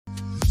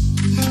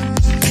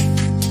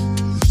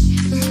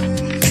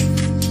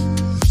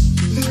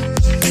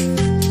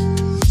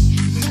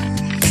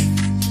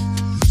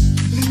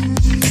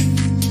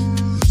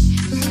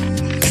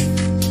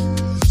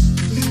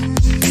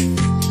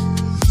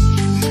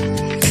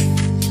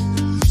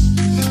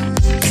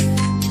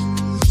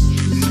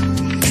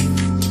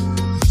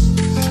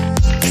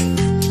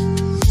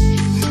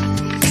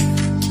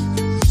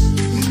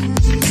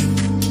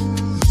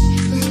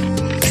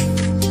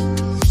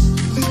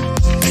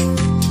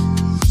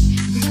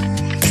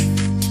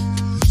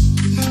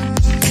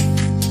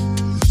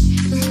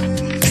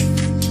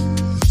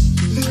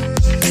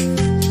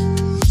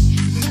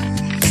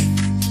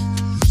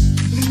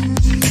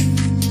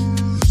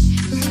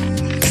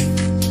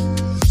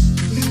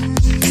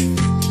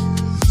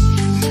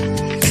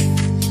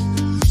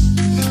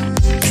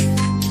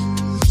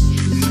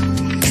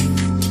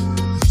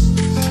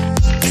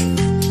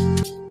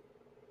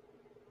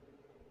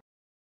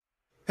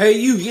Hey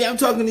you, yeah, I'm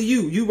talking to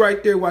you. You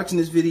right there watching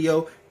this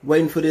video,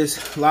 waiting for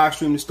this live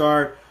stream to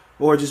start,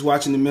 or just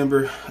watching the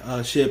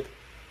membership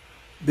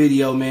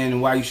video, man,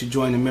 and why you should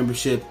join the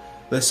membership.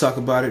 Let's talk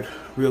about it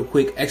real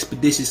quick,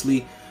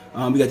 expeditiously.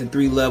 We got the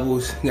 3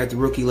 levels. You got the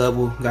rookie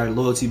level, you got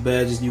loyalty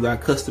badges, you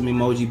got custom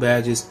emoji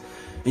badges,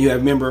 and you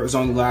have members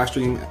on the live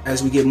stream.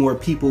 As we get more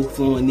people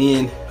flowing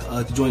in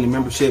to join the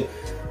membership,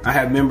 I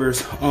have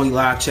members only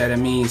live chat. That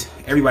means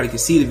everybody can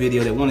see the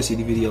video that want to see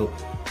the video,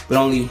 but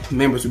only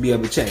members will be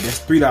able to chat. That's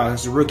 $3.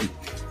 That's a rookie.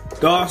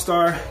 The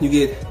All-Star, you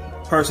get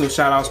personal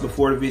shout outs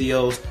before the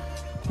videos,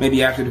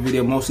 maybe after the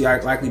video, mostly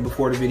likely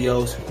before the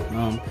videos.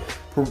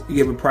 You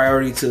give a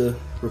priority to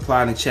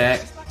reply in the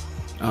chat.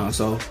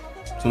 So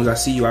as soon as I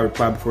see you, I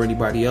reply before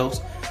anybody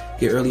else.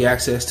 Get early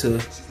access to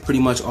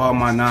pretty much all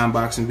my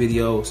non-boxing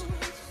videos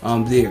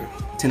there.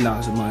 $10 a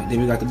month.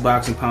 Then we got the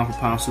boxing pound for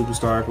pound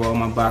superstar for all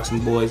my boxing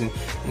boys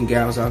and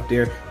gals out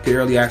there. Get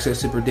early access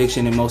to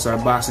prediction and most of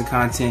our boxing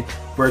content,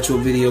 virtual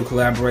video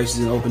collaborations,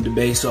 and open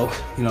debate. So,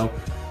 you know,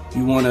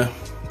 you want to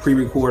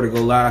pre-record or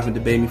go live and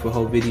debate me for a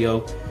whole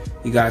video,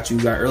 you got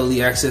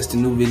early access to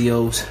new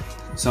videos,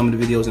 some of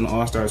the videos in the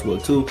All-Star as well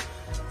too,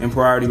 and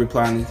priority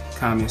reply in the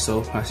comments.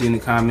 So I see in the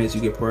comments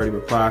you get priority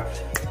reply.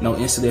 No,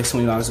 instantly that's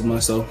 $20 a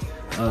month. So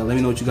let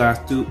me know what you guys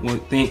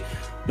think.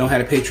 Don't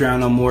have a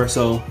Patreon no more,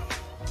 so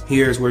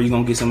here's where you're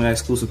gonna get some of that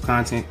exclusive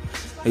content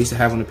I used to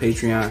have on the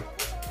Patreon.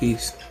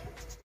 Peace.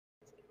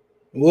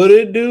 What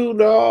it do,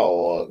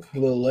 dog? A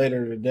little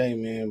later today,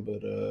 man,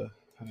 but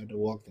I had to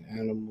walk the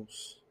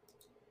animals.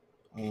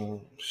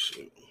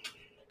 Shit.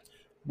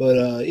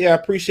 But yeah, I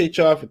appreciate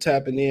y'all for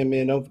tapping in,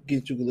 man. Don't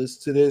forget you can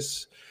listen to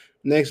this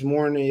next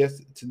morning.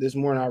 This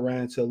morning I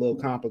ran into a little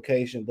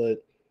complication,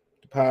 but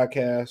the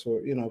podcast,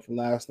 or from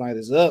last night,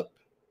 is up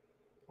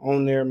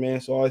on there,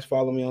 man. So always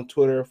follow me on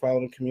Twitter,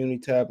 follow the community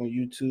tab on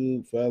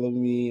YouTube, follow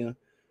me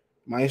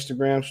my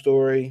Instagram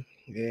story,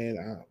 and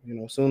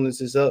as soon as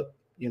it's up,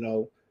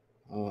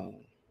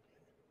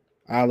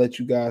 I'll let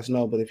you guys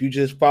know. But if you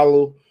just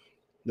follow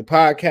the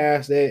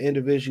podcast, that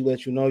individually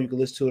let you know. You can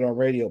listen to it on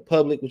Radio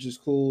Public, which is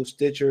cool.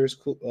 Stitcher is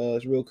cool.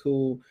 It's real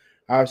cool.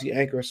 Obviously,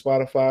 Anchor and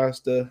Spotify is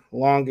the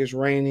longest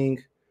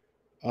reigning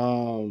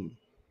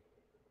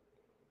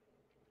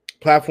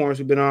platforms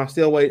we've been on.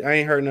 Still wait. I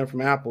ain't heard nothing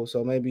from Apple,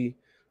 so maybe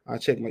I'll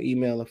check my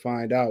email and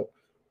find out.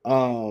 We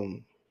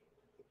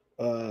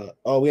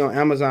on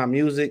Amazon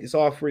Music. It's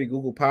all free.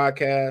 Google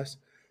Podcasts.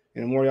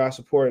 And the more y'all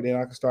support it, then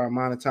I can start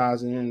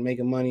monetizing and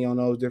making money on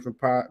those different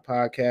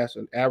podcasts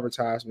and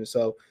advertisements.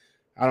 So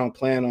I don't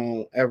plan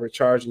on ever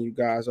charging you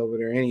guys over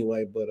there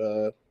anyway. But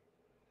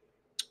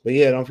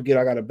yeah, don't forget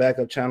I got a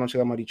backup channel.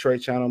 Check out my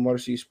Detroit channel, Motor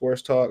City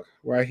Sports Talk,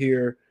 right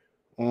here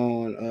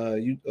on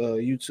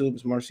YouTube.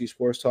 It's Motor City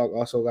Sports Talk.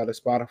 Also got a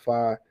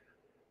Spotify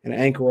and an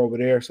Anchor over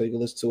there, so you can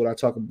listen to what I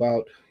talk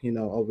about,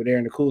 over there.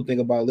 And the cool thing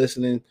about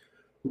listening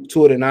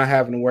to it and not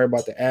having to worry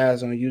about the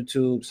ads on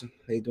YouTube, so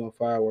they doing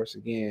fireworks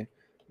again,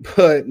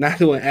 but not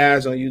doing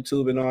ads on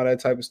YouTube and all that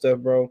type of stuff,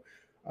 bro.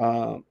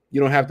 You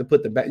don't have to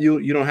put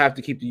you don't have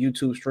to keep the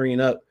YouTube stream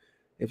up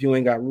if you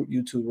ain't got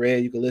YouTube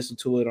Red. You can listen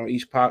to it on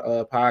each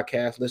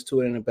podcast. Listen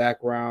to it in the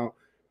background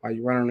while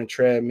you run on the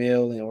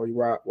treadmill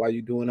while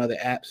you're doing other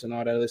apps and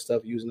all that other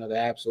stuff, using other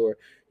apps, or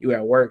you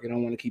at work and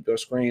don't want to keep your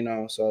screen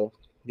on. So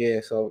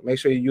yeah, so make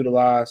sure you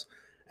utilize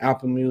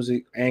Apple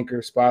Music, Anchor,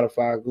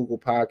 Spotify, Google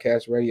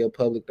Podcasts, Radio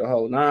Public, the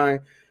whole 9.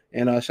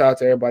 And shout out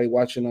to everybody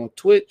watching on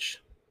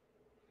Twitch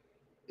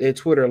and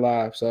Twitter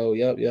live. So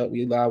yep,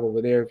 we live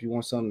over there. If you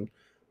want something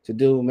to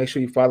do, make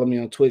sure you follow me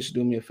on Twitch.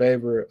 Do me a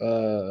favor.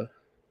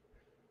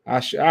 I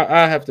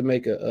have to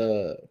make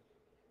a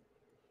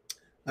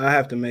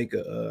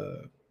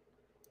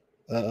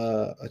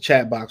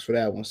chat box for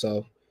that one.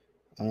 So,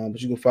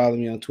 but you can follow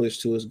me on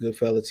Twitch too. It's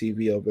Goodfella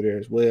TV over there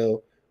as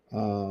well.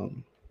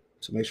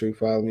 So make sure you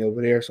follow me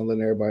over there. So I'm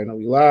letting everybody know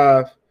we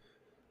live.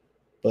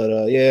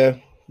 But yeah,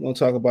 we're gonna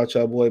talk about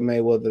y'all boy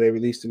Mayweather. They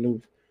released a new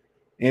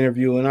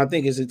interview, and I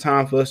think it's a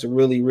time for us to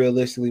really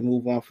realistically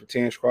move on for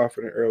Terrence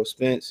Crawford and Earl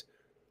Spence.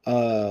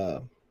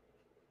 So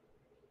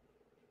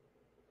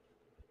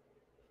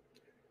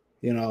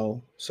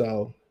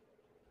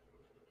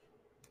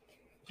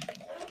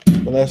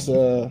but let's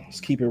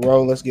keep it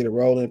rolling. Let's get it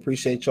rolling.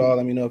 Appreciate y'all.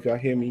 Let me know if y'all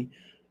hear me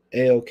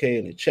A-OK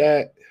in the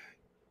chat.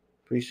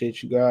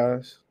 Appreciate you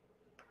guys.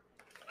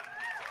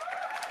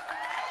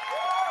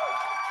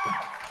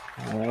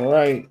 All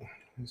right,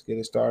 let's get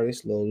it started.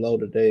 It's a little low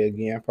today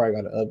again. I probably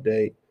got an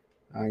update.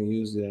 I ain't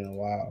used it in a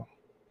while.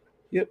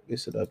 Yep,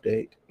 it's an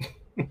update.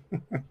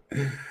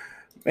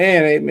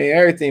 Man,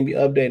 everything be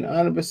updating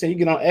 100%. You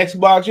get on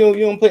Xbox, you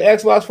don't play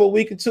Xbox for a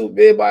week or two,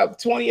 man, by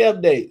 20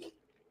 updates.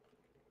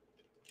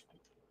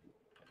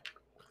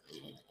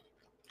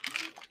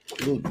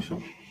 Ooh.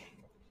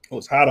 Oh,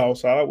 it's hot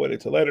outside. I waited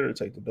till later to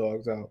take the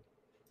dogs out.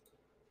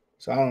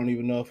 So I don't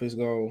even know if it's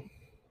going.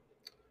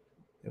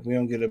 If we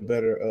don't get a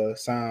better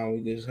sound,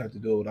 we just have to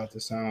do it without the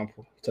sound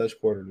touch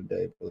porter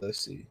today. But let's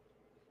see.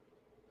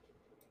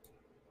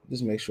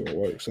 Just make sure it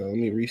works. So let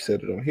me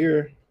reset it on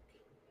here.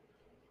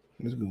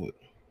 Let's do it.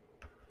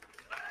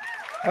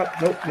 Oh,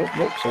 nope.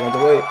 So I have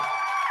to wait.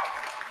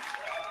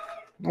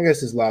 I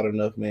guess it's loud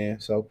enough, man.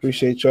 So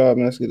appreciate y'all,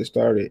 man. Let's get it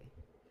started.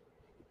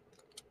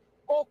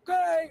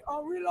 Okay,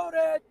 I'm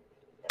reloaded.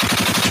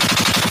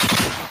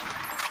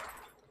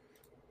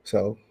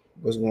 So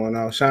what's going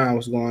on? Sean,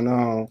 what's going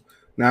on?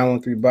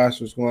 913 Box,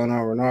 what's going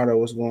on? Renardo,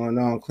 what's going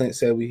on? Clint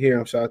said we hear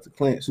him. Shout out to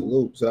Clint.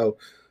 Salute. So,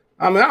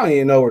 I mean, I don't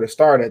even know where to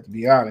start at, to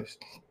be honest.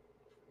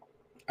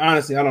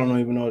 Honestly, I don't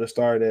even know where to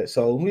start at.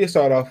 So we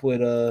start off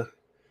with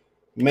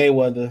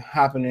Mayweather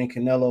hopping in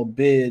Canelo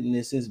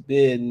business. His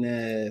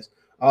business.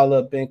 All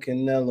up in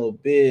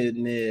Canelo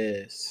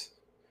business.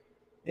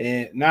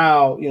 And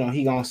now, you know,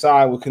 he gonna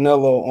side with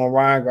Canelo on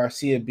Ryan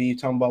Garcia beef,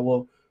 talking about,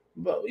 well,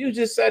 but you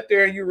just sat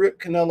there and you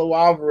ripped Canelo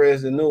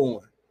Alvarez, the new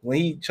one. When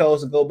he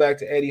chose to go back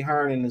to Eddie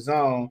Hearn in the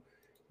zone,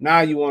 now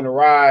you want to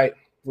ride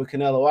with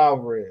Canelo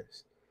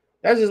Alvarez.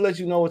 That just lets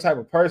you know what type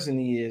of person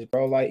he is,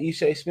 bro. Like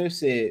Ishay Smith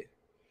said,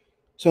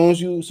 soon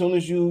as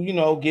you, you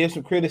know, give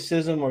some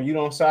criticism or you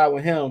don't side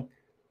with him,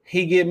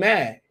 he get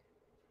mad.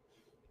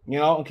 You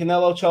know, and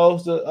Canelo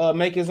chose to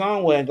make his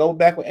own way and go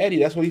back with Eddie.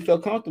 That's what he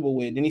felt comfortable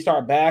with. Then he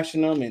started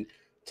bashing him and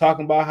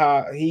talking about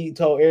how he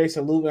told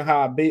Erickson Lubin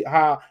how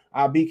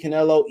I beat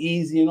Canelo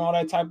easy and all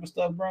that type of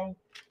stuff, bro.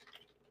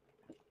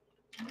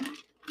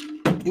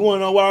 You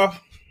want to know why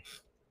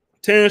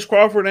Terrence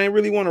Crawford ain't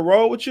really want to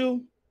roll with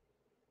you?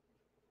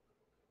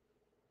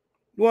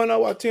 You want to know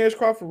why Terrence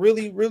Crawford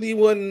really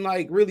wasn't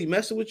like really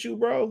messing with you,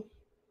 bro?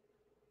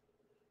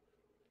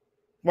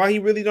 Why he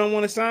really don't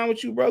want to sign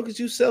with you, bro? Because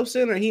you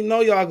self-centered. He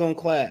know y'all gonna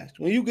clash.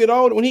 When you get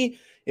older,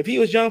 if he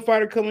was young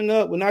fighter coming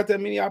up with not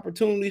that many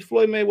opportunities,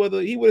 Floyd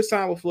Mayweather, he would have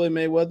signed with Floyd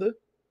Mayweather.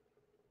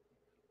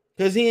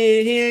 Because he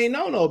ain't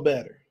know no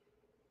better.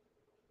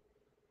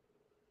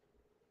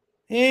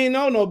 He ain't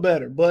know no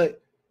better.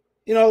 But,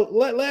 you know,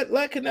 let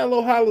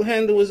Canelo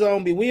handle his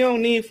own beat. We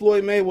don't need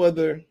Floyd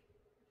Mayweather.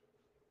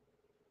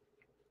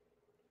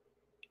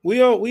 We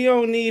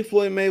don't need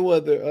Floyd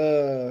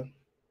Mayweather.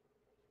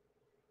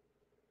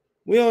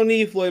 We don't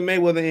need Floyd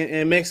Mayweather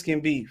and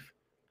Mexican beef.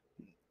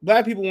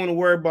 Black people want to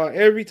worry about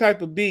every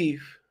type of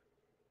beef.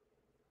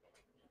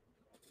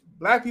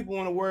 Black people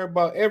want to worry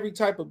about every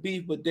type of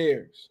beef but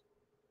theirs.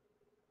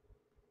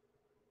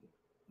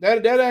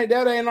 That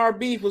ain't our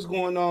beef. What's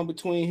going on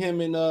between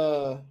him and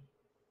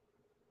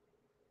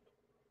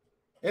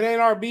It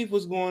ain't our beef.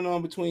 What's going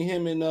on between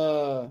him and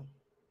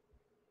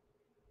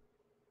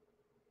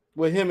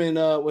with him and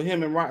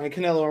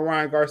Canelo and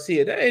Ryan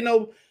Garcia? That ain't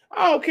no.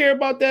 I don't care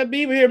about that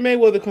beef. Here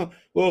Mayweather come.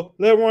 Well,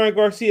 let Ryan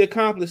Garcia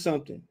accomplish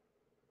something.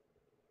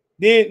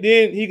 Then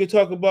he can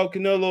talk about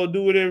Canelo,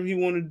 do whatever he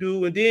want to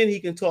do, and then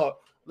he can talk.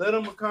 Let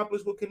him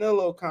accomplish what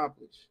Canelo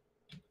accomplished.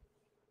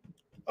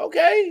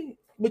 Okay,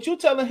 but you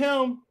telling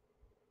him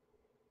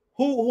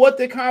what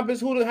to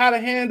accomplish, how to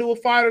handle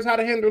fighters, how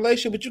to handle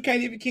relationship, but you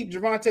can't even keep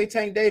Gervonta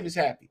Tank Davis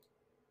happy.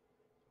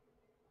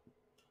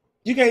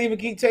 You can't even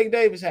keep Tank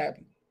Davis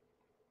happy.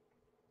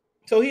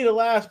 So he the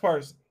last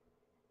person.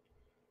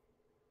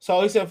 So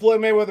he said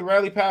Floyd Mayweather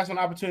rarely passed on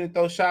opportunity to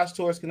throw shots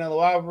towards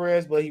Canelo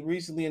Alvarez, but he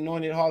recently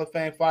anointed Hall of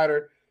Fame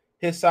fighter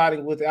his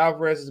siding with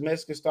Alvarez's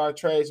Mexican star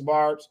trades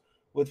barbs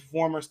with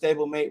former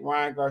stablemate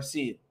Ryan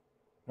Garcia.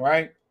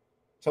 Right?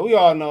 So we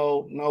all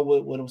know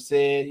what was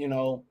said, you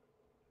know.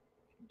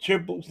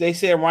 They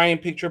said Ryan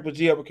picked Triple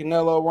G over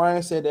Canelo.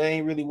 Ryan said that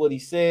ain't really what he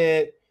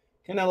said.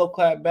 Canelo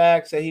clapped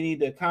back, said he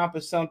needed to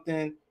accomplish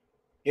something.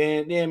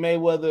 And then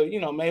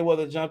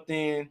Mayweather jumped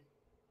in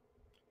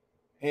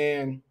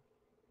and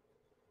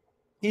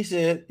he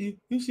said,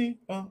 you see,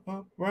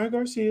 Ryan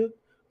Garcia,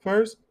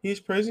 first, he's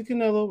praising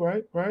Canelo,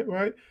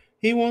 right.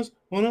 He want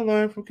to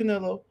learn from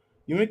Canelo.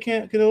 You in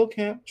Canelo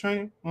camp,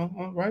 training,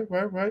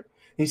 right.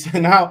 He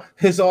said, now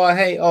it's all,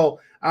 hey,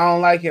 I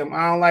don't like him.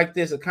 I don't like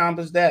this.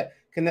 Accomplish that.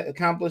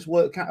 Accomplish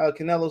what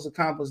Canelo's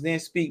accomplished. Then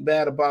speak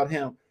bad about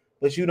him.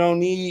 But you don't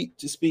need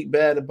to speak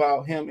bad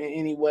about him in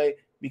any way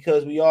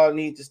because we all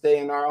need to stay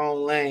in our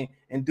own lane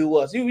and do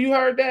us. You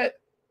heard that?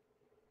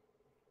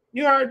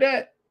 You heard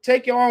that?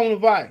 Take your own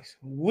advice.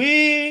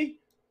 We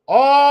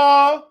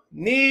all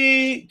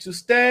need to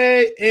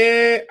stay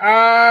in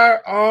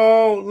our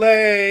own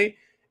lane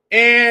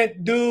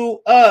and do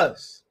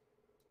us.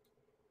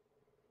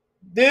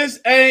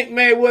 This ain't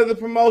Mayweather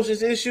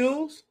Promotions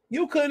issues.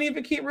 You couldn't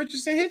even keep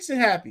Richardson Hitchison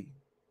happy.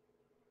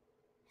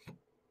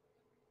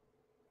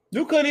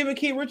 You couldn't even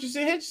keep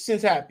Richardson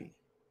Hitchison's happy.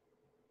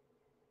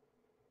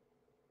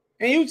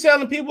 And you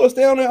telling people to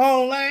stay on their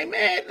own lane,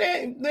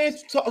 man, they're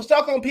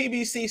stuck on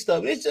PBC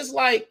stuff. It's just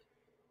like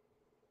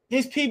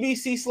his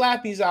PBC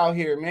slappies out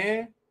here,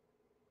 man.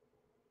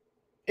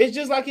 It's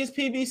just like his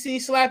PBC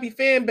slappy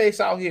fan base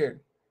out here.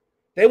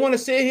 They want to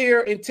sit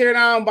here and tear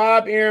down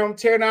Bob Arum,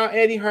 tear down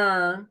Eddie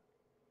Hearn,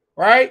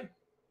 right?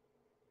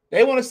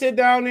 They want to sit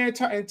down there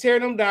and tear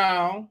them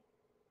down,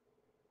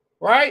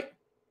 right?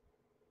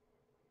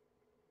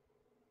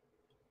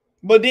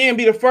 But then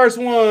be the first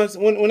ones,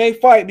 when they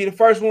fight, be the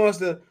first ones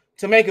to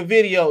make a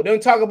video. They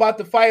don't talk about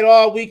the fight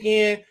all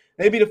weekend.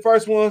 They be the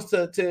first ones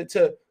to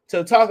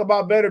talk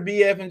about Better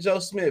BF and Joe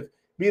Smith.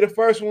 Be the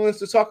first ones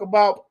to talk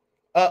about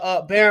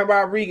Baron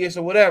Rodriguez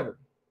or whatever.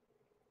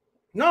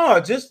 No,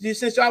 just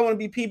since y'all want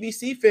to be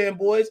PBC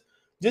fanboys,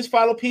 just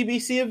follow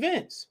PBC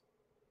events.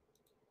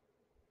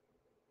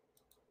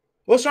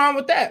 What's wrong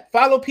with that?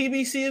 Follow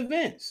PBC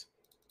events.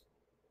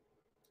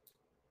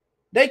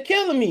 They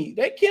killing me.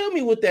 They kill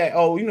me with that.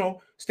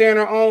 Oh, stay in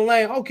our own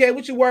lane. Okay,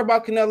 what you worry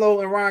about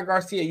Canelo and Ryan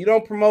Garcia? You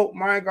don't promote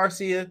Ryan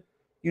Garcia.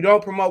 You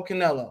don't promote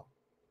Canelo.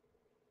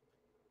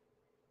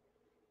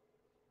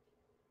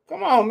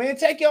 Come on, man.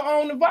 Take your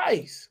own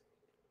advice.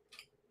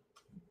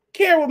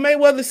 Care what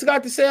Mayweather's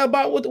got to say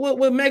about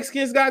what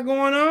Mexicans got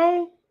going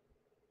on?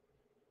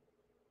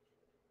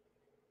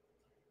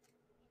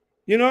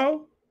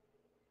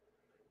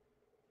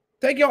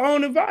 Take your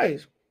own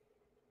advice.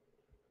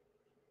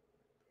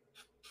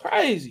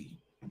 Crazy.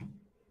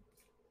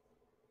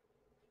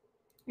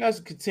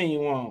 Let's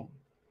continue on.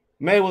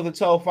 Mayweather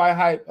told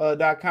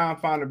FightHype.com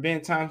founder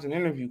Ben Thompson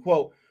interview,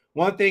 quote,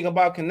 "One thing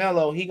about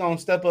Canelo, he going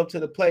to step up to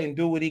the plate and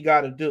do what he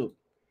got to do.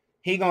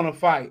 He going to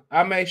fight.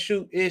 I may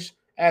shoot ish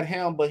at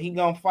him, but he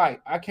going to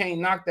fight. I can't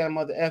knock that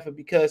mother effer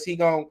because he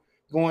going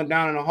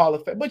down in the Hall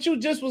of Fame." But you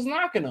just was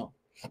knocking him.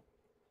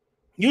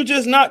 You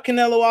just knocked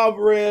Canelo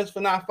Alvarez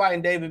for not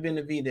fighting David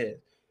Benavidez.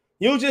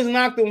 You just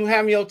knocked him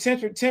having your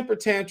temper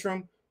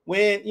tantrum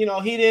when he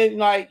didn't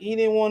want to he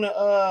didn't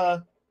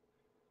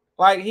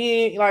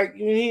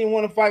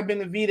want to fight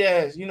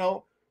Benavidez.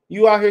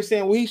 You out here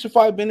saying, well, he should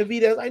fight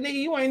Benavidez. Like, nigga,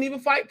 you ain't even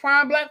fight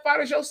prime black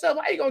fighters yourself.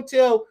 How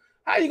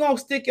you gonna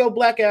stick your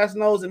black ass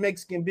nose in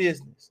Mexican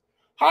business?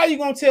 How you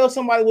gonna tell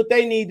somebody what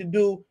they need to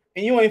do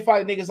and you ain't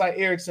fight niggas like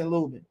Erickson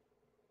Lubin?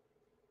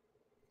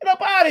 Get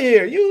up out of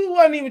here. You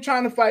wasn't even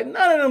trying to fight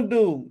none of them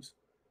dudes.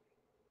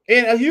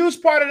 And a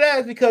huge part of that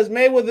is because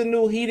Mayweather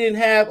knew he didn't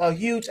have a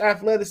huge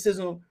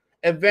athleticism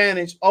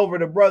advantage over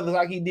the brothers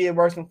like he did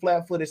versus some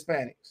flat-footed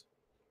Hispanics.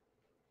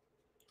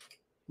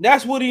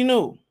 That's what he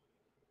knew.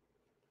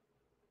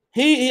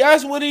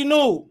 That's what he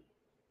knew.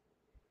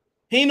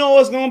 He knew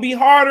it's going to be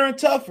harder and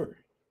tougher.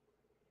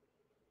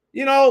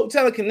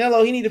 Telling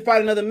Canelo he need to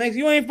fight another Mexican.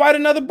 You ain't fight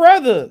another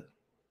brother.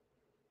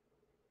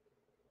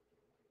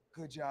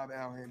 Good job,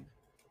 Alvin.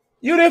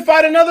 You didn't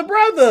fight another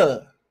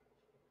brother.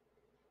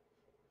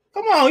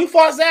 Come on, you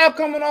fought Zab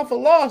coming off a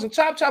loss and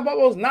Chop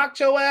almost knocked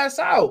your ass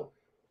out.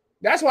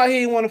 That's why he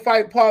didn't want to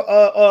fight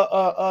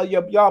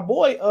y'all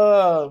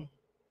boy.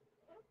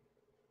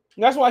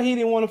 That's why he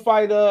didn't want to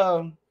fight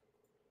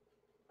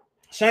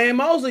Shane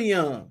Mosley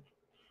Young.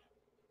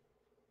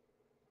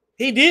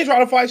 He did try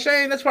to fight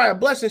Shane. That's probably a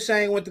blessing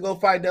Shane went to go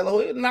fight De La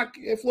Hoya. Knock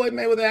Floyd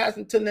Mayweather ass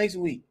until next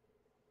week.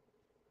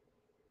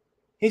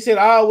 He said,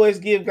 "I always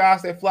give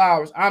guys their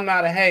flowers. I'm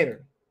not a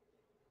hater."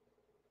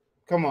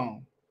 Come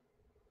on.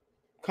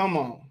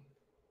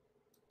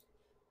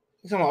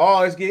 He's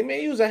always give me.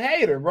 He was a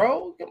hater,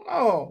 bro. Come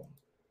on.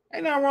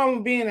 Ain't nothing wrong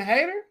with being a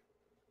hater.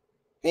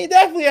 He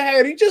definitely a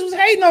hater. He just was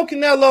hating on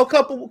Canelo a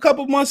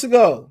couple months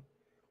ago.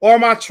 Or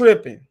am I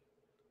tripping?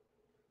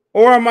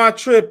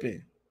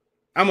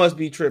 I must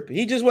be tripping.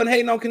 He just wasn't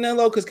hating on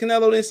Canelo because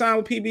Canelo didn't sign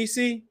with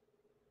PBC.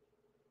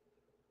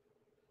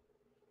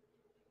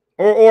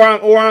 Or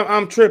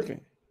I'm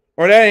tripping.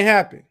 Or that ain't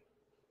happened.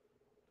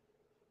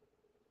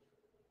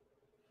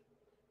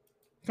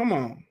 Come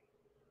on.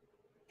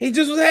 He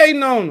just was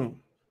hating on him.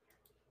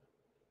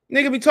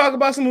 Nigga be talking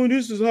about some,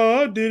 this is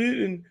how I did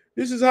it, and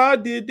this is how I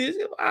did this.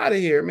 Get out of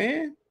here,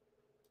 man.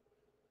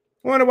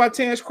 Wonder why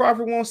Terrence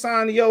Crawford won't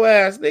sign to your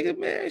ass. Nigga,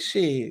 man,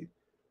 shit.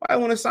 Why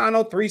want to sign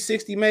no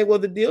 360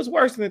 Mayweather deal? It's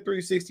worse than a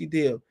 360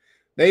 deal.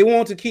 They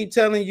want to keep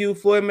telling you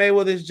Floyd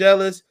Mayweather is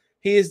jealous.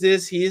 He is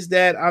this, he is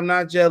that. I'm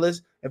not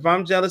jealous. If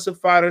I'm jealous of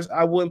fighters,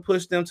 I wouldn't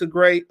push them to be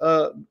great.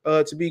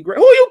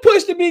 Who you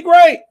push to be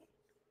great?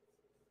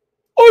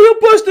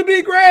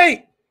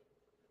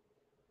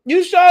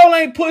 You sure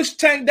ain't pushed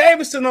Tank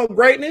Davis to no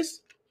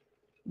greatness.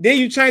 Then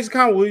you change the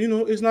comment.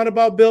 Well, it's not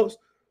about belts.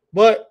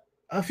 But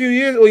a few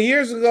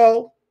years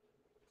ago,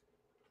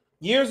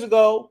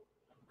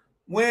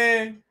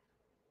 when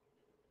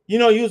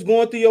you was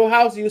going through your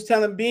house, you was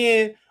telling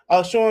Ben,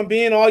 showing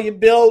Ben all your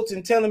belts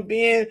and telling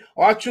Ben,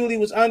 I truly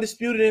was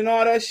undisputed and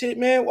all that shit,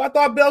 man. Well, I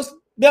thought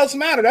belts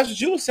matter. That's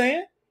what you was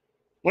saying.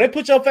 When they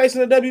put your face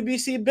in the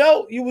WBC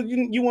belt, you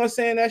weren't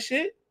saying that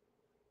shit.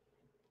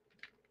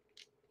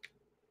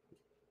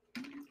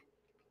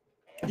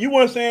 You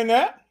weren't saying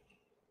that.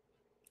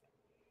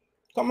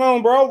 Come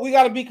on, bro. We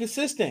got to be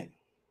consistent.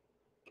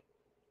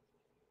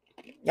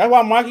 That's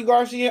why Mikey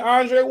Garcia and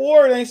Andre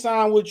Ward ain't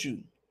signed with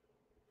you.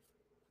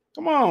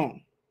 Come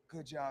on.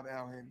 Good job,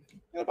 Alvin.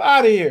 Get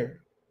out of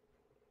here.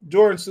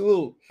 Jordan,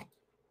 salute.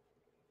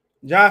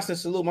 Johnson,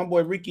 salute. My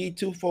boy Ricky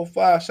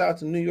 245. Shout out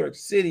to New York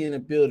City in the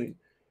building.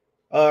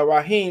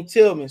 Raheem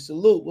Tillman,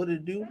 salute. What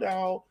it do,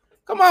 dog?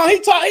 Come on.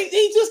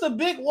 He's just a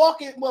big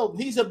walking. Well,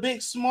 he's a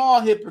big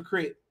small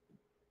hypocrite.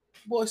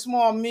 Boy,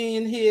 small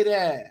million head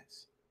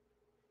ass.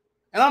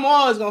 And I'm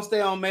always going to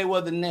stay on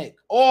Mayweather's neck.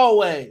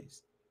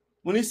 Always.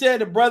 When he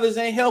said the brothers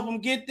ain't help him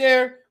get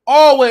there,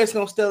 always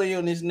going to stay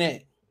on his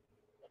neck.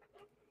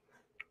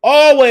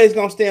 Always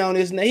going to stay on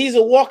his neck. He's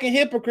a walking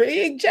hypocrite.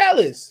 He ain't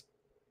jealous.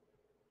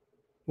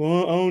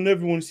 Well, I don't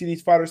ever want to see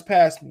these fighters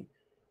pass me.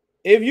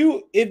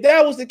 If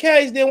that was the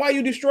case, then why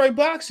you destroy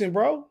boxing,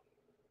 bro?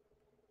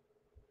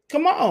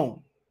 Come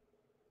on.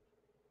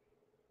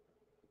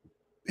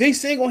 He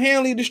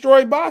single-handedly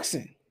destroyed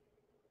boxing.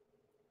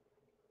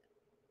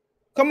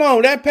 Come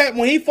on,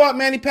 when he fought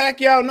Manny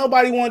Pacquiao,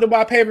 nobody wanted to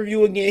buy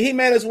pay-per-view again. He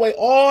made us wait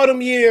all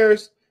them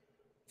years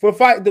for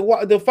fight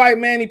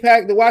Manny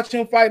Pac to watch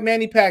him fight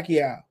Manny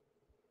Pacquiao.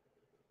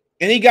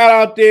 And he got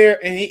out there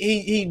and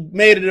he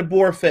made it a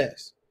bore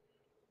fest.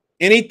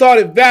 And he thought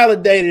it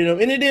validated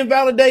him. And it didn't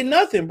validate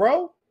nothing,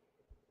 bro.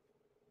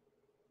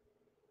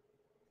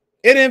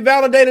 It didn't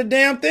validate a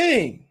damn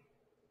thing.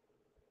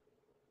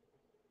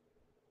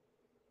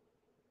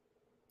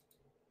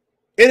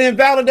 It didn't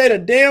validate a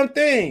damn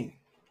thing.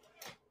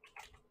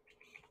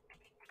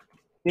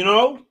 You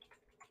know?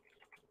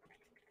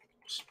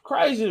 It's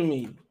crazy to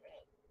me.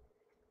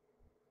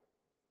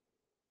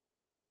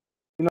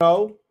 You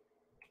know?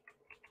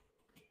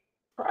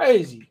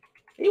 Crazy.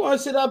 He want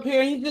to sit up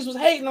here and he just was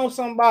hating on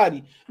somebody.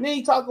 And then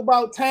he talk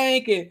about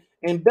Tank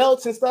and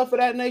belts and stuff of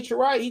that nature,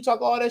 right? He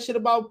talk all that shit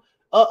about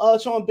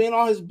showing being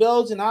on his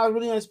belts and I was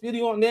really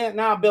undisputed on that.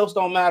 Now belts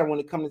don't matter when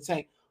it comes to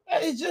Tank.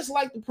 It's just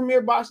like the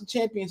Premier Boxing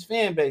Champions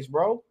fan base,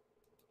 bro.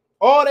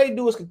 All they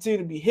do is continue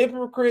to be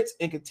hypocrites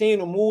and continue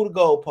to move the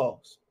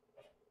goalposts.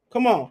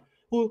 Come on.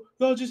 Well,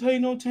 y'all just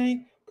hating on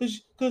Tank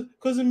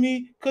because of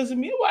me.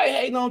 Why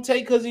hating on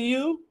Tank because of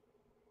you?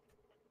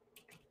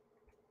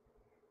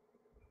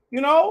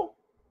 You know?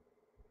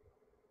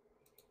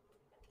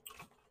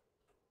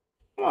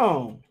 Come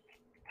on.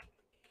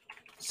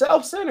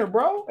 Self-centered,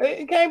 bro.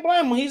 You can't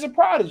blame him. He's a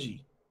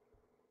prodigy.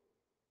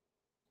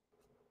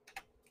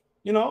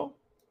 You know?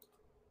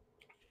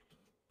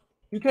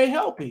 You can't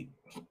help it.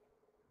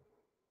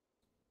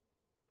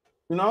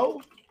 You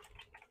know?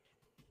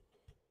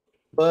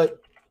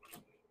 But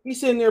he's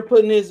sitting there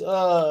putting his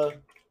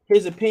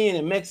opinion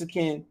in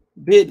Mexican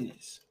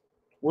business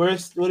where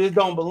it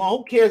don't belong.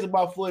 Who cares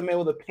about Floyd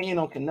Mayweather opinion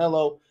on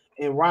Canelo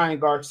and Ryan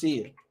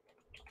Garcia?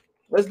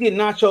 Let's get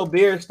Nacho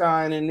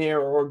Beerstein in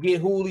there, or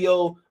get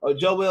Julio or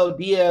Joel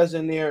Diaz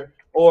in there,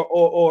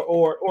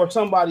 or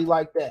somebody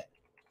like that.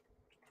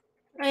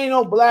 Ain't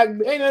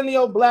none of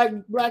your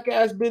black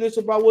ass business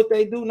about what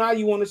they do. Now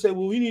you want to say,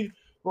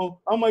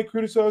 well, I might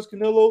criticize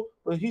Canelo,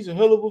 but he's a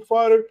hell of a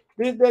fighter.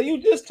 You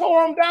just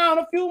tore him down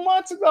a few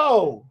months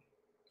ago.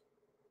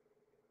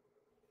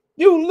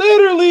 You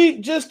literally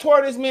just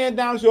tore this man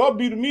down. So I'll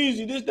beat him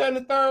easy. This, that, and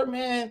the third,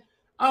 man.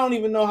 I don't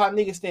even know how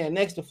niggas stand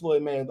next to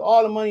Floyd Mayweather.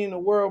 All the money in the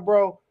world,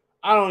 bro.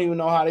 I don't even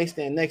know how they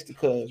stand next to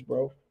Cuz,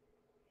 bro.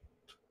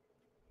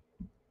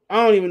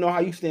 I don't even know how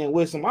you stand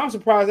with him. I'm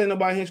surprised ain't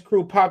nobody in his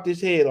crew popped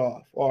his head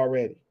off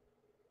already.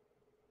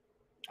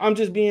 I'm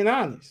just being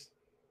honest.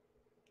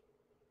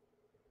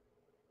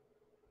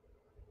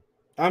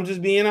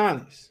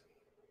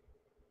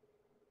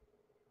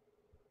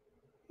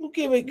 Who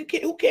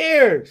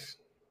cares?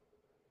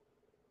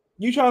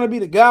 You trying to be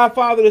the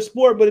godfather of the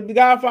sport, but the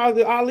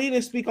godfather Ali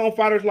didn't speak on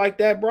fighters like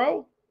that,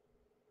 bro.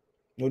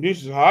 No,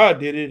 this is how I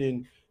did it,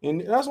 and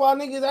that's why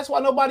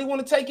nobody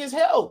want to take his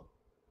help.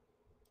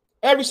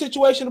 Every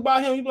situation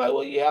about him, you be like,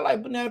 well, yeah, I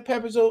like banana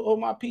peppers on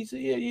my pizza.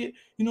 Yeah. You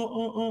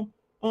know,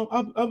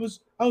 I was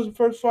the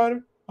first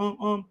fighter,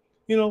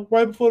 you know,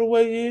 right before the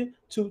weigh-in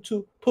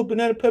to put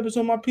banana peppers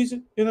on my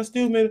pizza, and I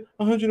still made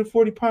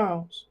 140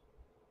 pounds.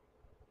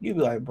 You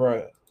be like,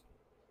 bruh,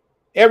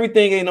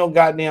 everything ain't no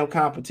goddamn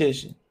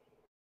competition.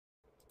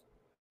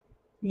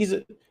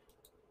 I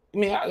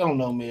don't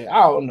know, man.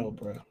 I don't know,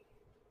 bro.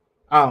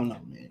 I don't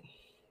know, man.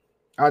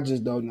 I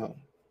just don't know.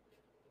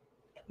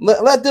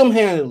 Let them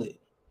handle it.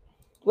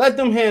 Let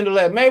them handle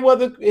that.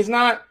 Mayweather is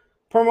not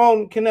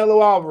promoting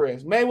Canelo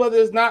Alvarez. Mayweather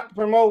is not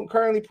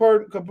currently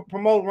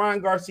promoting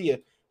Ryan Garcia.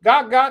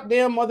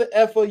 Goddamn mother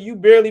effer, you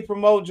barely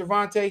promote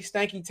Gervonta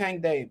Stanky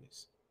Tank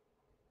Davis.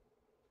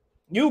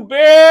 You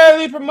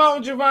barely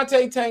promote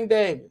Gervonta Tank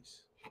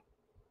Davis.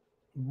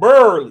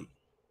 Barely.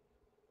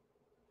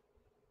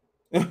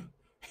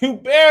 You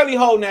barely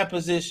holding that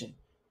position.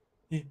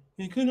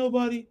 And could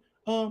nobody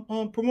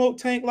promote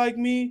Tank like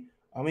me?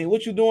 I mean,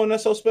 what you doing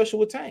that's so special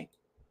with Tank?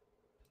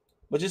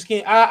 But just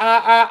can't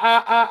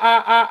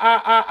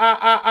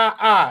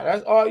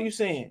That's all you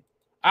saying.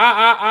 That's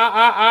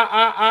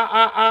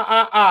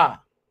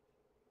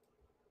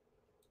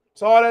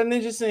all that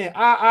ninja saying.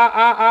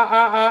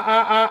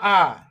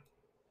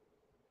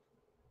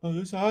 Oh,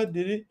 that's how I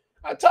did it.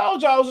 I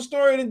told y'all it was a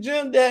story in the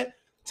gym that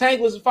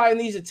Tank was fighting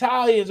these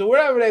Italians or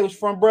wherever they was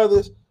from,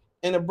 brothers,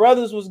 and the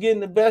brothers was getting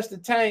the best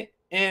of Tank,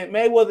 and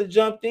Mayweather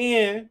jumped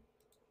in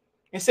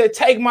and said,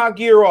 "Take my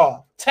gear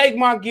off. Take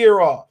my gear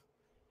off."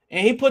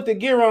 And he put the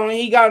gear on and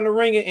he got in the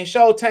ring and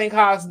showed Tank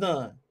how it's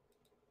done.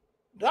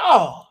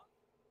 Dog.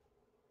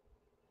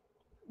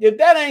 If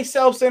that ain't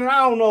self-centered,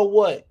 I don't know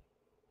what.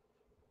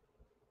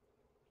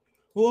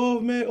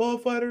 Well, man, all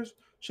fighters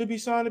should be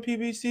signed to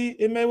PBC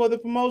in Mayweather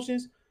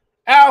Promotions.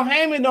 Al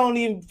Heyman don't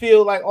even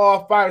feel like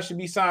all fighters should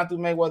be signed through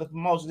Mayweather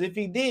Promotions. If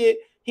he did,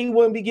 he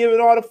wouldn't be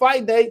giving all the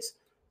fight dates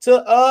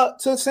to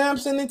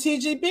Samson and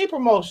TGB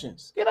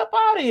Promotions. Get up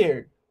out of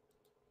here.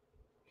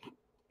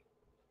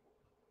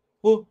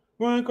 Well,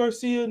 Ryan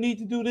Garcia need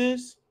to do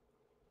this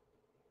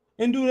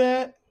and do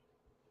that.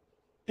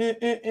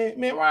 And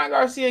man, Ryan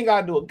Garcia ain't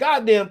gotta do a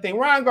goddamn thing.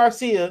 Ryan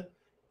Garcia,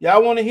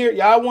 y'all want to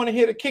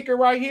hear the kicker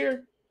right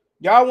here?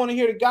 Y'all want to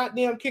hear the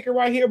goddamn kicker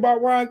right here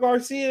about Ryan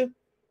Garcia?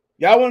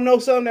 Y'all want to know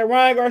something that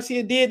Ryan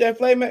Garcia did that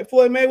Floyd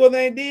Mayweather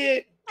ain't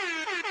did?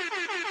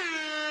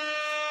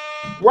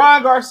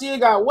 Ryan Garcia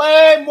got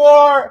way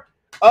more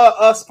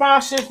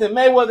sponsorships than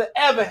Mayweather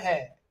ever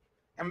had.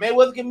 And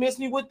Mayweather can miss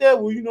me with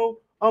that. Well, you know,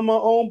 I'm my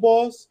own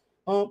boss.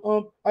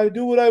 I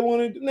do what I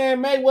want to do.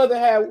 Man,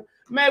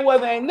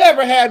 Mayweather ain't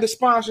never had the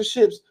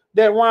sponsorships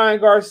that Ryan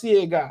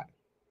Garcia got.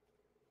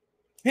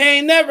 He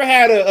ain't never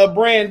had a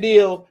brand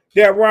deal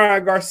that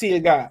Ryan Garcia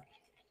got.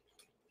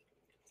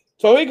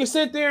 So he can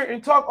sit there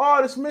and talk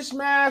all this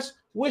mishmash,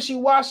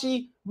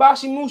 wishy-washy,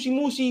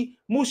 bashi-mushy,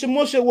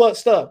 musha what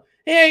stuff.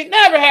 He ain't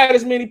never had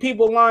as many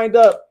people lined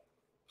up,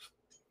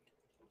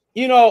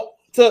 you know,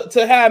 to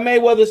have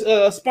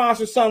Mayweather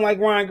sponsor something like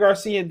Ryan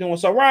Garcia doing.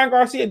 So Ryan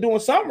Garcia doing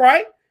something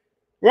right.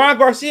 Ryan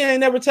Garcia ain't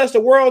never touched a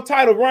world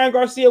title. Ryan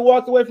Garcia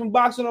walked away from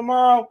boxing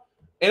tomorrow,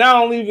 and I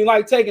don't even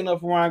like taking up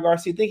for Ryan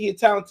Garcia. I think he's a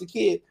talented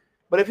kid.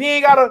 But if he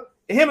ain't got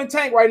him and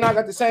Tank right now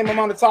got the same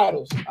amount of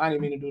titles. I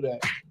didn't mean to do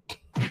that.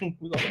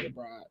 We gonna let it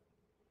ride.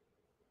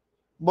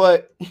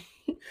 But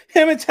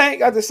him and Tank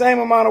got the same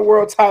amount of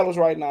world titles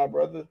right now,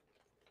 brother.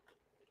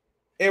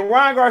 And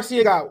Ryan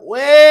Garcia got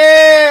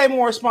way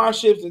more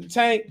sponsorships than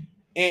Tank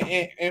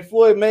and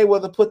Floyd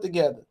Mayweather put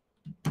together.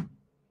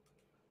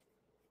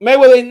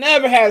 Mayweather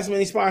never had as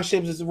many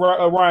sponsorships as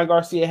Ryan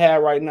Garcia had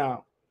right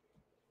now.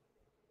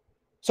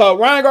 So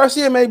Ryan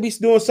Garcia may be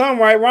doing something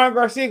right. Ryan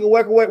Garcia could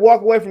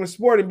walk away from the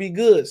sport and be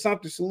good.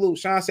 Something to salute.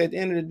 Sean said at the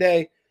end of the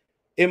day,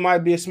 it might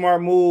be a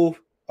smart move.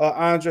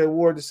 Andre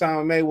Ward to sign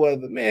with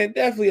Mayweather. Man,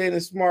 definitely ain't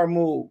a smart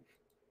move.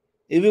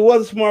 If it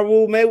was a smart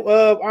move,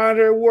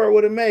 Andre Ward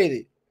would have made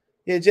it.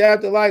 Yeah,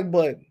 jab the like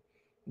button.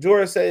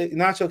 Jordan said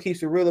Nacho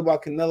keeps it real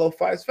about Canelo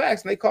fights.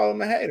 Facts, and they call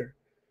him a hater.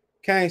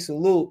 Kane,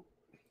 salute.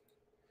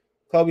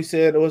 Kobe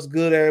said, what's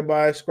good,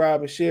 everybody?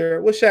 Subscribe and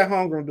share. What's Shaq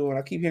Holmgren doing?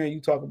 I keep hearing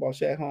you talk about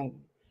Shaq Holmgren.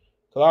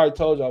 Because I already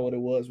told y'all what it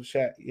was with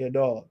Shaq, your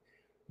dog.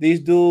 These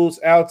dudes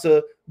ought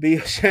to be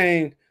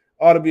ashamed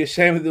of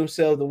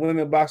themselves. The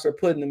women boxer are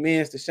putting the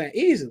men's to shame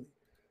easily.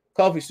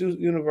 Kofi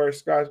Universe,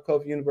 subscribe to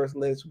Kofi Universe, the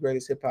latest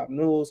greatest hip-hop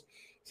news.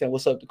 Saying,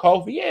 what's up to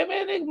Kofi? Yeah,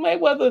 man,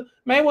 Mayweather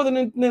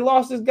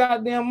lost his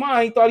goddamn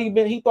mind. He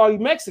thought he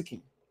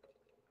Mexican.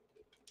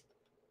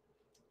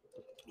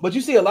 But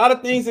you see a lot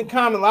of things in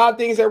common, a lot of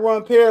things that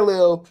run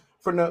parallel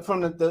from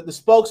the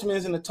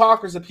spokesmen and the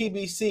talkers of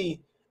PBC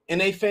and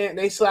they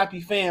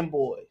slappy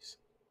fanboys.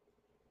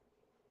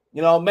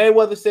 You know,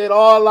 Mayweather said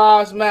all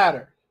lives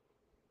matter.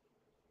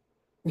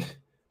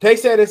 They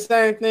said the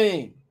same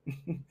thing.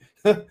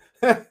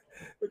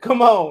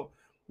 Come on.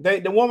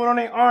 The woman on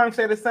their arm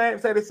said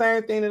the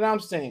same thing that I'm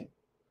saying.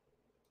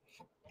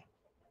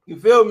 You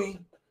feel me?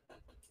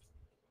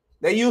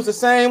 They use the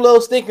same little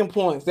sticking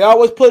points. They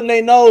always putting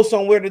their nose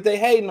somewhere that they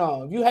hating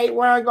on. If you hate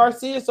Ryan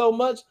Garcia so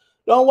much,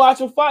 don't watch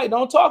him fight.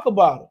 Don't talk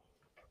about him.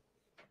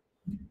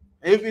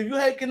 If you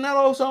hate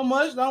Canelo so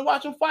much, don't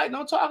watch him fight.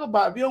 Don't talk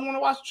about it. If you don't want to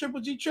watch the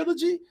Triple G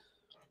trilogy,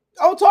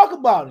 don't talk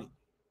about it.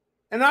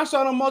 And I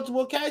saw on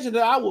multiple occasions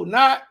that I will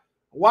not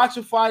watch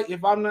a fight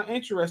if I'm not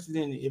interested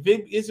in it.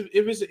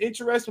 If it's an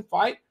interesting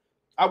fight,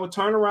 I would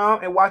turn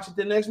around and watch it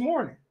the next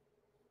morning.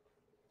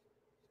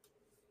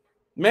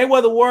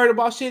 Mayweather worried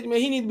about shit, man.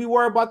 He need to be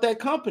worried about that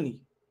company.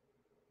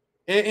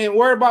 And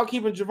worried about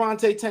keeping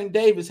Gervonta Tank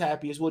Davis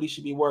happy is what he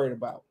should be worried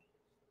about.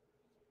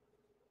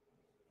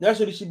 That's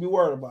what he should be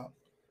worried about.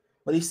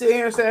 But he sit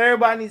here and say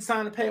everybody needs to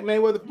sign to pay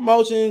Mayweather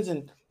Promotions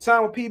and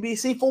sign with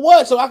PBC for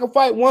what? So I can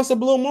fight once a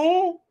blue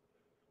moon?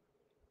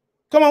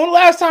 Come on, when the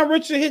last time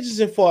Richard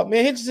Hitchison fought?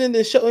 Man,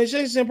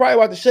 Hitchison probably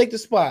about to shake the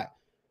spot.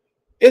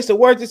 It's the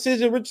worst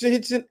decision Richard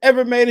Hitchison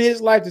ever made in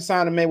his life to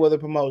sign to Mayweather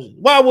Promotions.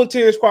 Why would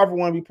Terrence Crawford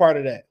want to be part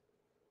of that?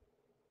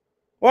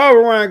 Why would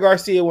Ryan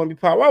Garcia want to be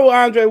part? Why would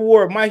Andre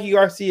Ward, Mikey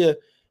Garcia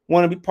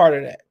want to be part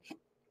of that?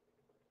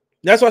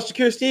 That's why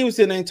Shakur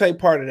Stevenson ain't take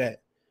part of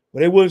that. But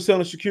they wouldn't sell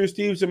Shakur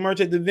Stevenson merch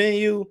at the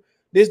venue,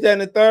 this, that,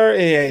 and the third.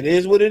 Yeah, it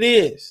is what it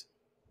is.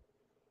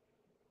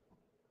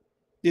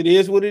 It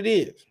is what it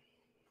is.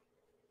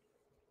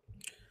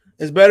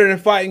 It's better than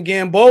fighting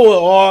Gamboa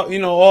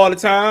all the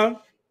time.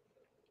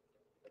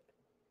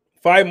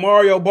 Fight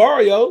Mario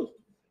Barrios.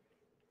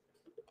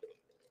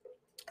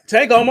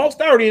 Tank almost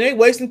 30 and they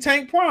wasting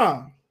Tank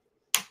prime.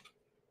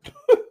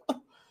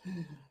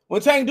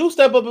 When Tank do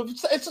step up,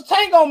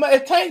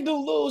 if Tank do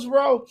lose,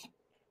 bro,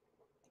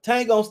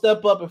 Tank gonna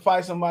step up and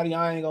fight somebody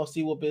I ain't gonna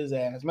see whoop his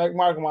ass. Mark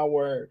my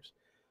words.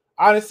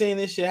 I done seen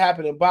this shit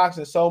happen in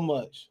boxing so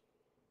much.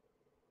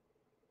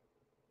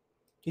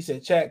 He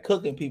said, Shaq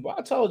cooking people.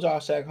 I told y'all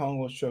Shaq Home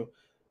was true.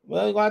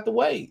 Well, you're going to have to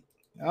wait.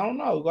 I don't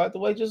know. You're going to have to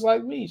wait just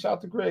like me. Shout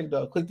out to Greg,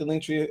 though. Click the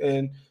link tree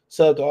and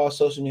sub to all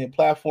social media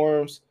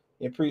platforms.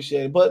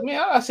 Appreciate it. But, man,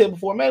 like I said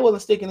before,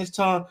 Mayweather sticking his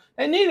tongue.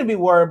 They need to be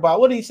worried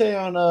about. What did he say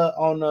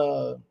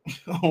on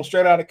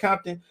Straight Outta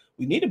Compton?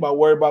 We need to be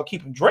worried about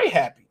keeping Dre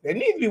happy. They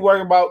need to be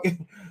worried about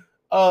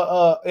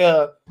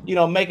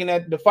making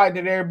that the fight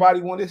that everybody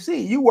wanted to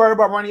see. You worry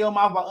about running your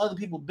mouth about other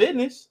people's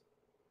business.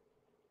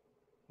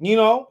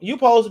 You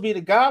supposed to be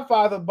the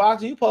godfather of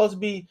boxing. You supposed to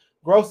be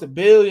gross $1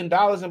 billion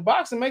in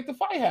boxing, make the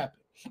fight happen.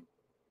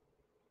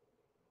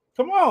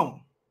 Come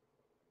on.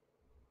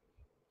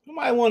 You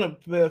might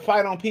want to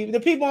fight on people. The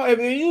people, if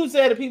you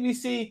said the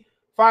PBC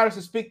fighters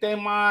to speak their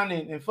mind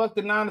and fuck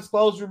the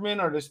non-disclosure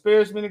agreement or the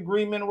disparagement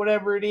agreement or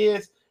whatever it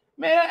is,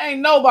 man, ain't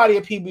nobody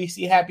at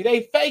PBC happy.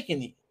 They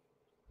faking it.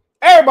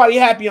 Everybody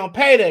happy on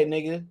payday,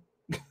 nigga.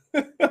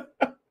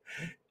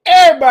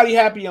 Everybody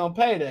happy on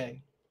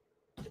payday.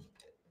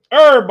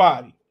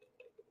 Everybody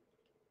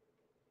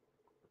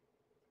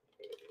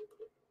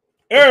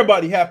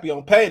happy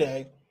on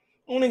payday.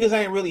 Them niggas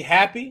ain't really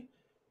happy.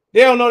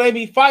 They don't know they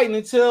be fighting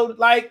until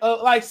like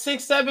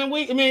 6-7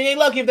 weeks. I mean, they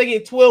lucky if they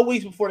get 12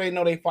 weeks before they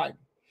know they fighting.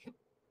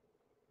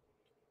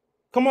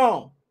 Come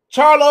on.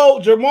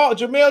 Jermell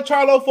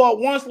Charlo fought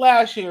once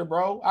last year,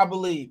 bro. I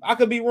believe. I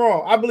could be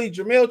wrong. I believe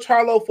Jermell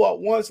Charlo fought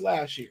once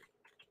last year.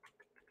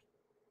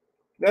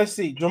 Let's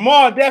see.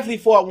 Jamal definitely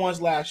fought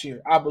once last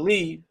year, I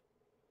believe.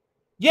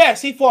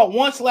 Yes, he fought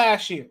once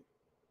last year.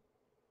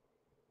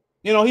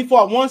 He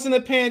fought once in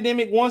the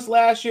pandemic, once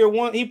last year.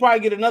 He probably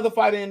get another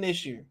fight in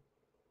this year.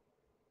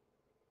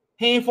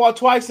 He ain't fought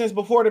twice since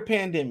before the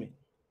pandemic.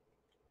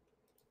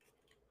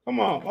 Come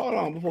on, hold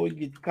on before we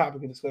get the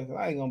topic of discussion.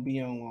 I ain't gonna be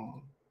on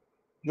long.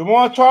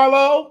 Jamal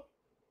Charlo,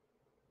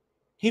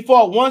 he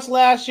fought once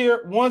last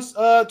year, once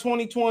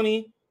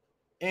 2020,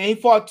 and he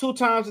fought 2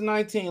 times in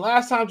 19.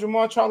 Last time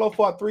Jamal Charlo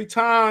fought 3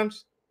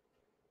 times.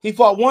 He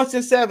fought once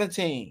in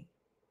 17.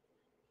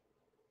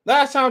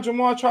 Last time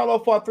Jamal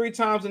Charlo fought 3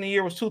 times in the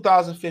year was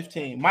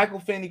 2015. Michael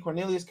Finney,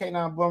 Cornelius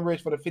K9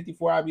 Blumridge for the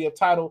 54 IBF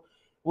title.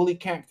 Willie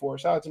Campfort.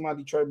 Shout out to my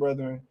Detroit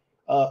brethren,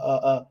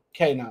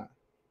 K9.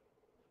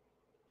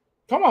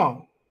 Come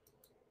on.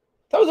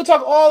 So we can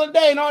talk all the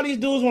day, and all these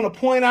dudes want to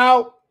point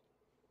out.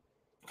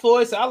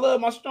 Floyd said, I love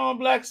my strong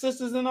black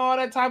sisters and all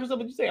that type of stuff,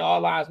 but you say all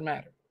lives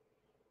matter.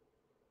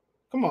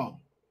 Come on.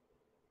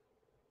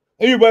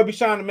 Everybody be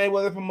shining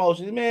Mayweather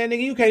promotions. Man,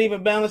 nigga, you can't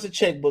even balance a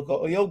checkbook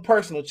or your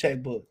personal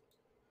checkbook.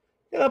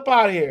 Get up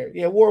out of here.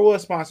 Yeah, War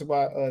was sponsored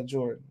by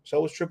Jordan.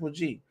 So was Triple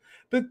G.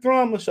 Big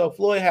Thrummer show.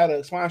 Floyd had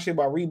a sponsorship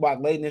by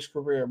Reebok late in his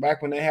career,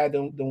 back when they had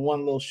them one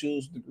little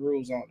shoes with the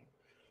grooves on them.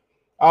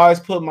 I always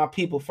put my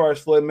people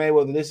first. Floyd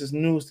Mayweather. This is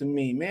news to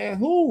me, man.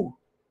 Who?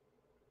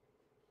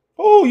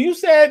 You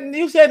said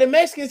the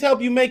Mexicans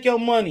help you make your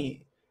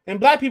money, and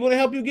black people they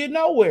help you get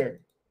nowhere.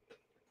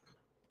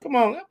 Come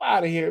on, get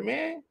out of here,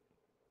 man.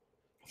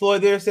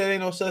 Floyd there said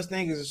ain't no such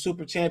thing as a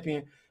super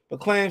champion, but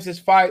claims his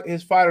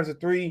fighter's a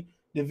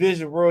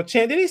 3-division world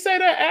champ. Did he say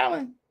that,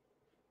 Allen?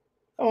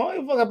 Come on,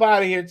 get the fuck up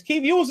out of here.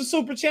 Keith, you was a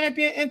super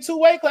champion in 2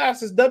 weight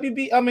classes.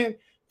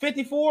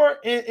 54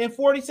 and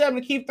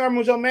 47. Keith Thurman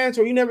was your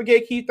mentor. You never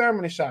gave Keith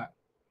Thurman a shot.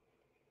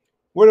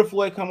 Where did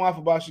Floyd come off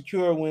about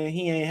Shakur when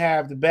he ain't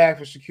have the bag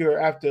for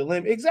Shakur after the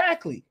limit?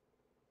 Exactly.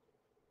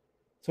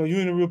 So you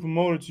ain't a real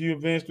promoter till you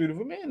advance 3 to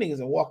 4. Man, nigga's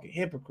a walking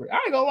hypocrite. I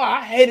ain't gonna lie.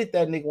 I hated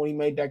that nigga when he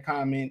made that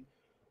comment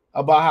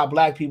about how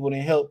black people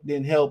didn't help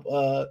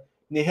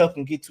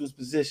him get to his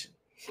position.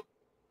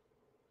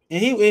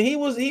 And he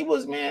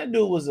was man,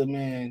 dude was a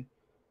man.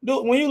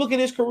 Dude, when you look at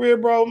his career,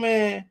 bro,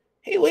 man,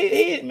 he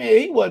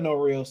wasn't no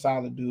real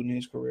solid dude in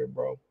his career,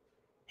 bro.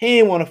 He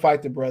didn't want to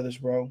fight the brothers,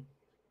 bro.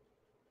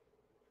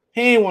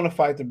 He didn't want to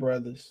fight the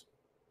brothers.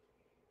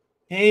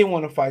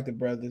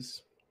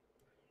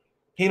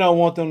 He don't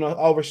want them to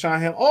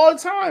overshine him all the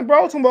time,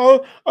 bro. Talking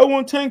about, I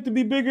want Tank to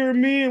be bigger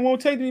than me and want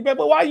Tank to be better.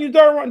 But why you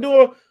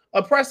do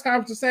a press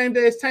conference the same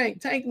day as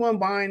Tank? Tank wasn't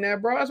buying that,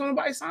 bro. That's when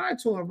nobody signed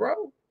to him,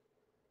 bro.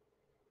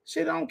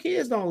 Shit,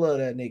 kids don't love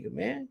that nigga,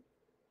 man.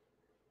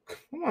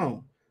 Come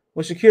on.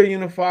 When Shakur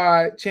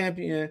unified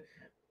champion,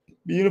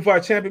 man,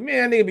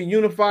 that nigga be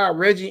unified.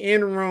 Reggie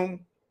in the room.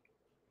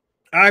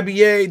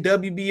 IBA,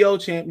 WBO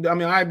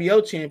champion,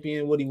 IBO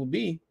champion, what he would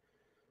be.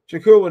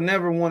 Shakur would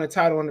never won a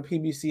title on the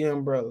PBC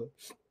umbrella.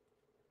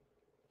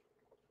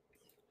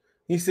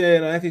 He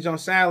said, Anthony John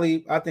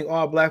Sally, I think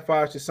all black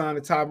fighters should sign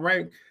the top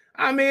rank.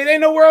 I mean,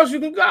 ain't nowhere else you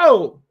can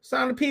go.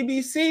 Sign the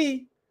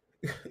PBC.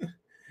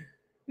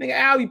 Nigga,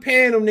 Al be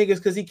paying them niggas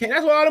because he can't.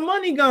 That's where all the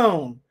money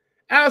gone.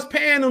 Al's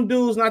paying them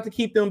dudes not to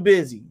keep them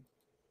busy.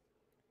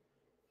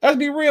 Let's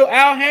be real.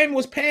 Al Haymon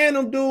was paying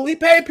them dudes. He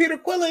paid Peter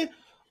Quillen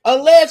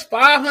alleged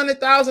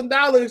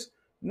 $500,000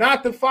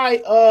 not to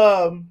fight.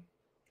 Hold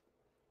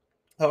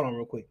on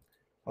real quick.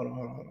 Hold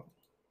on.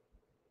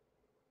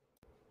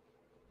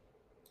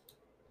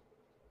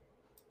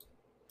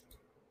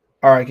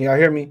 All right, can y'all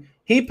hear me?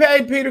 He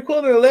paid Peter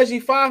Quillen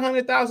allegedly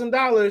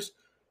 $500,000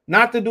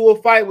 not to do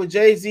a fight with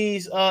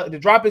Jay-Z's to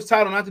drop his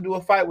title, not to do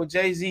a fight with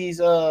Jay-Z's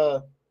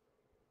Rock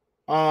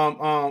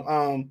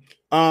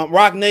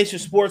Nation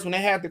Sports when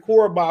they had the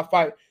Korobov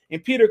fight.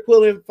 And Peter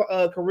Quillen's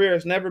career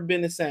has never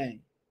been the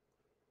same.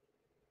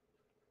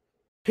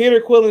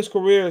 Peter Quillen's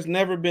career has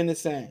never been the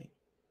same.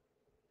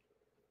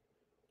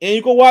 And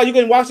you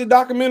can watch the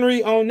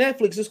documentary on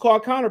Netflix. It's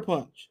called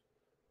Counterpunch.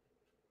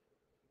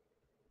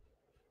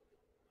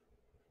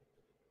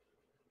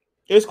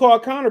 It's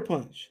called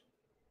counterpunch.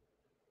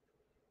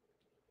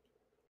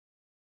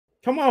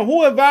 Come on,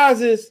 who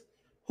advises?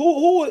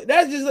 Who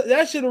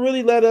that should have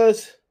really let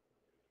us.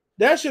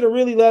 That should have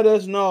really let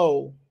us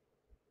know.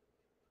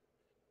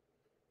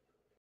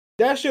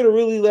 That should have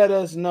really let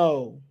us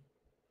know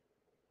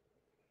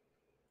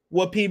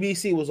what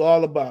PBC was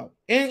all about.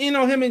 And you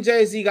know, him and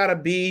Jay-Z got a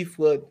beef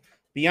with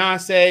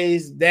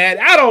Beyonce's dad.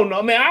 I don't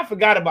know, man. I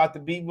forgot about the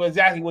beef,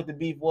 exactly what the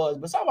beef was.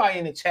 But somebody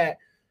in the chat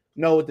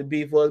know what the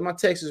beef was. My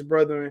Texas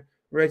brother,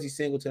 Reggie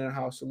Singleton in the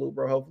house. Salute,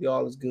 bro. Hopefully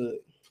all is good.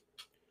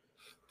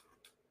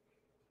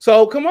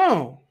 So come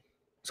on.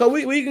 So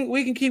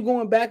we can keep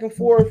going back and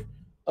forth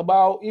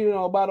about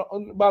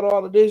about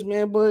all of this,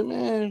 man. But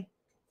man,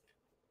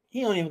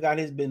 he don't even got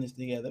his business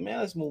together, man.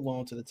 Let's move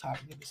on to the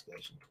topic of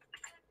discussion.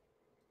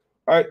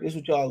 All right, this is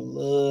what y'all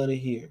love to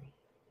hear.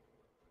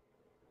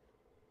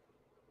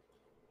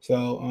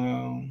 So,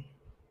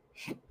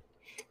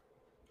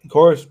 of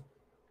course,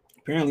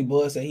 apparently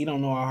Bud said he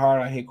don't know how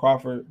hard I hit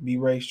Crawford, B.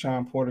 Ray,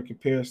 Sean Porter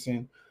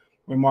comparison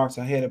remarks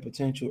ahead of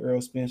potential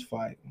Earl Spence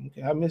fight.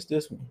 Okay, I missed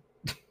this one.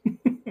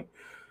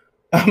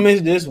 I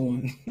missed this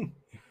one.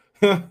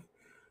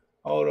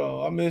 Hold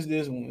on, I missed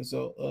this one.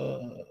 So,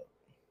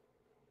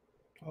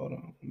 hold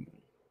on.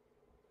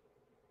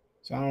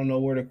 So I don't know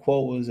where the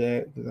quote was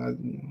at because I,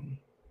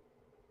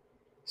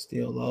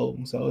 still low.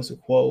 So it's a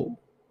quote.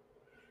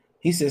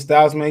 He said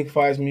styles make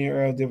fights. Me and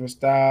Earl different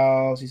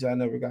styles. He said I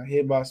never got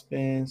hit by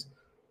Spence.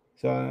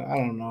 So I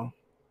don't know.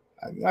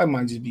 I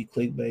might just be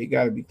clickbait.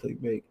 Got to be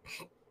clickbait.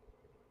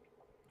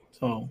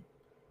 So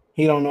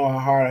he don't know how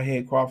hard I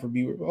hit Crawford.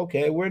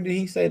 Okay, where did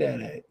he say that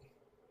at?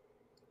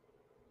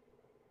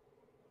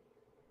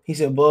 He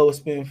said Bud was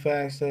spitting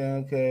facts.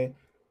 Saying okay,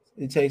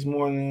 it takes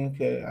more than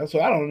okay.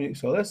 So I don't.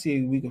 So let's see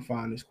if we can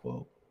find this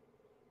quote.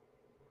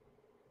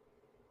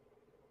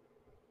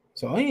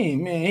 So he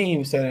ain't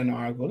even said that in the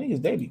article.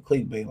 Niggas, they be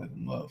clickbait like a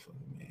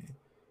motherfucker, man.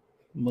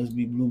 It must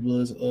be Blue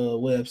Blood's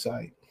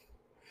website.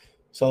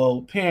 So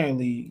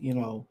apparently, a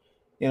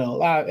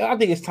lot. I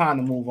think it's time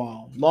to move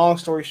on. Long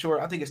story short,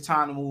 I think it's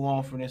time to move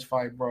on from this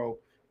fight, bro.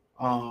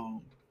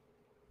 And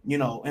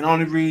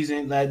only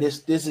reason that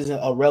this isn't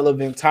a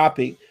relevant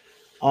topic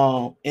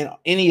in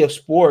any of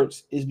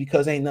sports is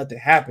because ain't nothing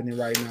happening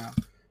right now.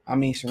 I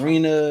mean,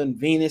 Serena and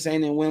Venus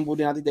ain't in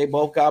Wimbledon. I think they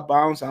both got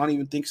bounced. I don't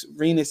even think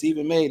Venus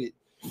even made it.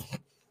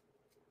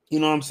 You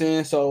know what I'm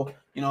saying? So,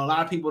 a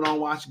lot of people don't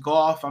watch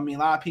golf. I mean, a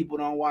lot of people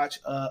don't watch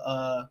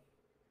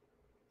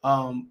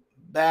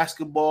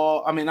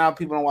basketball. I mean, a lot of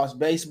people don't watch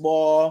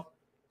baseball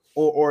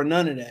or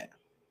none of that.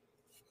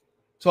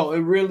 So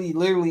it really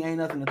literally ain't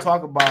nothing to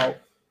talk about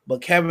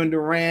but Kevin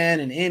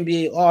Durant and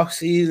NBA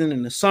offseason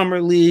and the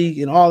summer league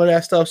and all of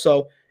that stuff.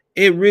 So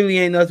it really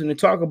ain't nothing to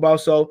talk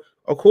about. So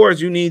of course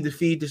you need to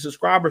feed the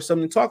subscribers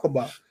something to talk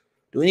about.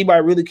 Do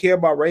anybody really care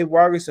about Ray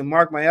Vargas and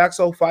Mark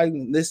Mayaxo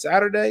fighting this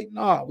Saturday?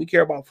 No, we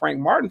care about Frank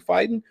Martin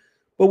fighting,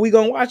 but we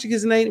gonna watch it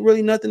because it ain't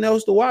really nothing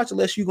else to watch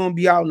unless you're gonna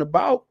be out and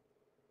about.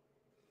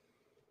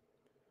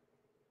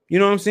 You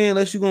know what I'm saying?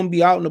 Unless you're gonna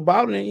be out and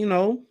about, and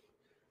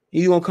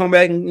you're gonna come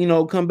back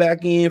and come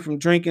back in from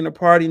drinking a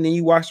party, and then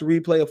you watch the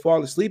replay or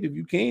fall asleep if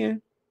you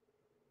can.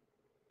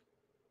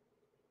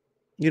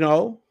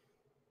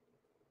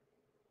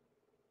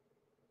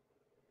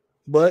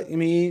 But I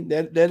mean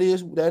that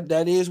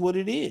is what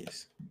it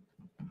is.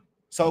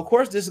 So of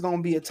course this is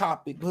gonna be a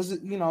topic because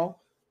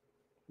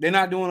they're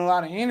not doing a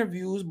lot of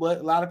interviews, but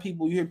a lot of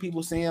people, you hear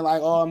people saying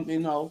like,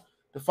 oh,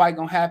 the fight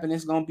gonna happen,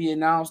 it's gonna be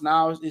announced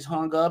now, it's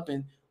hung up,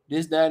 and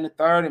this, that, and the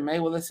third, and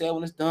Mayweather said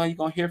when it's done, you're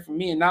gonna hear from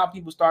me. And now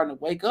people starting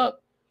to wake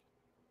up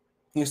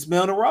and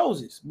smell the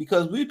roses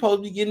because we're supposed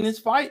to be getting this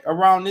fight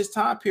around this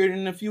time period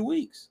in a few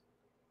weeks.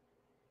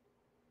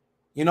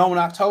 When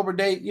October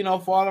date,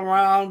 fall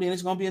around, then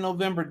it's gonna be a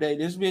November date,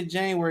 this will be a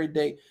January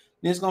date,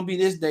 then it's gonna be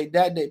this date,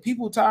 that date.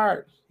 People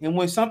tired. And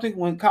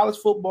when college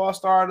football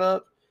start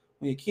up,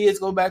 when your kids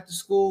go back to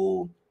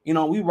school,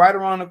 we right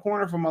around the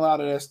corner from a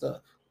lot of that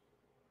stuff.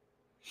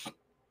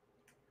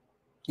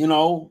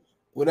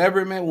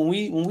 Whatever, man. When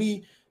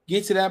we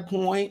get to that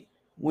point,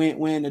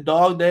 when the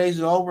dog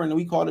days are over, and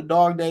we call the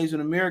dog days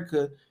in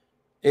America,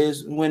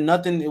 is when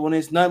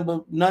it's none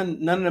of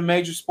the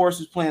major sports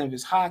is playing. If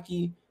it's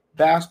hockey,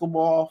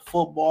 basketball,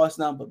 football, it's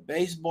nothing but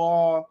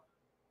baseball,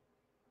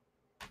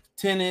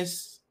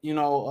 tennis,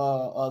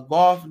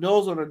 golf.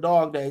 Those are the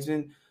dog days.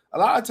 And a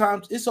lot of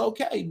times it's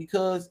okay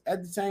because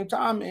at the same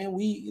time, man,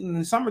 in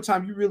the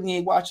summertime, you really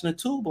ain't watching a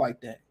tube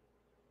like that.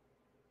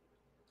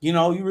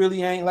 You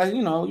really ain't like,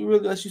 you really,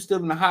 unless you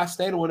still in a hot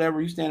state or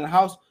whatever, you stay in the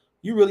house,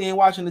 you really ain't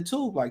watching the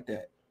tube like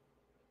that.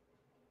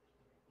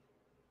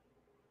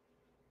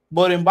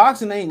 But in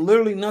boxing, ain't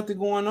literally nothing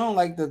going on.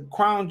 Like the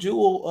crown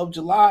jewel of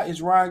July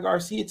is Ryan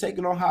Garcia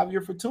taking on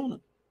Javier Fortuna.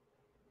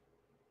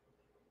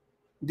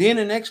 Then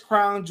the next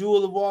crown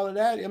jewel of all of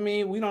that, I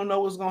mean, we don't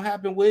know what's going to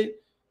happen with,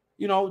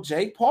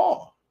 Jake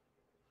Paul,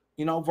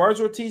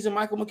 Virgil Ortiz and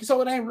Michael McKee.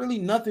 So it ain't really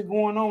nothing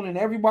going on. And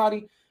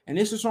everybody, and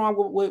this is wrong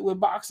with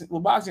boxing.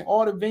 With boxing,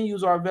 all the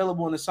venues are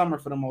available in the summer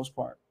for the most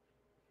part.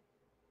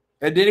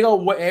 And then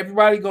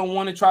everybody gonna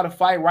want to try to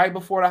fight right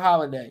before the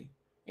holiday.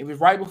 If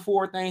it's right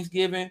before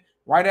Thanksgiving,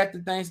 right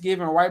after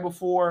Thanksgiving, right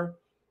before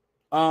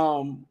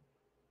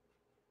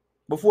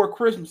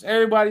Christmas,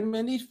 everybody,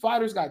 man, these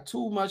fighters got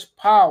too much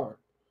power.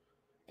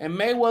 And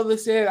Mayweather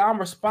said, I'm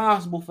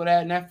responsible for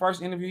that in that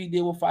first interview he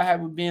did with Fight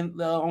Having been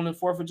on the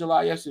 4th of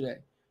July yesterday.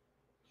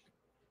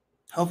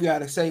 Hope you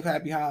had a safe,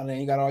 happy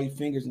holiday. You got all your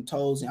fingers and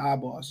toes and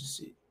eyeballs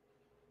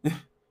and shit.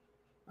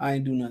 I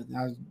ain't do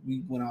nothing.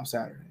 We went out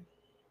Saturday.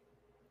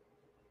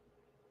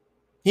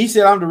 He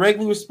said, I'm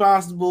directly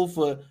responsible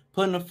for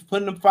putting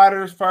the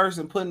fighters first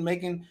and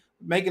making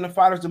the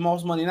fighters the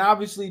most money. And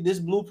obviously, this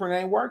blueprint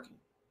ain't working.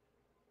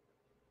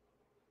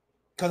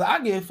 Because I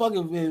give a fuck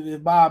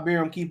if Bob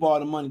Arum keep all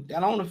the money. That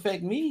don't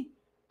affect me.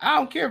 I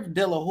don't care if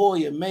De La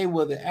Hoya,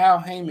 Mayweather, Al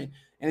Heyman.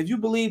 And if you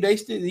believe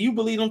you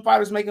believe them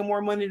fighters making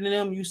more money than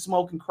them, you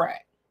smoking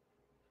crack.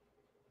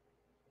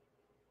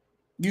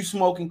 You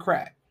smoking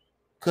crack.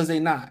 Because they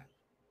not.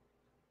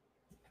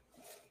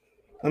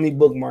 Let me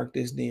bookmark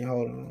this then.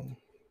 Hold on.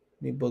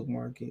 Let me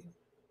bookmark it.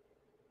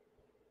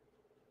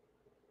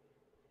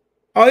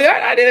 Oh,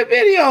 yeah, I did a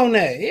video on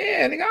that.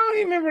 Yeah, nigga, I don't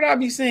even remember what I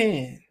be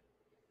saying.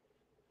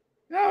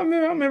 I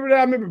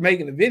remember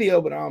making the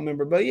video, but I don't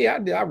remember. But yeah, I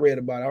did. I read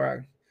about it. All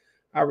right.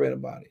 I read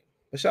about it.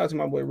 But shout out to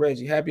my boy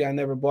Reggie. Happy I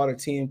never bought a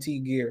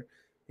TMT gear.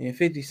 And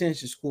 50 cents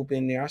should scoop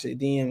in there. I said,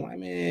 DM, like,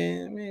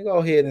 man, go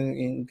ahead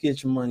and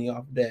get your money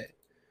off that.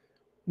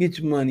 Get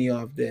your money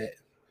off that.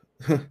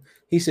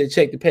 He said,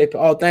 check the paper.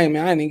 Oh, dang,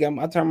 man,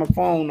 I turned my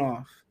phone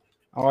off.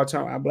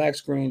 I black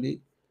screened it.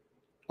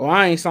 Oh,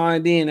 I ain't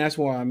signed in. That's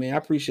why, man. I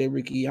appreciate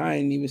Ricky. I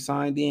ain't even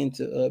signed in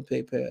to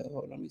PayPal.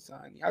 Hold on, let me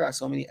sign in. I got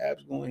so many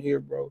apps going here,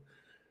 bro.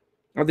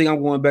 I think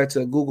I'm going back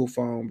to a Google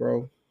phone,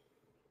 bro.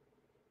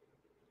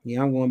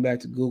 Yeah, I'm going back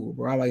to Google,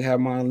 bro. I like have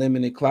my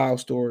unlimited cloud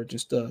storage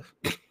and stuff.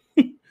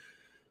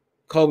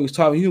 Kobe was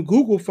talking, you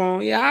Google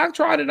phone. Yeah, I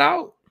tried it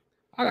out.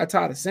 I got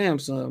tired of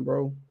Samsung,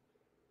 bro.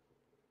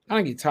 I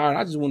didn't get tired.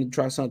 I just wanted to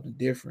try something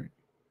different,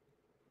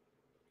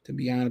 to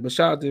be honest. But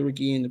shout out to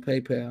Ricky and the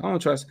PayPal. I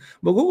don't trust.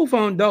 But Google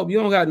phone dope. You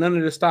don't got none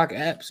of the stock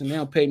apps, and they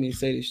don't pay me to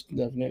say this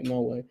stuff. No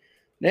way.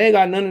 They ain't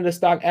got none of the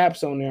stock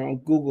apps on there on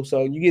Google.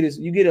 So you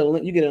get a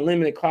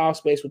limited cloud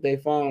space with their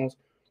phones,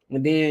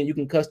 and then you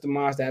can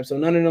customize the app. So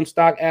none of them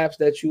stock apps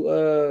that you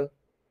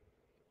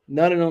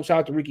none of them. Shout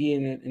out to Ricky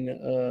and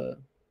the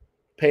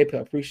PayPal.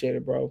 Appreciate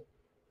it, bro.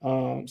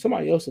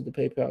 Somebody else at the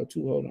PayPal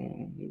too. Hold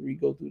on. Let me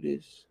go through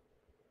this.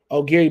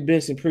 Oh, Gary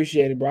Benson,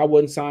 appreciate it, bro. I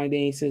wasn't signed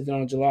in since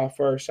on July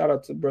 1st. Shout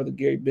out to brother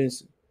Gary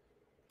Benson.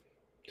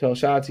 So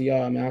shout out to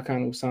y'all, man. I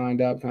kind of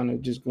signed up, kind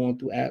of just going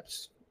through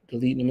apps,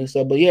 deleting them and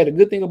stuff. But yeah, the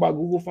good thing about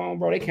Google phone,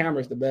 bro, their camera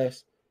is the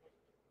best,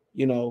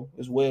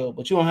 as well.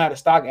 But you don't have the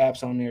stock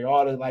apps on there.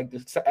 All the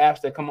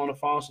apps that come on the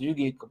phone, so you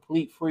get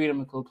complete freedom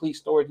and complete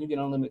storage. You get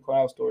unlimited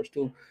cloud storage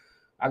too.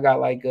 I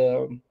got I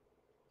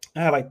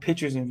had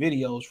pictures and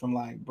videos from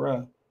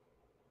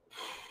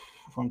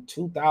from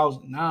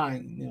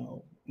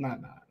 2009, not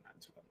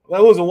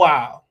well, it was a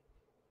while.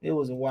 It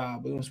was a while,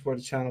 but we want to support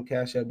the channel.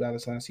 Cash App,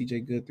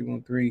 $CJ Good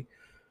 313.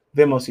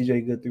 Venmo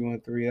CJ Good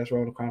 313. That's right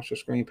on the console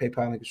screen.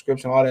 PayPal link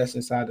description. All that's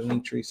inside the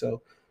link tree.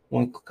 So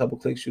one couple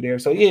clicks through there.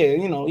 So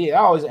I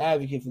always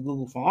advocate for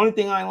Google phone. Only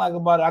thing I ain't like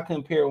about it, I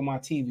couldn't pair it with my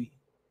TV.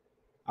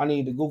 I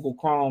need the Google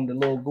Chrome, the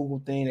little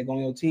Google thing that go on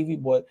your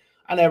TV, but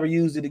I never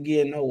used it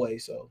again, no way.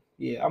 So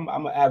yeah, I'm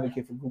an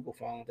advocate for Google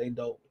phone. They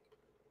dope.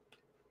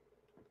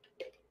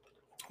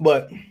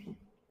 But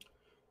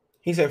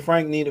he said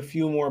Frank need a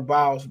few more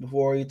bouts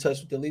before he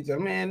touched with the elites.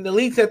 Man, the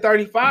elites at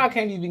 35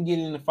 can't even get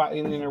in the fight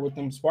in there with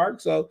them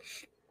Sparks. So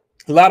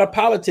a lot of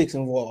politics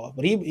involved.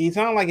 But he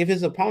sounded like if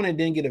his opponent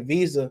didn't get a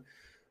visa,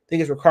 I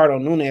think it's Ricardo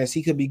Nunes,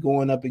 he could be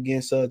going up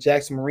against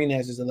Jackson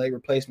Marinez as a late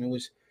replacement,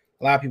 which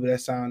a lot of people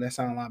that sound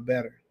a lot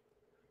better.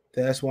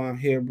 That's why I'm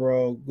here,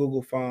 bro.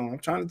 Google phone. I'm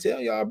trying to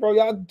tell y'all, bro.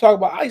 Y'all talk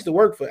about. I used to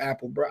work for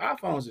Apple, bro.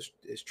 iPhones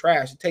is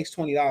trash. It takes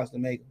 $20 to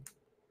make them,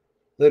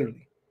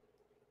 literally.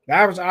 The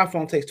average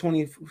iPhone takes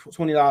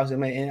 $20 to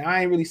make, and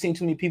I ain't really seen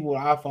too many people with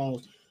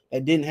iPhones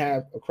that didn't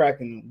have a crack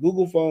in them.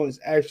 Google phone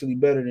is actually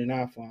better than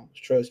iPhones.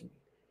 Trust me.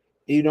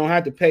 You don't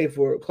have to pay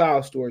for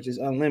cloud storage. It's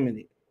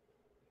unlimited.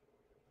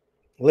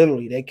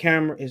 Literally, that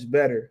camera is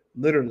better.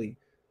 Literally,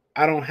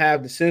 I don't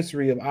have the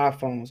sensory of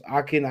iPhones.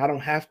 I don't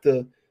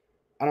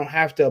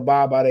have to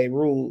abide by their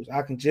rules.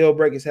 I can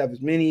jailbreak and have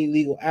as many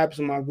illegal apps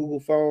on my Google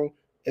phone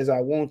as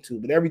I want to,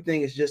 but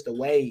everything is just a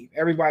wave.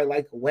 Everybody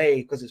like a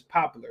wave because it's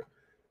popular.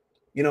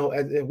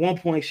 At one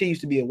point, she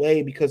used to be a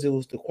wave because it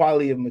was the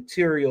quality of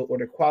material or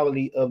the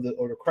quality of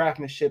the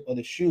craftsmanship of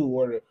the shoe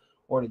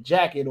or the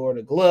jacket or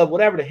the glove,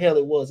 whatever the hell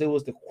it was. It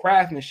was the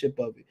craftsmanship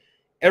of it.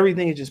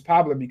 Everything is just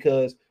popular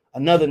because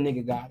another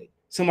nigga got it.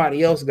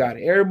 Somebody else got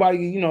it.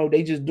 Everybody,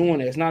 they just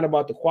doing it. It's not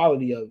about the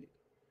quality of it.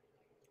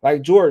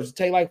 Like Jordans,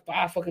 take like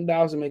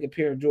 $5 to make a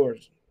pair of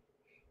Jordans.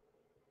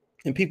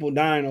 And people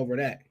dying over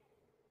that.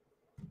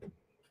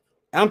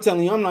 I'm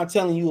telling you, I'm not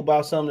telling you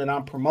about something that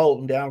I'm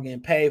promoting that I'm getting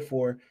paid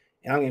for.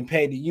 And I'm getting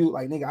paid to you.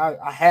 Like, nigga,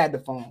 I had the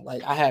phone.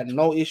 Like, I had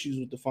no issues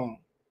with the phone.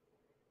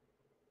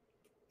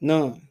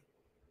 None.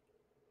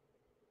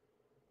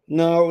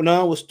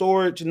 none with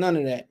storage, none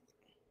of that.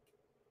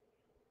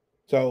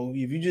 So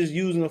if you're just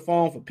using the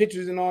phone for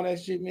pictures and all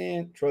that shit,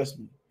 man, trust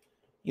me.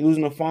 You're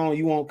losing the phone,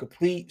 you want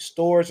complete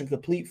storage and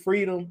complete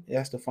freedom,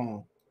 that's the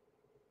phone.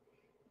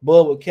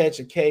 Bud would catch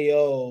a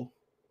KO,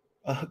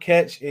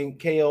 catch and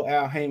KO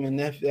Al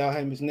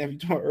Heyman's nephew,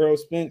 Earl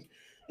Spence.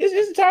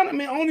 It's the time, I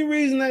mean, only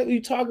reason that we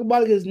talk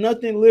about it is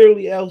nothing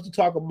literally else to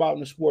talk about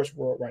in the sports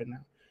world right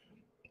now.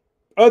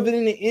 Other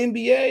than the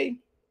NBA,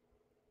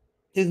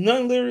 there's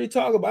nothing literally to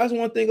talk about. That's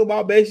one thing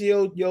about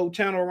basically your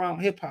channel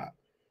around hip hop.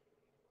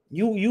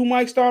 You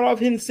might start off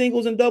hitting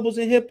singles and doubles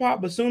in hip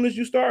hop, but as soon as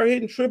you start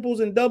hitting triples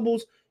and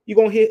doubles, you're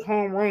gonna hit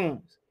home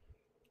runs.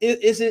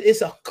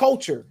 It's a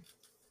culture.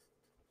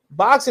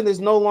 Boxing is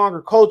no longer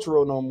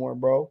cultural no more,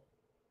 bro.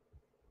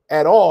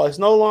 At all. It's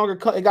no longer.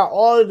 It got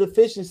all the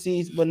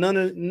deficiencies, but no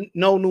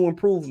new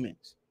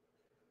improvements.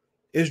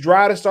 It's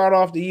dry to start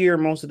off the year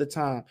most of the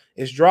time.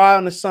 It's dry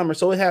in the summer,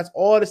 so it has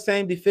all the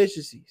same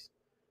deficiencies.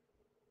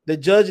 The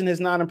judging has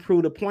not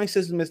improved. The point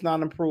system is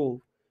not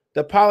improved.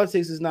 The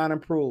politics is not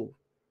improved.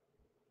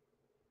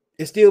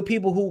 It's still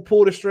people who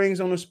pull the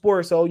strings on the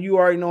sport. So you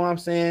already know what I'm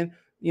saying.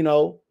 You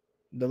know,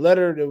 the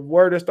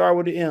word that start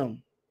with the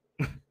M.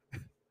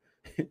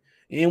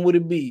 And would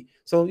it be?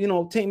 So, you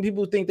know,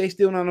 people think they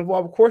still not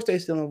involved. Of course they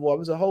still involved.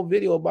 There's a whole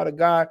video about a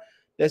guy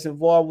that's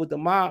involved with the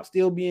mob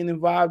still being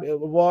involved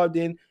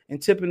in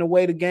and tipping the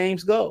way the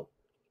games go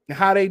and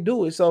how they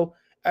do it. So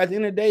at the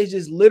end of the day, it's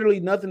just literally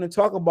nothing to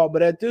talk about.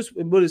 But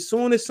as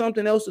soon as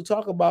something else to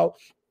talk about,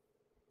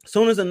 as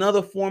soon as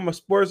another form of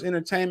sports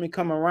entertainment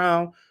come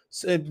around,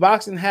 so if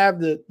boxing have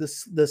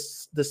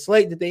the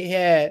slate that they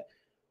had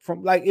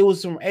from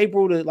from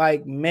April to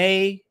like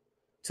May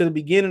to the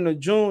beginning of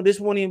June, this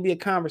won't even be a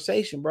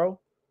conversation, bro.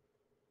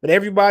 But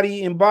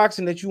everybody in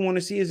boxing that you want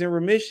to see is in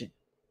remission,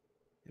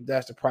 if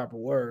that's the proper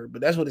word.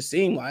 But that's what it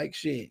seemed like.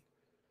 Shit.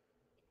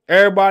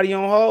 Everybody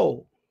on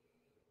hold.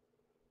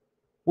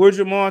 Where's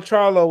Jamal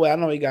Charlo at?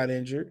 I know he got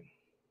injured.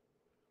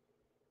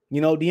 You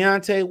know,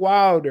 Deontay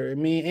Wilder. I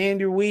mean,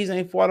 Andy Ruiz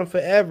ain't fought him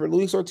forever.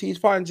 Luis Ortiz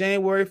fought in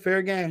January,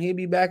 fair game. He'll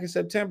be back in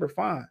September,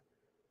 fine.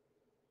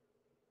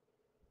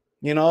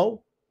 You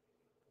know?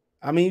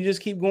 I mean, you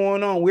just keep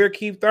going on. We're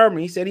Keith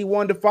Thurman. He said he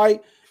wanted to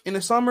fight in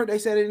the summer. They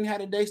said they didn't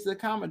have the dates to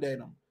accommodate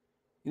him.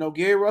 You know,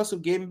 Gary Russell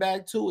getting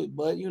back to it,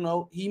 but, you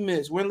know, he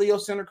missed. When Leo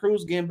Santa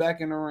Cruz getting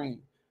back in the ring.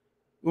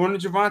 When the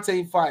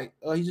Gervonta fight,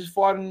 he just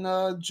fought in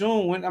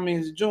June.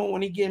 It's June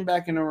when he getting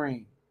back in the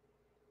ring.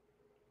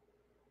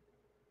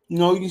 You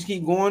know, you just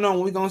keep going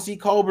on. We're going to see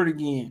Colbert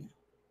again.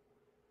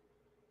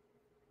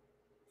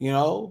 You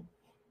know?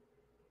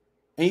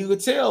 And you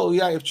could tell,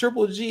 yeah, if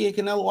Triple G and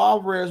Canelo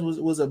Alvarez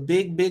was a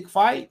big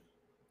fight,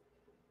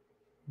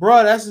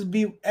 bro, that's just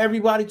be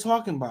everybody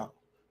talking about.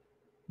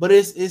 But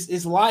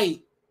it's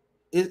light.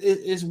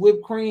 It's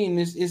whipped cream.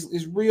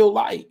 It's real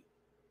light.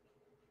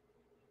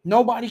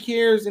 Nobody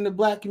cares in the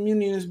black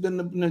community, and it's been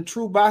the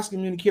true boxing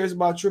community cares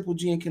about Triple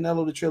G and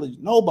Canelo, the trilogy.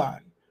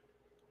 Nobody.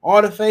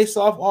 All the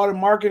face-off, all the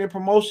marketing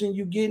promotion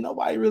you get,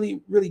 nobody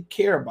really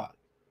care about it.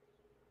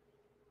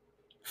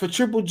 For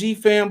Triple G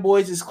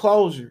fanboys, it's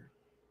closure.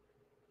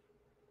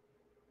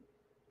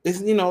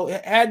 It's, you know,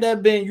 had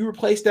that been, you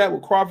replace that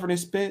with Crawford and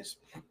Spence,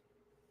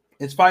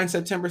 it's fighting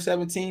September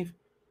 17th,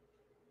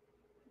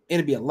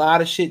 it'll be a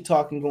lot of shit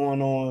talking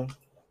going on.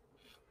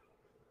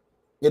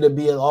 It'll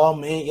be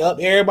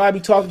everybody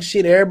be talking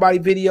shit, everybody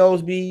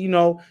videos be, you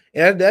know,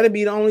 and that'll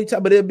be the only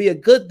time, but it'll be a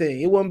good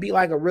thing. It wouldn't be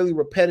like a really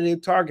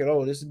repetitive target.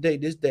 Oh, this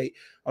date.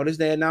 Oh, this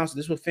day announced,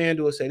 this what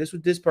FanDuel say, this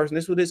what this person,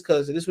 this what this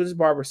cousin, this what this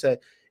barber said.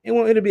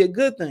 It'll be a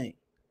good thing.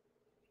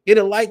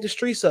 It'll light the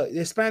streets up. The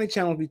Hispanic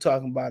channels be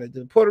talking about it.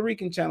 The Puerto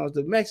Rican channels,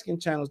 the Mexican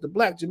channels, the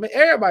Black,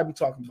 everybody be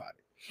talking about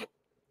it.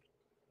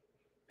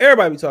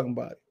 Everybody be talking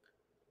about it.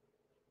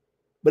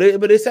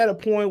 But it's at a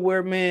point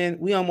where, man,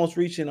 we almost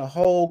reaching a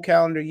whole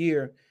calendar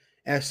year.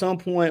 At some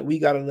point, we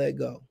got to let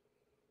go.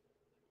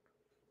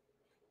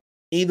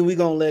 Either we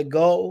going to let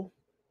go,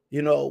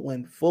 you know,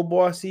 when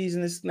football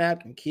season is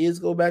snapped and kids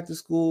go back to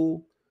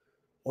school,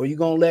 or you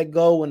going to let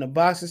go when the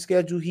boxing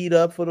schedule heat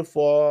up for the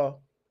fall,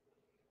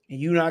 and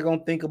you're not going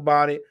to think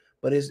about it,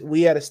 but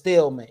we at a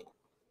stalemate.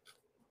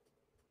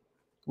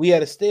 We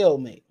at a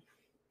stalemate.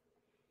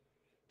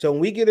 So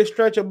when we get a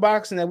stretch of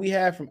boxing that we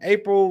have from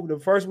April, the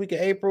first week of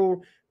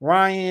April,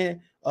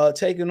 Ryan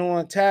taking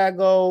on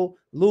Tago,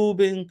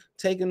 Lubin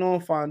taking on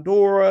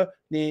Fondora,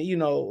 then, you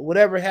know,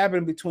 whatever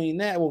happened between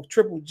that with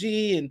Triple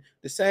G and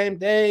the same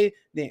day,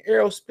 then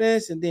Errol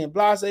Spence, and then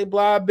blah.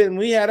 When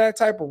we had that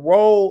type of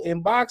role in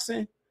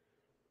boxing,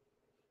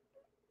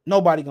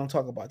 nobody gonna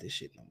talk about this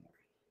shit no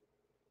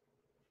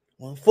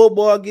more. When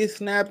football gets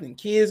snapped and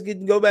kids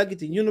go back, get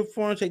the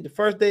uniform, take the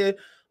first day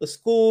of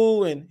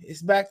school, and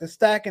it's back to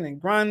stacking and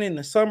grinding,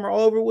 the summer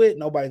over with,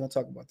 nobody gonna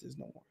talk about this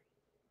no more.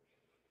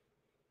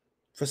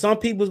 For some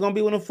people, it's gonna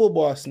be when a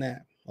football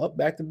snap, up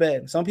back to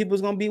bed. Some people,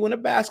 it's gonna be when a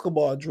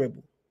basketball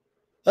dribble,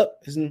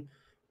 up. You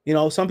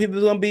know, some people,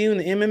 it's gonna be when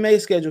the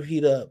MMA schedule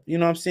heat up. You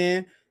know what I'm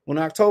saying? When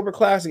October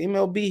Classic,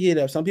 MLB hit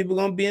up. Some people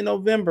gonna be in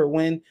November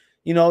when,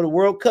 the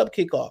World Cup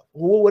kickoff,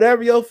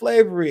 whatever your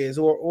flavor is,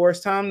 or it's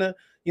time to,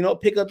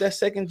 pick up that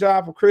second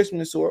job for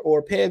Christmas,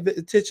 or pay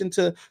attention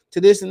to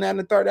this and that and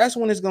the third. That's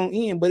when it's going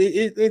to end. But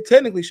it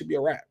technically should be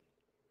a wrap.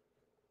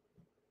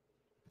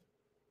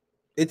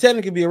 It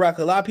technically be a wrap.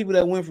 A lot of people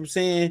that went from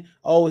saying,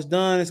 "Oh, it's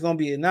done, it's going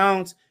to be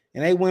announced,"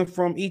 and they went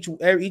from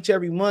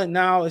every month.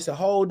 Now it's a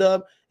hold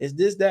up. It's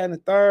this, that, and the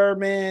third.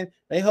 Man,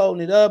 they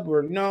holding it up,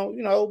 or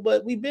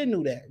But we been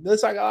knew that.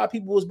 Looks like a lot of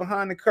people was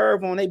behind the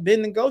curve on. They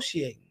been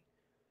negotiating.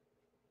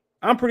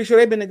 I'm pretty sure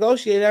they've been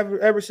negotiating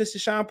ever since the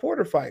Sean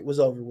Porter fight was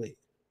over with.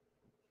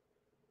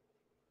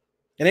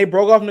 And they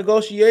broke off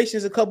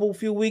negotiations a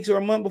few weeks or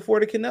a month before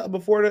the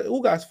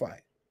Ugas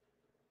fight.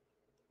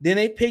 Then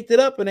they picked it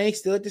up, and they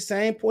still at the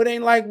same point. It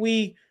ain't like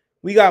we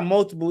got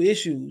multiple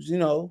issues,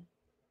 It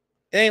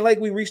ain't like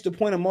we reached the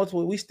point of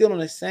multiple. We still on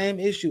the same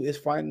issue. It's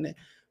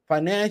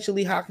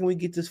financially. How can we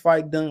get this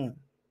fight done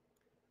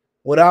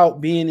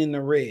without being in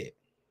the red?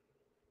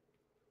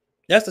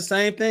 That's the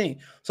same thing.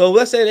 So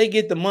let's say they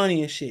get the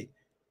money and shit.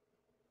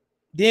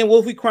 Then what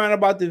if we crying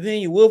about the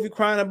venue? What if we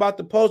crying about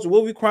the poster? What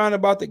if we crying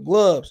about the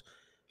gloves?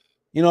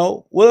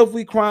 What if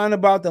we crying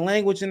about the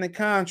language in the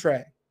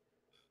contract?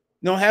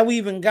 Have we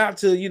even got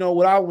to,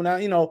 what I want,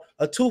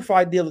 a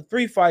 2-fight deal, a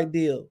 3-fight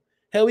deal?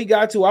 Hell, we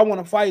got to, I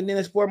want to fight and then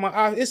explore my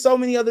eyes. It's so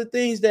many other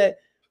things that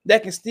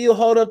can still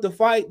hold up the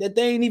fight that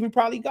they ain't even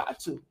probably got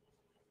to.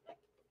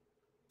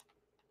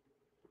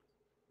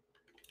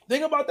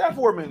 Think about that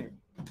for a minute.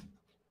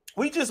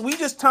 We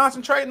just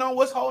concentrating on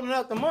what's holding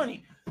up the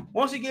money.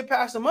 Once you get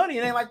past the money,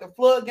 it ain't like the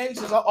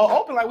floodgates is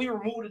open. Like we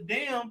removed the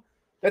dam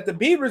that the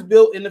Beavers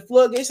built, and the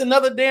floodgates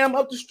another dam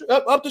up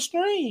the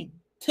stream,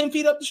 10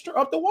 feet up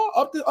the wall,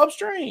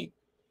 upstream.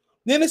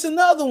 Then it's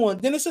another one.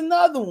 Then it's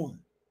another one.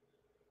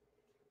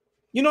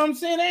 You know what I'm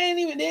saying? They ain't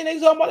even. Then they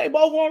talking about they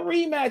both want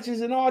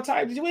rematches and all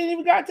types. We ain't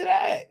even got to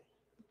that.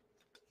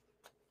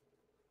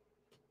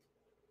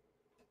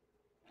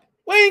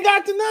 We ain't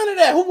got to none of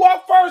that. Who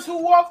walked first?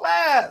 Who walked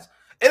last?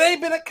 It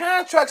ain't been a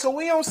contract, so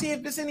we don't see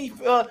if there's any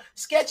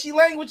sketchy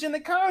language in the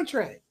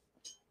contract.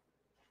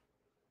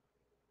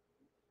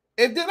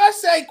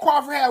 Let's say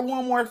Crawford had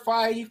one more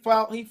fight, he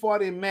fought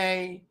in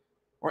May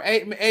or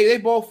they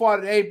both fought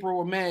in April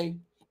or May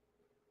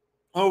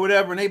or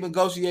whatever, and they've been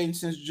negotiating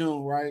since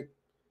June, right?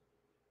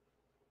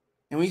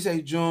 And we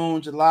say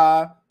June,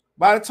 July.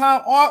 By the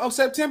time all of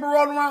September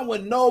rolled around,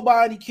 when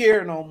nobody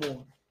cared no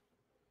more.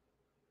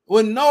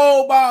 When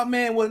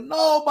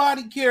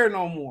nobody cared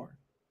no more.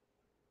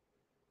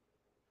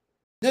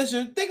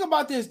 Think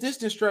about this. This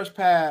didn't stretch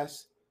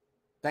past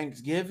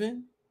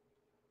Thanksgiving.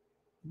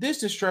 This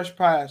didn't stretch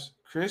past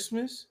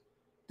Christmas.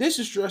 This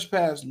didn't stretch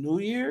past New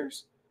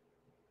Year's.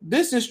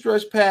 This didn't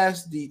stretch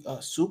past the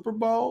Super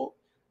Bowl,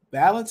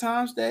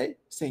 Valentine's Day,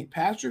 St.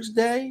 Patrick's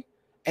Day,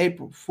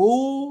 April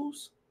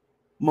Fool's,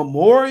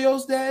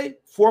 Memorial's Day,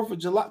 4th of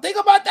July. Think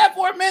about that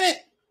for a minute.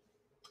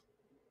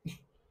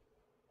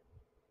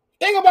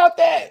 Think about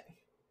that.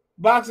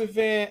 Boxing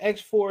fan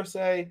X4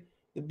 say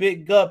the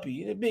big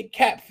guppy, the big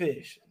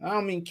catfish. I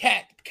don't mean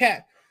cat.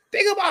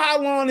 Think about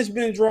how long it's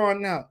been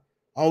drawn out.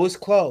 Oh, it's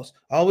close.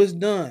 Oh, it's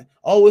done.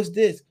 Oh, it's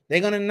this. They're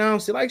going to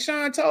announce it. Like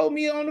Sean told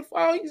me on the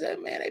phone, he said,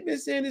 man, they've been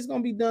saying it's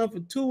going to be done for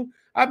 2.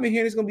 I've been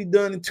hearing it's going to be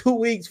done in 2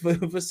 weeks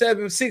for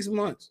 6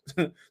 months.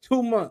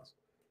 2 months.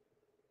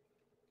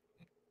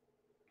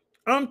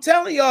 I'm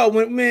telling y'all,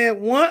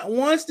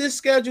 once this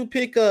schedule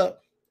pick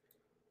up,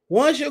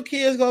 once your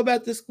kids go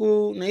back to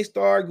school and they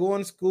start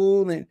going to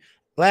school and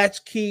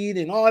latchkeyed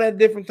and all that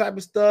different type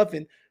of stuff,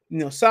 and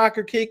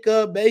soccer kick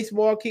up,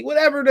 baseball kick,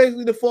 whatever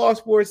the fall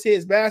sports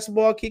is,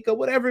 basketball kick up,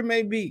 whatever it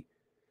may be,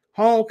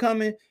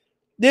 homecoming,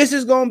 this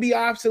is going to be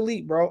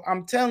obsolete, bro.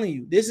 I'm telling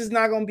you, this is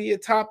not going to be a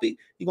topic.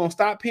 You're going to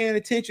stop paying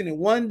attention, and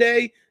one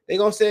day they're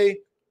going to say,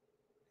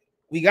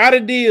 we got a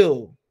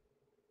deal.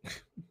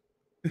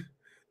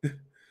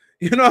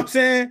 You know what I'm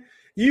saying?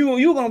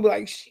 You're going to be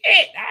like, shit,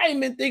 I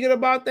ain't been thinking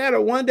about that.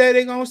 Or one day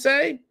they're going to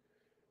say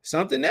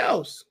something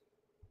else.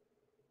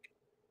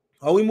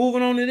 Are we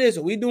moving on to this?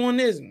 Are we doing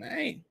this?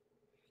 Man.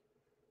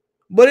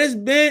 But it's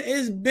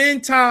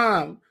been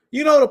time.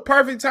 You know the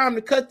perfect time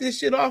to cut this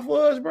shit off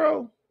was,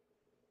 bro?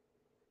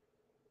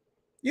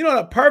 You know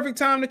the perfect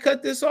time to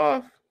cut this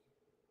off?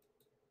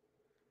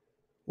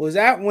 Was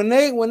that when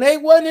they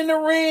wasn't in the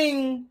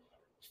ring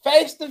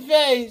face to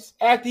face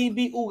after he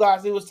beat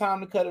Ugas, it was time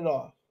to cut it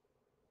off.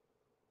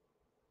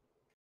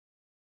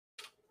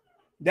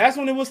 That's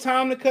when it was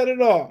time to cut it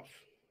off.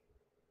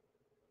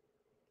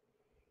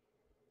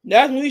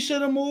 That's when we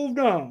should have moved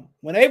on.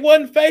 When they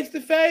wasn't face to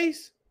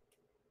face,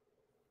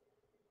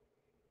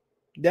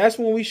 that's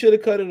when we should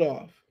have cut it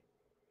off.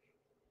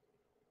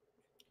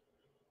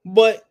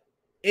 But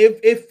if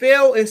it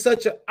fell in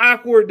such an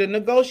awkward, the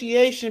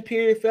negotiation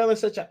period fell in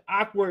such an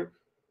awkward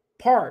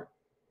part.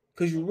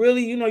 Because you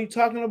really, you're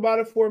talking about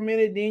it for a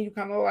minute, then you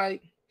kind of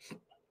like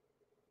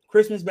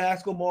Christmas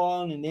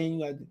basketball, and then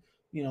you got,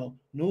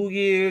 New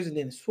Year's, and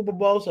then the Super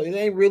Bowl. So it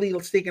ain't really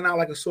sticking out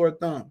like a sore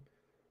thumb.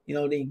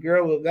 Then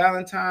girl with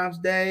Valentine's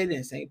Day,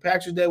 then St.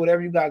 Patrick's Day,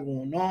 whatever you got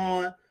going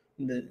on,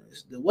 the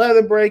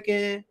weather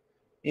breaking.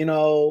 you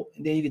know,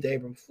 and then you get the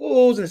April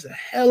Fools, and it's a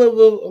hell of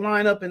a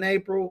lineup in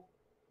April,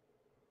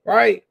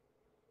 right?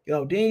 You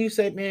know, then you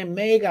say, man,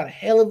 May got a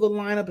hell of a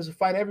lineup. It's a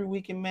fight every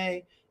week in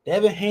May.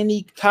 Devin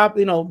Haney top,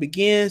 you know,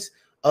 begins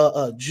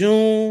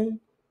June,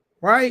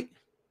 right?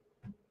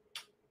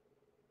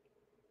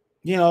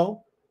 You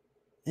know,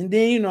 and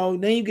then you know,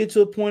 then you get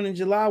to a point in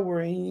July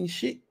where ain't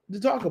shit to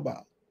talk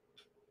about.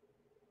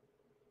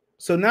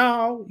 So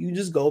now you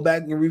just go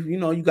back and you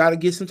know, you got to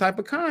get some type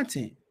of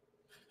content.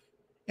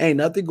 Ain't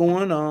nothing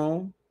going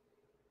on.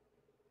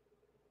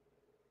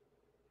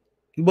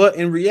 But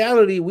in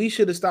reality, we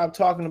should have stopped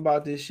talking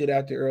about this shit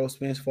after Earl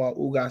Spence fought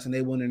Ugas and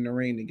they went in the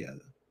ring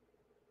together.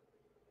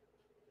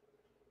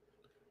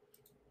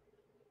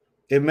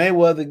 If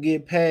Mayweather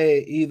get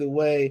paid either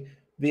way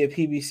via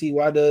PBC,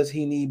 why does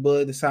he need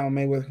Bud to sign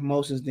Mayweather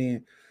Promotions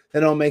then?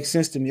 That don't make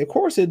sense to me. Of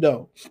course it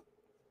don't.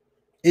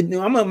 I'm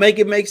going to make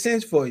it make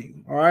sense for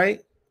you, all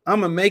right?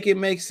 I'm going to make it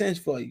make sense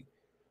for you.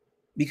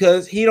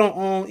 Because he don't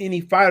own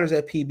any fighters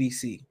at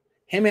PBC.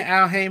 Him and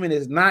Al Heyman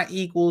is not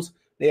equals.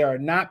 They are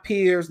not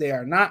peers. They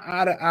are not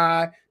eye to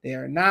eye. They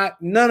are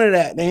not none of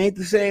that. They ain't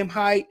the same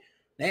height.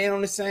 They ain't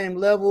on the same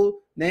level.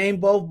 They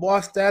ain't both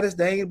boss status.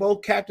 They ain't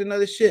both captain of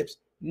the ships.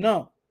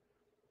 No.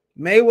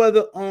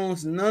 Mayweather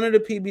owns none of the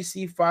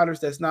PBC fighters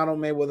that's not on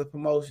Mayweather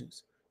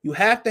Promotions. You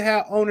have to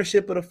have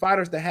ownership of the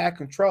fighters that have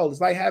control.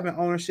 It's like having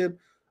ownership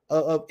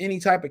of any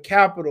type of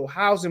capital,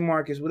 housing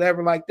markets,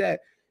 whatever like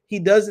that. He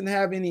doesn't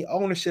have any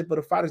ownership of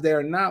the fighters. They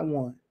are not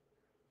one.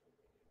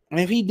 And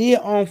if he did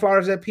own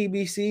fighters at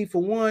PBC,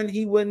 for one,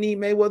 he wouldn't need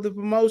Mayweather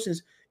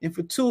Promotions. And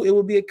for two, it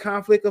would be a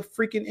conflict of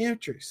freaking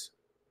interest.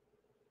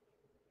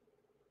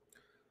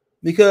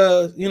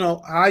 Because, you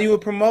know, how you a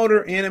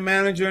promoter and a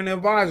manager and an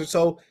advisor.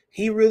 So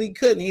he really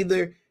couldn't.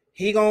 Either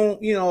he gonna,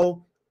 you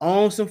know,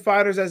 own some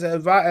fighters as an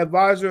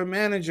advisor or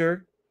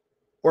manager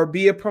or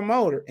be a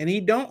promoter. And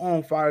he don't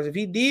own fighters. If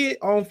he did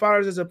own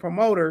fighters as a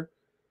promoter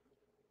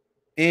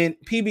and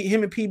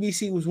him and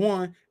PBC was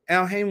one,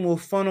 Al Heyman will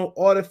funnel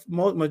all the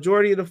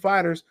majority of the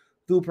fighters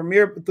from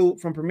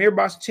Premier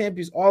Boxing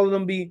Champions. All of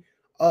them be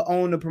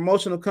on the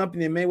promotional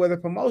company and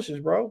Mayweather Promotions,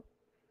 bro.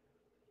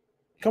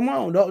 Come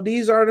on,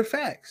 these are the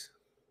facts.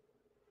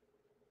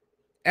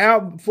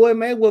 Floyd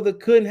Mayweather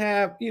couldn't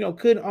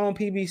own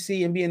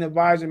PBC and be an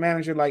advisor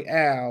manager like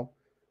Al,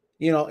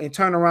 you know, and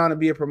turn around and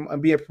be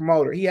a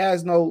promoter. He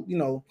has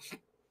no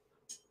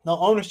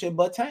ownership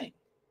but Tank.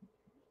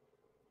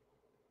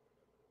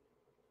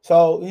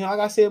 So, you know,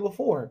 like I said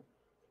before,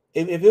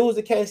 if it was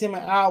the case him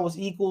and Al was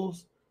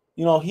equals,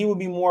 you know, he would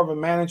be more of a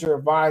manager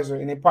advisor,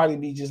 and it'd probably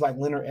be just like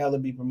Leonard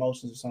Ellerbe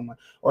Promotions or something,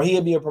 or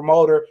he'd be a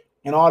promoter,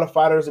 and all the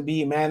fighters would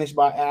be managed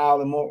by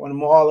Al, and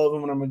all of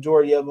them, and the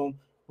majority of them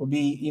would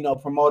be, you know,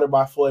 promoted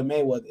by Floyd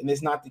Mayweather, and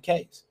it's not the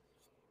case.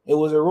 It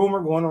was a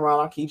rumor going around.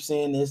 I keep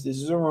saying this. This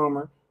is a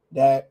rumor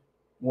that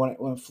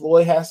when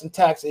Floyd had some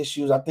tax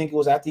issues, I think it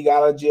was after he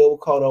got out of jail with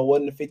Cotto,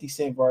 wasn't the 50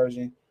 Cent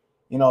version,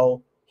 you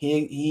know,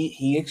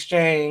 he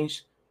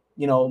exchanged.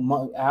 You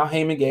know, Al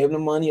Heyman gave him the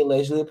money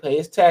allegedly to pay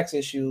his tax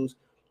issues.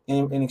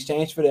 And in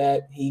exchange for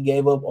that, he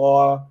gave up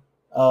all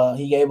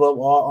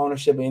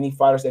ownership of any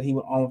fighters that he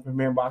would own for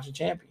Premier Boxing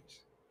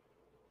Champions.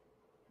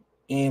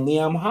 And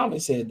Leon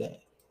Muhammad said that.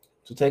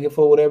 So take it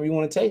for whatever you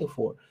want to take it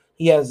for.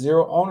 He has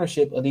zero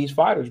ownership of these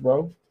fighters,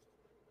 bro.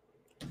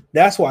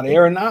 That's why they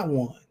are not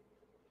one.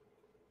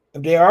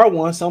 If they are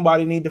one,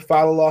 somebody need to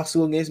file a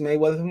lawsuit against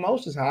Mayweather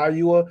Promotions. How are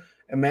you a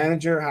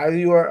manager? How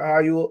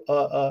are you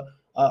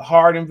a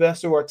hard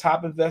investor or a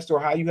top investor, or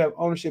how you have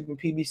ownership in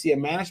PBC, a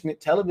management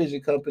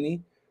television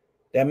company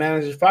that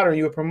manages fighter, and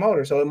you're a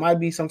promoter? So it might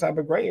be some type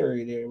of gray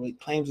area there. It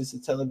claims it's a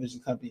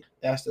television company.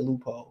 That's the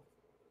loophole.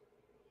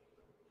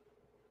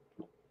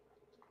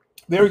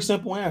 Very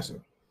simple answer.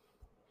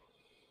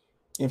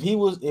 If he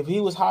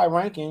was high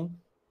ranking,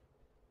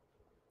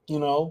 you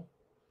know,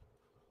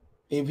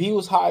 if he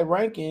was high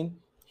ranking,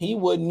 he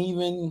wouldn't be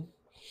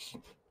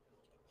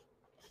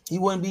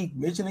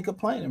bitching and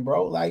complaining,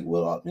 bro. Like,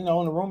 well, you know,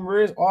 and the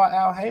rumor is all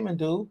Al Heyman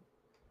do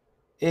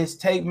is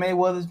take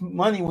Mayweather's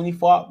money when he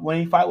fight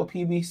with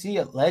PBC,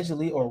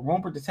 allegedly, or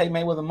rumored to take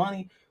Mayweather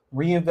money,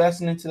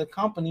 reinvesting into the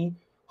company,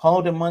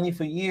 hold the money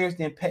for years,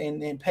 then pay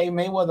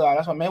Mayweather.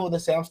 That's why Mayweather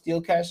said, I'm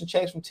still cashing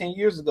checks from 10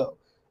 years ago.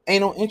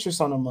 Ain't no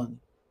interest on the money.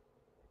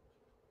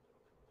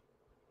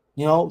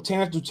 You know,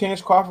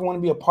 Terrence Crawford want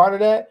to be a part of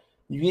that?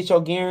 You get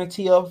your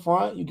guarantee up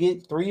front. You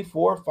get 3,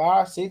 4,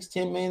 5, 6,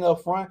 10 million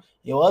up front.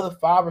 Your other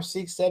 5 or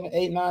 6, 7,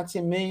 8, 9,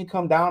 10 million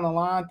come down the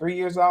line, 3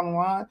 years down the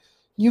line.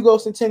 Hugo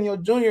Centennial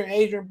Jr. and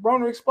Adrian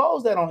Broner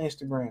exposed that on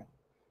Instagram.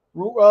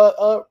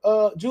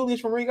 Julius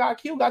from Ring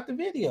IQ got the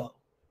video.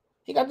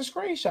 He got the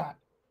screenshot.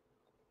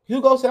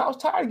 Hugo said, I was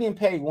tired of getting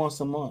paid once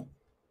a month.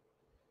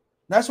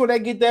 That's where they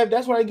get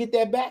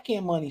that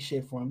backhand money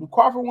shit from. Do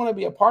Crawford want to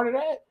be a part of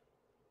that?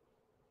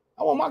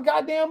 I want my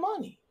goddamn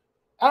money.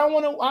 I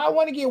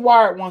want to get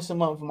wired once a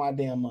month for my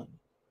damn money.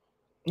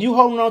 You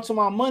holding on to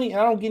my money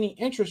and I don't get any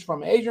interest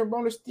from it. Adrian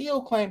Broner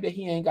still claimed that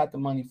he ain't got the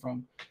money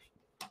from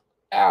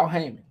Al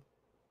Heyman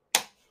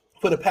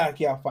for the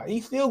Pacquiao fight.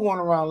 He's still going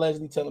around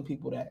allegedly telling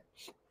people that.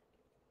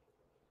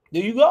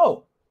 There you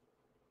go.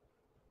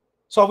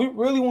 So if we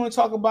really want to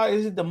talk about,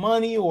 is it the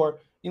money, or,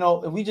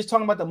 if we just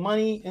talking about the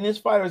money in this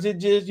fight, or is it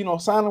just,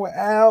 signing with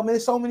Al? Man,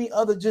 there's so many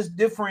other just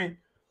different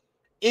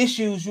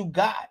issues you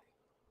got.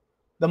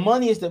 The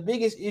money is the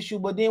biggest issue,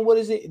 but then what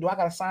is it? Do I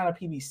got to sign a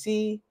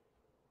PBC?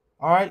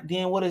 All right,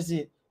 then what is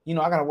it? I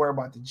got to worry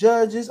about the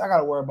judges. I got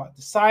to worry about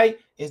the site.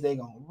 Is they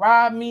going to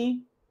rob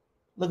me?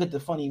 Look at the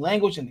funny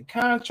language in the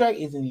contract.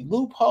 Is any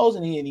loopholes?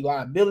 Any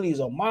liabilities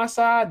on my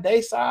side,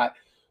 their side?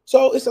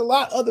 So it's a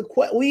lot of other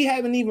questions. We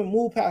haven't even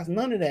moved past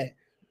none of that.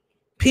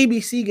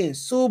 PBC getting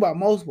sued by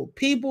multiple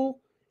people.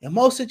 In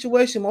most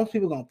situations, most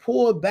people going to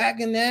pull back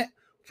on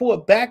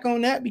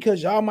that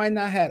because y'all might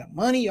not have the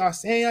money. Y'all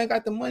saying y'all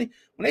got the money.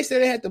 When they say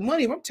they had the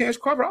money, if I'm Terrence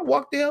Crawford, I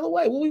walk the hell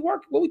away.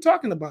 What we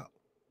talking about?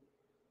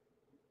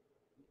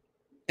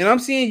 And I'm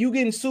seeing you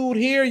getting sued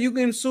here, you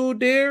getting sued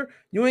there.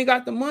 You ain't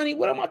got the money.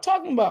 What am I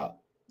talking about?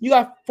 You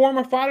got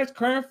former fighters,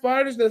 current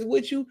fighters that's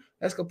with you,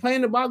 that's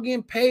complaining about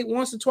getting paid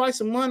once or twice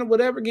a month or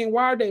whatever, getting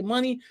wired their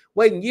money,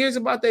 waiting years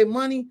about their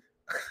money.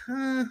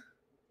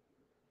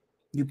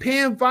 You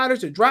paying fighters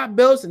to drop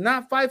belts and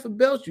not fight for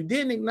belts. You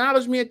didn't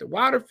acknowledge me at the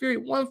Wilder Fury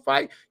 1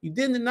 fight. You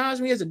didn't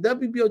acknowledge me as a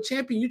WBO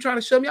champion. You trying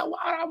to show me out.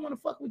 Why do I want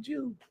to fuck with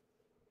you?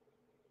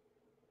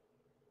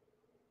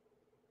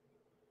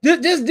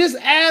 Just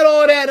add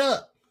all that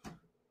up.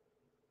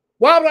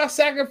 Why would I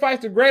sacrifice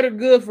the greater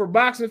good for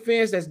boxing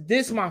fans that's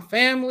diss my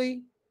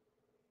family?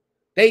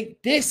 They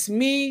diss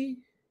me.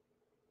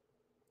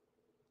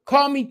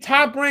 Call me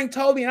top ranked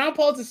Toby, and I'm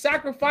supposed to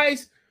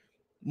sacrifice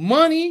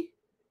money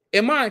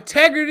and my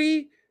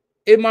integrity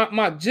and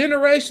my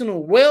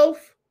generational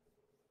wealth,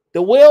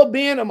 the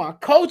well-being of my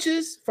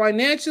coaches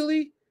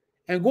financially,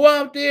 and go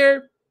out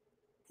there,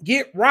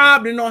 get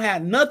robbed, and don't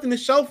have nothing to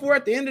show for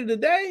at the end of the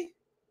day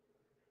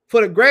for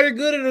the greater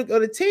good of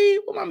the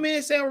team? What my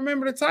man saying,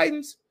 remember the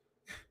Titans?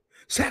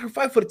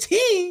 Sacrifice for the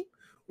team?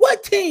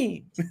 What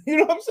team? You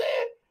know what I'm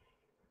saying?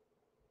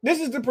 This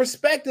is the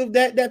perspective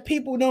that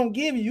people don't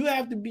give you. You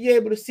have to be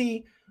able to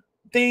see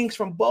things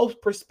from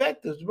both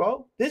perspectives,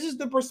 bro. This is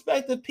the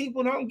perspective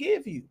people don't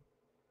give you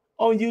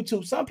on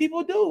YouTube. Some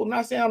people do. I'm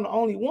not saying I'm the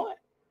only one.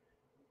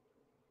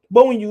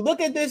 But when you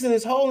look at this in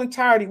its whole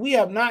entirety, we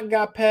have not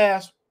got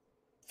past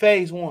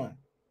phase 1.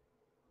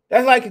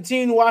 That's like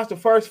continuing to watch the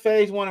first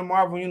phase 1 in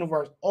Marvel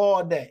Universe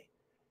all day.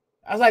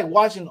 I was like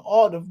watching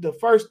all the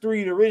first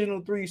 3, the original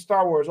 3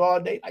 Star Wars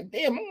all day. Like,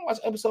 damn, I'm gonna watch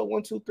episode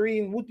 1, 2, 3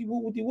 and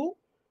whoop-de-whoop.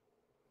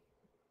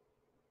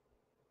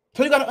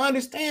 So you got to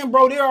understand,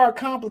 bro, there are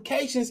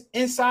complications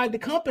inside the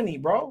company,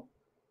 bro.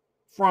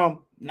 From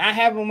not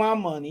having my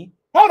money.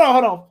 Hold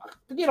on.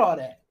 Forget all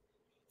that.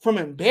 From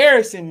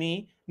embarrassing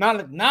me, not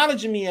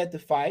acknowledging me at the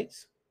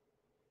fights.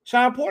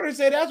 Sean Porter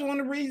said that's one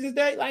of the reasons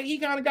that he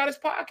kind of got his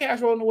podcast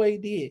rolling the way he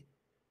did.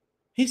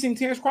 He seen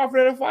Terrence Crawford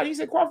at a fight. He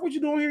said, Crawford, what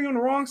you doing here? You're on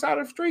the wrong side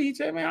of the street. He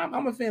said, man,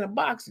 I'm a fan of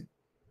boxing.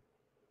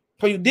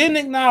 So you didn't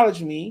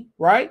acknowledge me,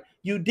 right?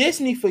 You dissed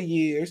me for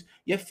years.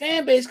 Your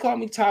fan base called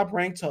me top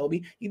ranked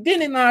Toby. You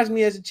didn't acknowledge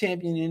me as a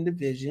champion in the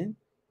division,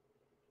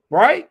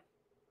 right?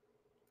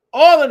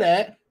 All of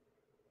that.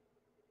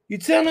 You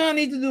tell me I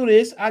need to do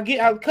this. I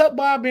cut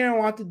Bob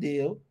Barron off the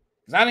deal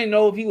because I didn't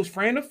know if he was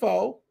friend or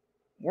foe.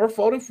 More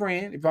foe than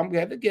friend, if I'm going to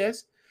have to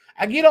guess.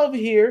 I get over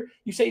here.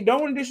 You say you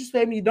don't want to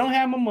disrespect me. You don't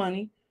have my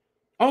money.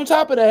 On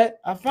top of that,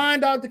 I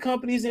find out the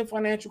company's in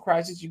financial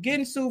crisis. You're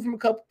getting sued from a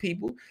couple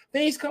people.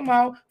 Things come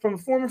out from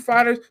former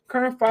fighters,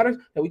 current fighters,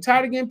 that we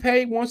tired of getting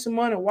paid once a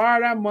month and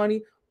wired our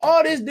money.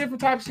 All this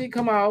different type of shit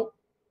come out.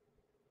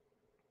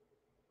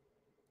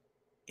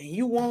 And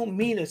you want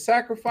me to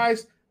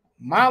sacrifice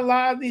my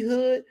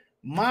livelihood,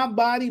 my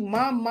body,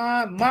 my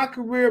mind, my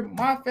career,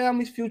 my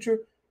family's future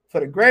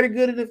for the greater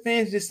good of the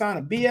fans, just sign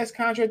a BS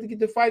contract to get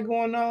the fight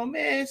going on?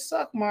 Man,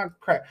 suck my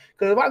crap.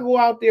 Because if I go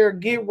out there,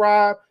 get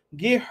robbed,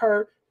 get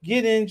hurt,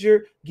 get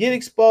injured, get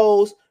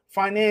exposed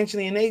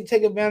financially, and they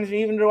take advantage of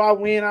me, even though I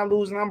win, I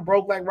lose, and I'm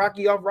broke like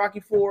Rocky off Rocky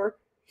 4.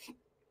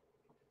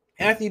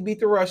 After you beat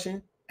the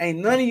Russian, ain't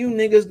none of you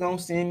niggas gonna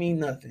send me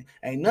nothing.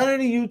 Ain't none of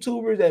the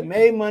YouTubers that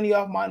made money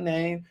off my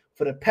name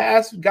for the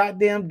past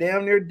goddamn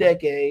damn near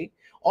decade.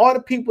 All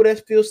the people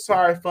that feel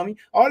sorry for me,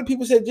 all the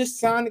people that just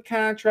sign the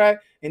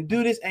contract and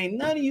do this, ain't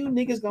none of you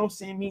niggas gonna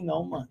send me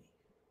no money.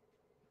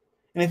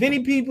 And if any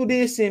people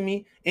did send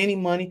me any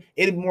money,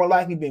 it'd more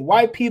likely be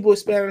white people,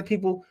 Hispanic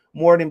people,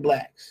 more than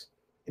blacks.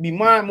 It'd be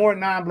more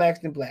non-blacks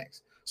than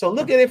blacks. So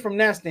look at it from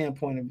that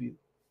standpoint of view.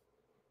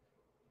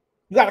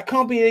 You got a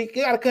company,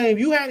 if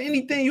you had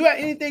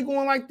anything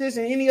going like this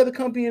in any other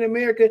company in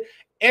America,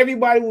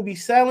 everybody will be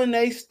selling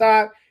their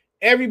stock.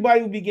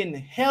 Everybody will be getting the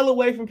hell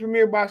away from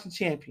Premier Boxing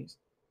Champions.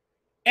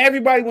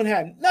 Everybody wouldn't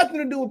have nothing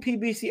to do with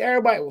PBC.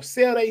 Everybody will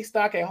sell their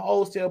stock at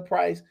wholesale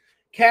price,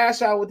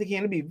 cash out what they can.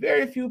 There'll be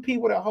very few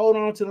people that hold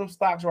on to them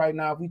stocks right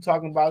now if we're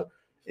talking about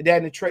that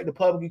in the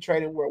publicly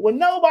traded world. Well,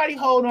 nobody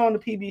hold on to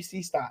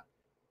PBC stock.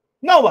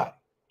 Nobody.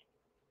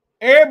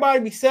 Everybody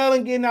be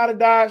selling, getting out of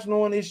Dodge,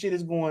 knowing this shit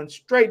is going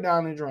straight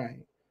down the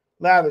drain.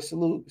 Louder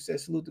salute.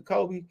 Says salute to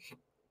Kobe.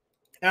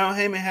 Al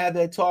Heyman had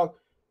that talk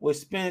with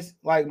Spence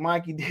like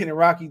Mikey did in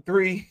Rocky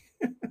 3.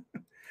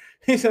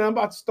 He said, I'm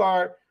about to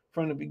start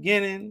from the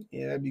beginning.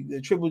 Yeah, that'd be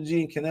good. Triple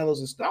G and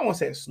Canelo's, I won't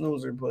say a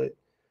snoozer, but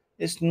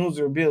it's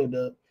snoozer build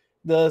up.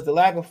 Does the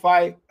lack of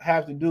fight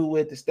have to do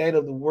with the state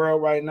of the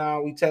world right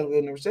now? We technically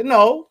in the recession.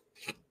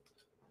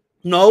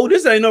 No,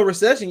 this ain't no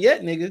recession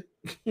yet, nigga.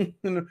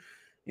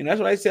 That's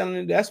what I telling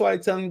you. That's why I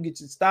telling you get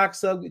your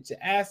stocks up, get your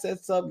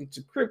assets up, get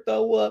your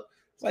crypto up.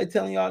 That's why I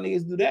telling y'all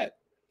niggas do that.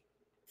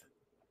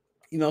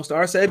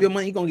 Start saving your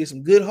money. You're gonna get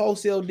some good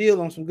wholesale deals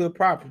on some good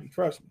property.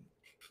 Trust me.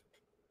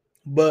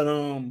 But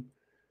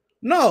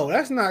no,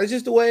 that's not. It's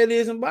just the way it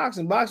is in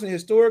boxing. Boxing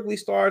historically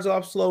starts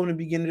off slow in the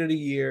beginning of the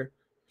year.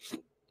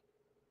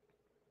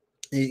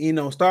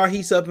 Star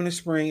heats up in the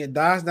spring, it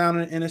dies down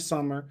in the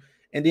summer,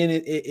 and then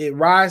it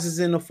rises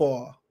in the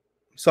fall.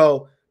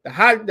 So the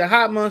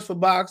hot months for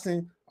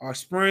boxing are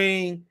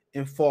spring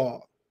and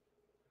fall.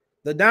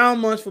 The down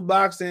months for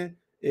boxing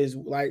is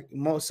like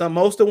most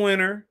of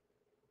winter.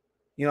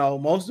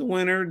 Most of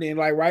winter, then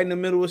like right in the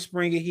middle of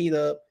spring, it heat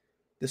up.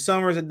 The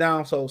summers are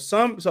down. So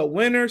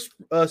winter,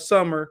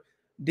 summer,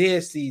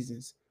 dead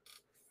seasons.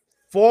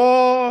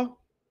 Fall,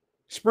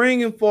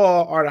 spring, and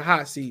fall are the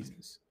hot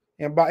seasons.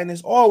 And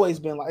it's always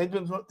been like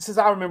since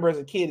I remember as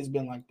a kid, it's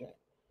been like that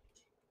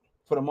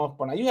for the most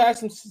part. Now you had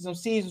some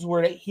seasons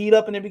where they heat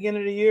up in the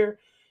beginning of the year.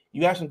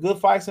 You have some good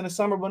fights in the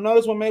summer, but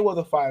notice when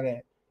Mayweather fight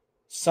at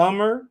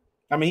summer.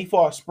 I mean, he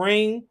fought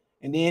spring,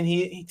 and then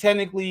he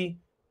technically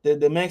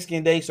the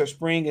Mexican dates are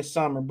spring and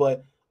summer,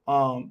 but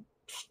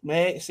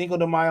Cinco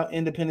de Mayo,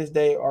 Independence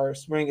Day, are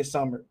spring and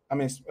summer. I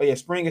mean,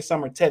 spring and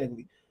summer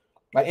technically.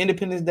 Like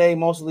Independence Day,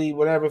 mostly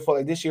whatever for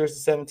like this year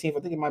is the 17th.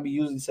 I think it might be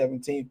usually the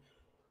 17th.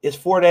 It's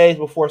 4 days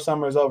before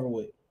summer is over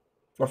with,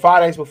 or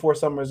 5 days before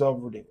summer is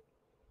over with.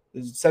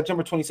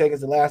 September 22nd is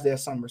the last day of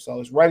summer,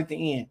 so it's right at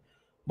the end.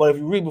 But if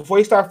you read before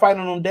you start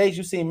fighting on them days,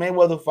 you see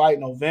Mayweather fight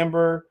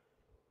November,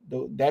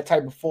 that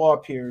type of fall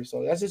period.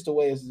 So that's just the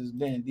way it's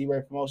been.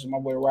 D-Ray Promotion, my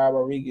boy Rob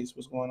Rodriguez,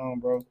 what's going on,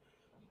 bro?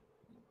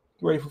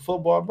 You ready for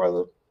football,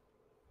 brother?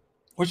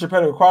 Richard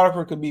Petty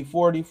Crawford could be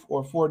 40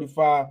 or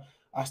 45.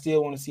 I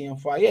still want to see him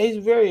fight. Yeah, he's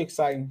a very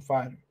exciting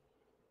fighter.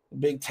 The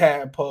big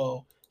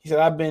tadpole. He said,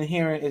 I've been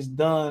hearing it's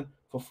done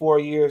for 4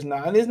 years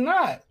now. And it's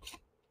not.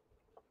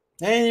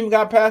 They ain't even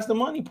got past the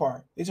money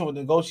part. They said with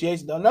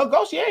negotiations. The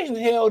negotiations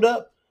held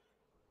up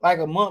like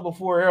a month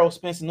before Errol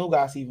Spence and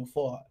Nugas even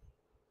fought.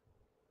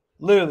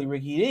 Literally,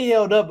 Ricky. They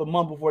held up a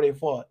month before they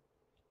fought.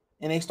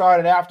 And they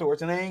started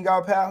afterwards, and they ain't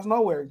got past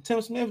nowhere.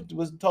 Tim Smith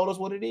told us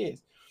what it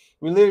is.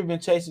 We literally been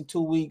chasing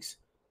 2 weeks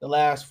the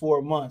last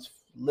 4 months,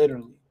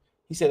 literally.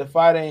 He said, the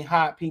fight ain't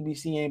hot,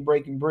 PBC ain't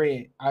breaking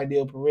bread.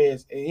 Ideal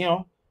Perez.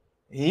 And,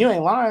 he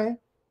ain't lying.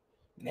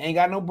 They ain't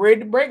got no bread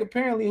to break.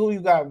 Apparently, who you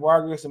got?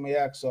 Vargas and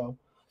Mayaxo.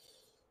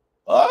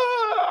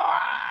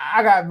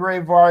 I got Ray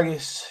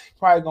Vargas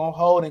probably going to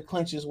hold and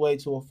clinch his way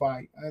to a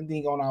fight. I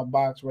think on our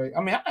box Ray.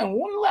 I mean,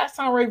 when the last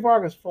time Ray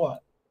Vargas fought?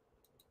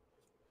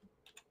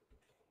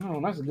 Oh,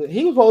 that's good.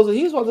 He was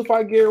supposed to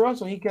fight Gary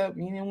Russell. He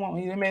didn't want.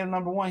 He made him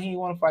number one. He didn't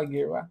want to fight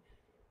Gary Russell.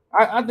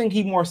 I think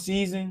he's more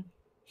seasoned.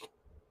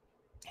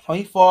 So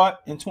he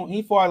fought in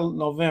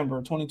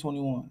November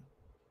 2021.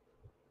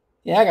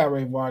 Yeah, I got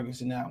Ray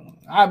Vargas in that one.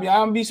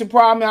 I'd be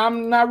surprised. Man,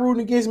 I'm not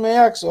rooting against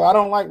Mayak, so I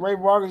don't like Ray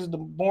Vargas. Is the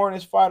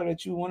boringest fighter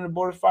one of the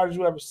boringest fighters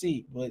you ever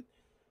see. But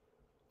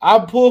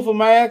I'll pull for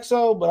Mayak,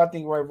 but I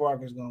think Ray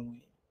Vargas is gonna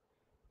win.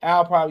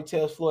 Al probably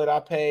tells Floyd, I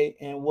pay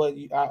and what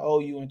I owe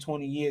you in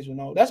 20 years.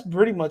 That's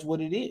pretty much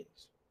what it is.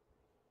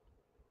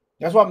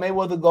 That's why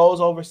Mayweather goes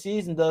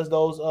overseas and does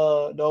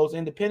those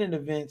independent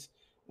events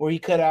where he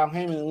cut out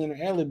him and Leonard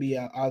Ellerby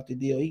out the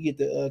deal. He get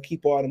to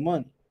keep all the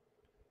money.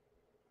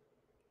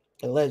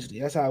 Allegedly.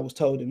 That's how it was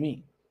told to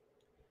me.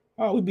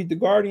 Oh, we beat the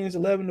Guardians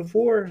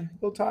 11-4.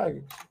 Go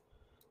Tigers.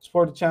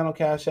 Support the channel,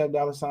 Cash App, $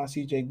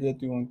 CJ Good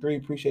 313.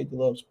 Appreciate the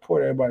love,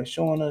 support everybody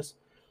showing us.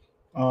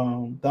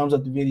 Thumbs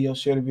up the video,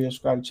 share the video,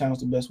 subscribe to the channel.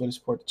 It's the best way to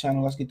support the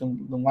channel. Let's get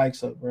them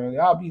likes up, bro.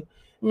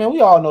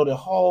 We all know the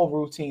whole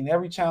routine.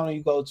 Every channel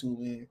you go to,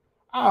 man.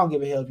 I don't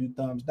give a hell if you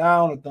thumbs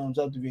down or thumbs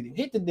up the video.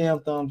 Hit the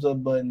damn thumbs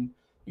up button.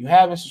 If you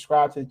haven't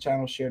subscribed to the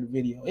channel, share the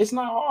video. It's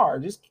not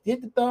hard. Just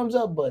hit the thumbs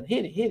up button.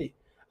 Hit it.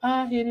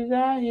 I hit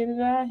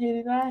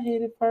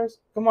it first.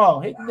 Come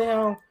on, hit the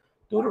damn.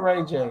 Do the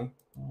Ray J.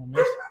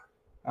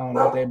 I don't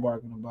know what they're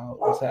barking about.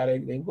 That's how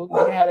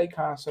they had a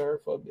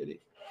concert for a bit.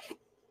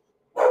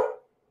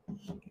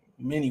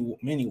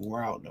 Many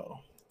were out though.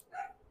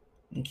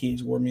 And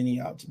kids wore many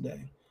out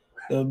today.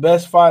 The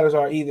best fighters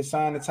are either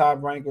signed the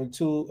top rank or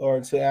to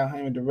Al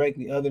Haymon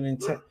directly, other than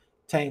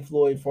Tank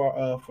Floyd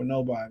for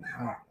nobody. I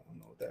don't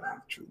know what that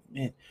truly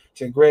meant.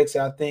 So Greg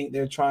said, I think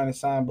they're trying to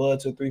sign Bud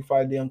to a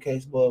 3-fight deal in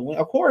case Bud win.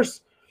 Of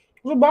course,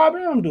 what Bob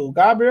Arum do?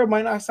 Bob Arum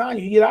might not sign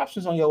you. You get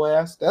options on your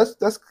ass.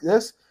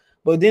 That's.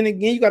 But then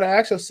again, you got to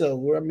ask yourself,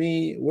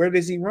 where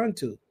does he run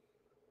to?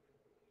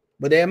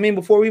 But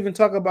before we even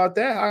talk about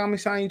that, I'm gonna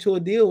sign you to a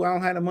deal where I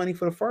don't have the money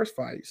for the first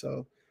fight.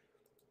 So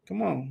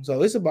come on.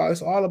 So it's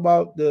all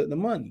about the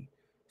money.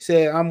 He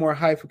said I'm more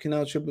hyped for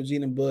Canelo, Triple G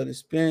than Bud and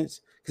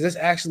Spence because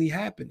that's actually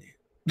happening.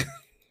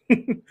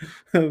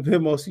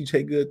 Vimo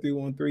CJ Good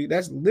 313.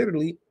 That's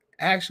literally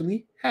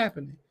actually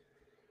happening.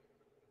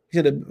 He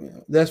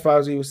said that's far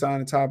as he was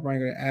signed the top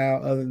ranker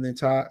Al, other than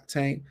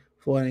Tank,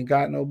 for ain't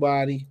got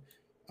nobody.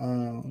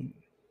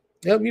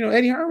 Yep,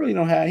 Eddie Hearn really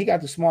don't have. He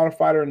got the smaller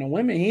fighter in the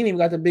women. He ain't even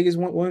got the biggest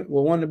one.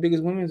 Well, one of the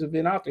biggest women's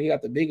event out there. He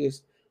got the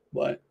biggest,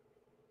 but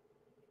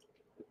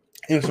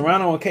if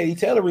Serrano and Katie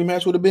Taylor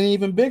rematch would have been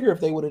even bigger if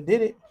they would have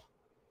did it.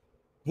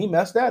 He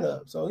messed that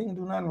up, so he didn't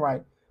do nothing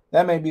right.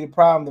 That may be the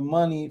problem. The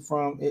money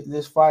from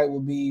this fight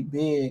would be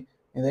big,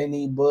 and they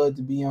need Bud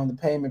to be on the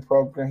payment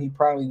program. He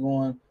probably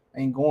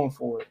ain't going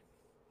for it.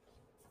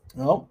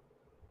 Nope.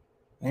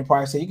 They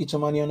probably say, you get your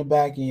money on the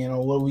back end,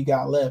 or what do we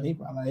got left? He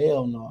probably like,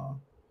 hell no.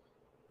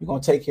 You're going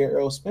to take care of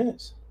Earl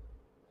Spence.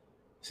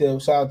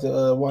 Said, shout out to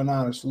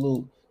 1-9,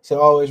 salute. Said,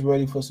 always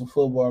ready for some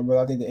football,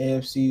 bro. I think the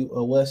AFC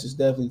West is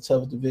definitely the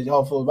toughest division.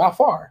 Oh, by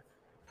far.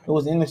 It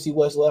was the NFC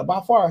West left.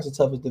 By far, it's the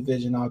toughest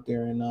division out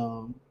there. And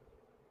all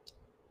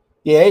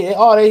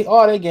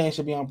they games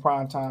should be on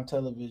primetime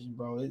television,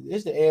 bro.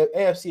 It's the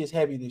AFC is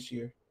heavy this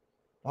year.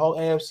 The whole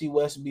AFC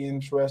West will be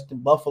interesting.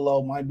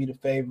 Buffalo might be the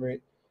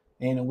favorite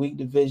in a weak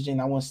division.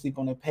 I wouldn't sleep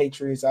on the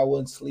Patriots. I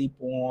wouldn't sleep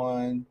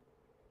on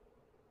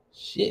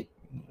shit.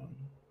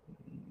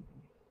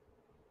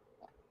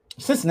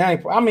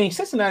 Cincinnati. I mean,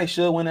 Cincinnati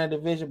should win that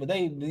division, but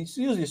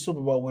usually the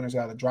Super Bowl winners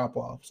got to drop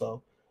off.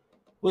 So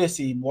we'll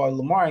see. Boy,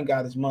 Lamar ain't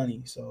got his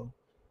money. So,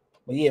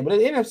 but the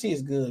NFC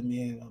is good,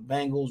 man.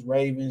 Bengals,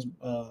 Ravens.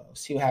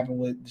 See what happened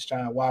with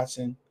Deshaun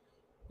Watson.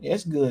 Yeah,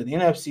 it's good. The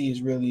NFC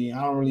is really.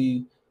 I don't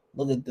really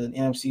look at the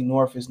NFC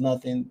North as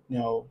nothing.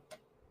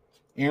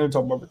 Aaron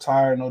talked about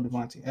retired. No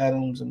Devontae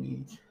Adams. I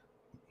mean,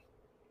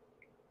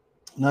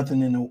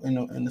 nothing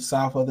in the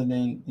South other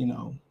than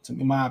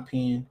in my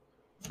opinion.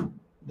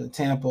 The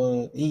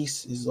Tampa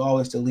East is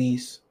always the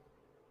least,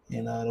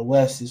 and the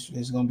West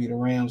is going to be the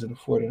Rams and the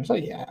 49ers. So,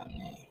 yeah,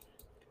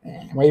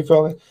 man. Ray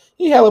fella,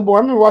 he hella bored.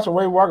 I remember watching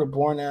Ray Walker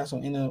born ass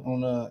on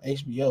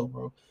HBO,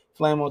 bro.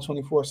 Flame on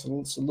 24,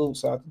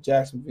 salute out to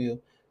Jacksonville.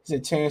 He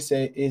said, Terrence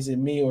said, is it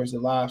me or is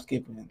it live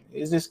skipping?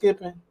 Is it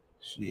skipping?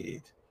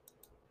 Shit,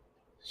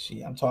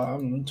 I'm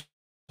talking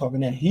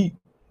that heat.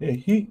 That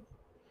heat.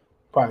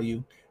 Probably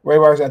you. Ray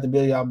Walker's got the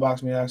Billy out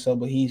box me so,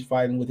 but he's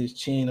fighting with his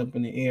chin up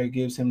in the air,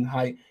 gives him the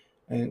height.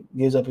 And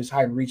gives up his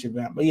height and reach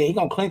advantage. But yeah, he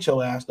gonna clinch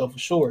your ass though for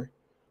sure.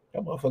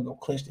 That motherfucker gonna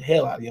clinch the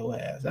hell out of your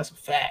ass. That's a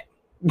fact.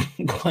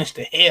 Clinch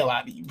the hell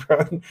out of you,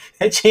 bro.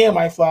 That chin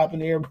might fly up in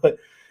the air, but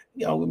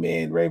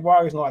man, Ray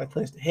Vargas know how to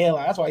clinch the hell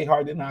out. That's why he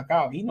hard to knock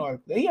out. He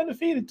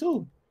undefeated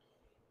too.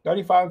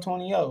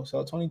 35-20.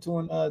 So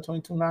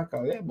 22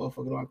 knockout. That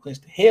motherfucker know how to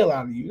clinch the hell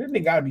out of you. That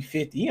nigga gotta be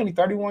 50. He only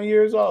 31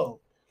 years old.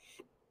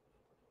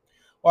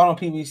 Why don't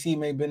PBC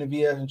make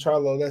Benavidez and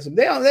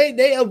Charlo?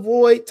 They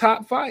avoid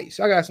top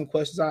fights. I got some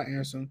questions. I'll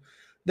answer them.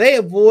 They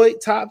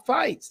avoid top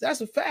fights.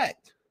 That's a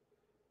fact.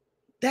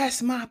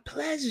 That's my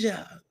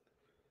pleasure.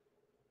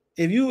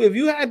 If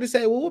you had to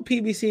say, well, what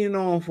PBC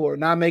known for?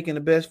 Not making the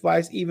best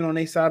fights, even on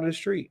their side of the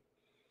street.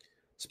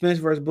 Spence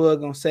versus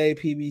Bud gonna save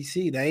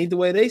PBC. That ain't the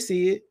way they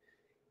see it.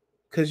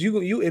 Because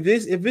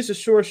if it's a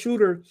short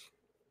shooter,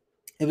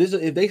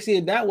 if they see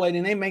it that way,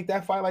 then they make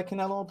that fight like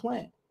Canelo and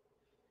Plant.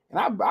 And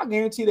I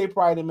guarantee they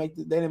probably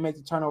didn't make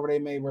the turnover they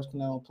made versus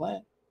Canelo and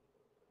Plant.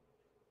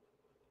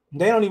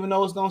 They don't even know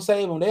what's gonna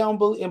save them. They don't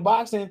believe in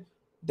boxing.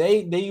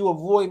 You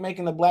avoid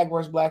making the black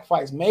versus black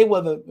fights.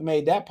 Mayweather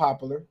made that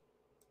popular.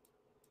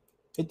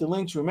 Hit the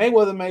link tree.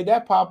 Mayweather made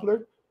that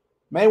popular.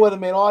 Mayweather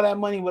made all that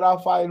money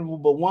without fighting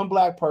but one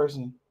black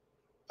person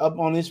up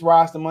on this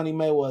roster. Money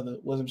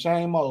Mayweather was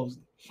Shane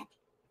Mosley.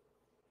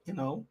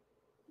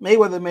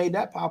 Mayweather made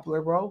that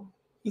popular, bro.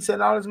 He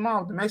said out his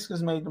mouth, the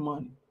Mexicans made the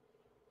money.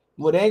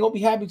 Well, they ain't gonna be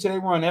happy till they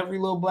run every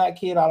little black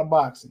kid out of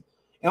boxing.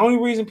 And only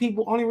reason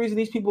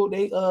these people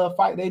they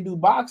do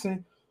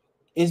boxing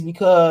is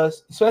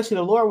because, especially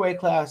the lower weight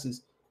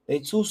classes, they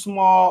too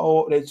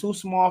small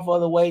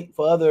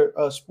for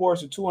other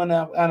sports, or too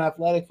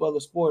unathletic for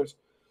other sports.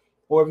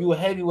 Or if you a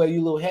heavyweight,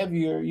 you a little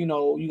heavier,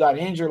 you got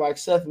injured like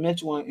Seth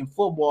Mitchell in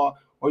football,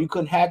 or you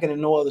couldn't hack it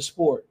in no other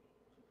sport.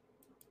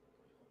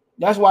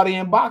 That's why they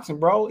in boxing,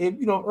 bro. If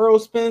Earl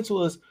Spence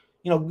was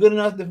good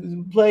enough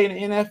to play in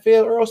the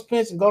NFL, Earl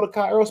Spence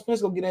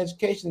go get an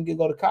education and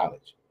go to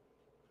college.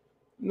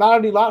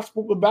 Not a lot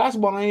of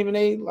basketball ain't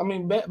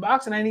even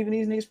boxing ain't even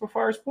these niggas'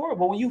 preferred sport.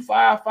 But when you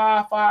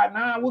 5'5",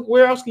 5'9",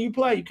 where else can you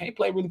play? You can't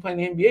play in the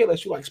NBA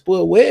unless you like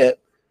Spud Webb.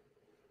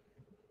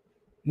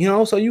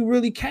 So you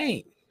really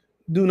can't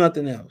do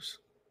nothing else.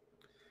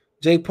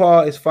 Jake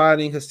Paul is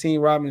fighting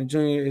Hakeem Robinson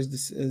Jr.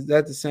 Is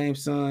that the same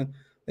son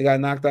that got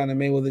knocked out in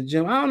the Mayweather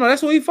gym? I don't know.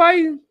 That's what he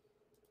fighting.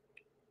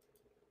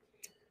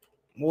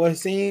 Boy,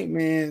 see,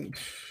 man,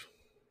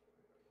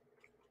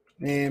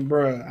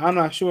 bro, I'm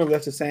not sure if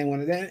that's the same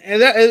one.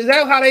 Is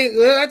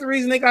that the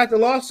reason they got the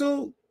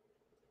lawsuit?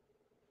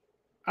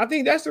 I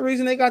think that's the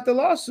reason they got the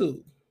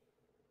lawsuit.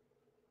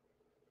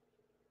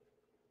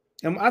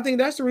 And I think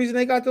that's the reason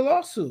they got the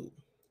lawsuit.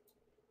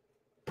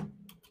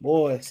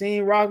 Boy,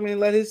 seeing Rockman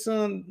let his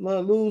son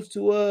lose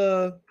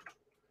to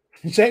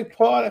Jake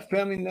Paul, that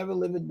family never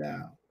live it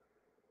down.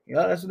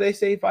 Yeah, that's what they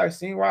say. If I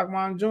seen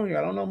Rockman Jr.,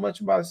 I don't know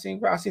much about Seen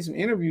Rock. I see some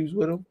interviews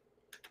with him.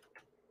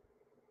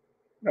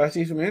 But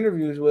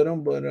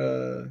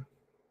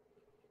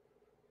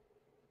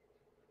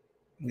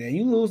yeah,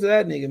 you lose to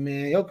that nigga,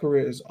 man. Your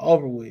career is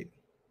over with.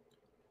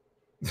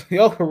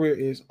 Your career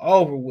is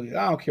over with.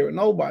 I don't care what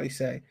nobody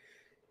say.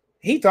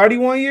 He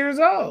 31 years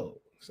old.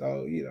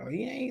 So,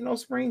 he ain't no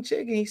spring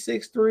chicken. He's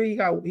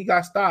 6'3". He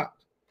got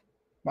stopped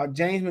by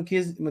James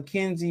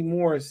Mackenzie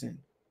Morrison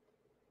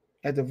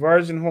at the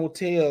Virgin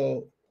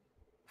Hotel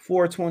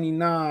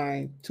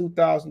 429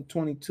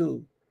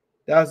 2022.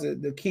 That was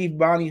the Keith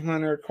Bounty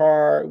Hunter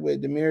card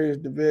with Demarius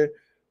DeVere.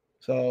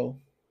 So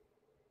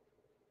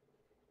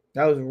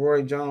that was a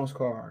Roy Jones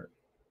card.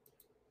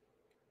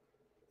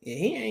 Yeah,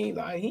 he ain't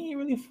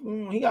really.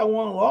 He got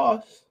one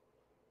loss,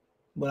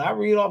 but I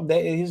read off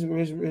his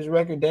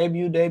record: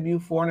 debut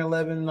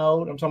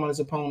 4-11-0. I'm talking about his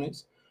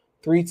opponents: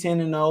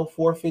 3-10-0,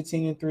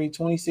 4-15-3,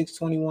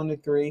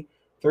 26-21-3,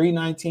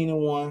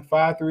 3-19-1, 5-3-0,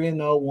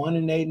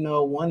 1-8-0,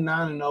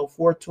 1-9-0,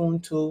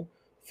 4-2-2,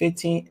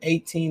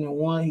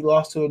 15-18-1. He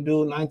lost to a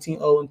dude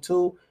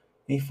 19-0-2.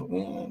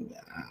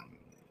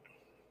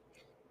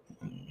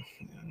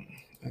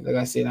 Like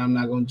I said, I'm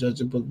not gonna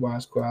judge a book by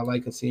its cover. I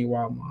like to see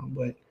Wildman,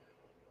 but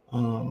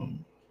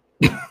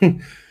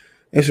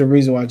it's a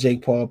reason why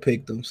Jake Paul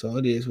picked him. So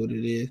it is what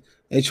it is.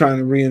 They trying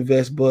to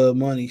reinvest Bud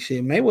money.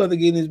 Shit, Mayweather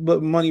getting his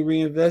money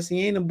reinvested.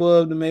 He ain't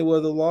above the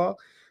Mayweather law.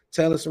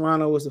 Taylor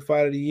Serrano was the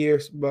fight of the year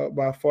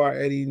by far.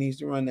 Eddie needs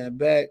to run that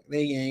back.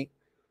 They ain't.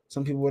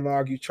 Some people would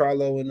argue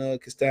Charlo and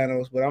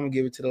Castanos, but I'm gonna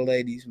give it to the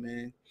ladies,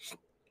 man.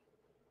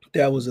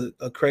 That was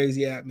a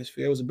crazy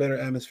atmosphere. It was a better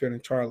atmosphere than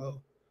Charlo.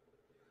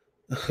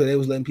 They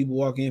was letting people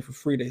walk in for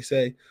free. They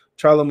say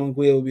Charlo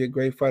Munguia would be a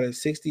great fighter at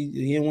 60.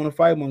 He didn't want to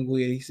fight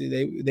Munguia. He said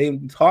they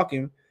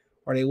talking,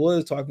 or they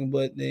was talking,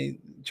 but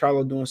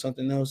Charlo doing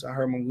something else. I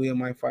heard Munguia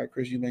might fight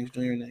Chris Eubanks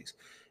Jr. next.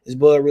 Is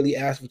Bud really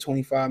asked for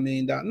 $25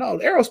 million? No,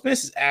 Errol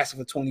Spence is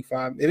asking for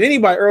 25. If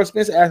anybody, Errol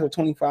Spence asked for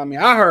 25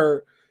 million. I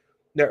heard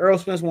that Errol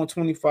Spence won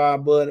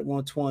 25, Bud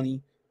won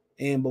 20.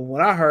 But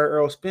when I heard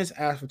Errol Spence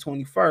asked for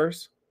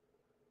 21st,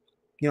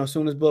 as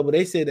soon as Bud, but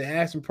they said the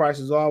asking price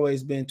has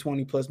always been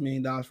 $20+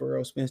 million for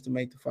Errol Spence to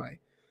make the fight.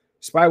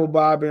 Despite what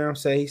Bob Arum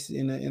says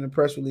in the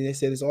press release, they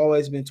said it's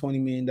always been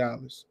 $20 million.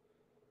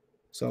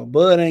 So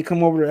Bud ain't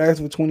come over to ask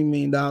for $20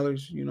 million.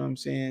 You know what I'm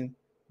saying?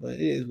 But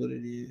it is what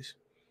it is.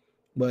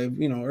 But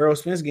Errol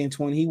Spence getting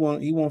 20, he won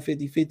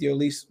 50-50, or at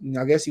least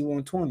I guess he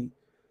won 20.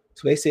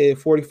 So they said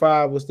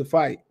 45 was the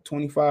fight.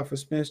 25 for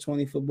Spence,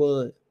 20 for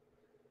Bud.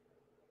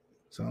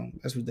 So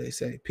that's what they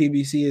say.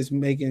 PBC is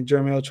making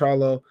Jermell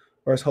Charlo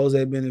versus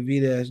Jose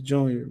Benavidez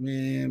Jr.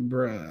 Man,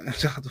 bruh.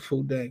 Shout out to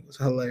Food Day. It was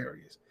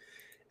hilarious.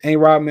 Ain't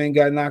Rodman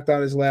got knocked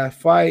out his last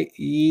fight?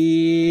 Yeah.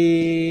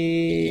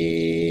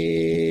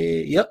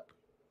 Yep.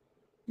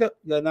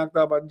 Got knocked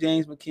out by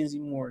James Mackenzie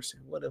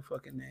Morrison. What a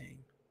fucking name.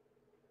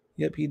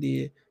 Yep, he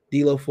did.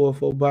 D-Lo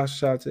 4-4 box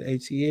shot to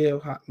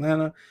ATL,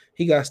 Atlanta.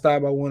 He got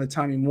stopped by one of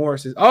Tommy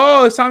Morris's.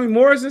 Oh, it's Tommy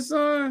Morrison's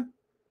son?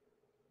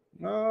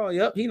 Oh,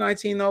 yep. He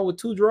 19-0 with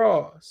 2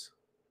 draws.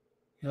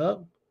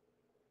 Yep.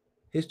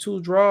 His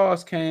 2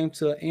 draws came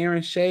to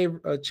Aaron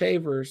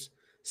Chavers,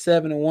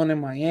 7-1 in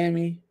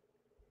Miami.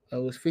 It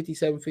was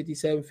 57,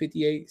 57,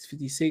 58,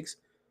 56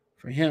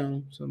 for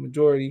him, so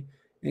majority.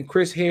 And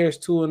Chris Harris,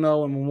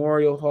 2-0 in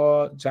Memorial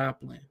Hall,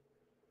 Joplin.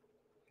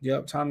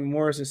 Yep, Tommy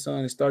Morris's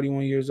son is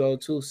 31 years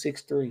old, too,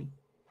 6'3".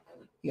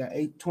 He got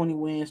 20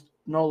 wins,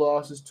 no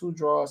losses, 2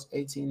 draws,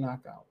 18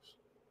 knockouts.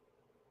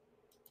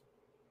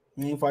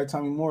 He ain't fight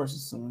Tommy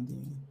Morris's son,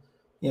 then.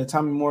 Yeah,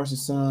 Tommy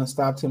Morris's son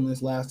stopped him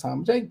this last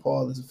time. Jake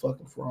Paul is a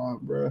fucking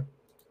fraud, bro.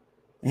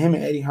 And him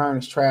and Eddie Hearn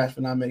is trash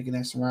for not making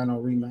that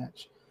Serrano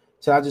rematch.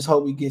 So I just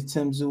hope we get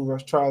Tim Tszyu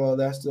versus Charlo.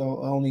 That's the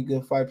only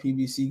good fight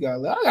PBC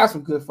got left. I got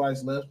some good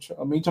fights left.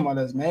 I mean, you talking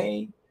about that's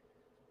made?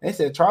 They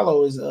said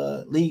Charlo is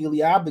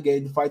legally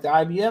obligated to fight the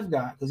IBF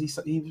guy because he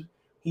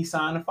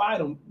signed to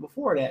fight him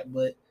before that.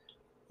 But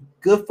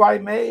good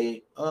fight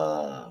made.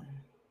 On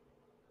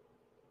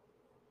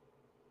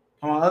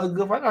other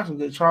good fight, I got some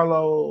good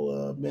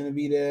Charlo,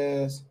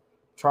 Benavidez,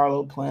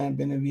 Charlo Plant,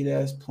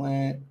 Benavidez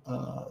Plant.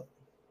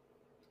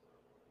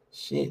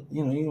 Shit,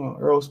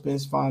 Earl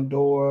Spence,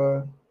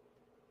 Fondor.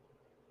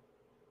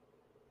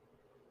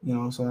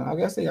 So I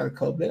guess they got a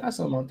couple. They got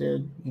something out there,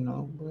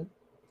 but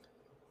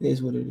it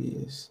is what it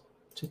is.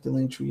 Check the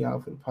link tree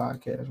out for the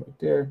podcast right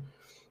there.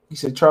 He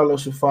said Charlo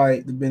should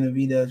fight the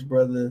Benavidez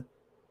brother.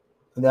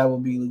 That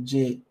would be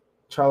legit.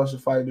 Charlo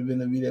should fight the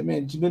Benavidez.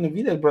 Man,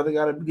 Benavidez brother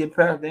got to get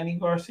past Danny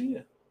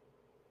Garcia.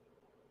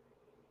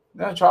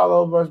 That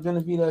Charlo versus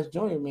Benavidez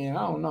Jr., man,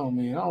 I don't know,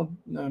 man.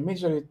 Make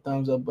sure you hit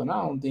thumbs up, but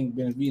I don't think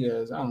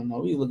Benavidez, I don't know.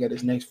 We look at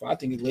his next fight. I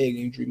think his leg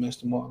injury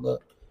messed him all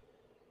up.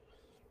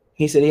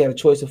 He said he had a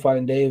choice of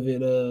fighting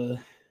Danny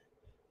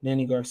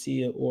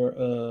Garcia or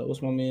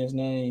what's my man's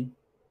name?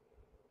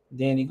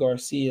 Danny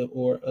Garcia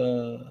or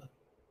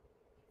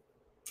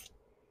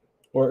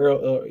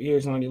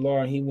Erislandy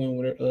Lara. He went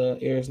with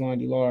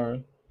Erislandy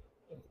Lara.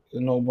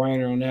 No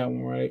brainer on that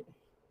one, right?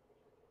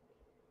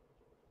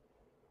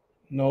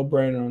 No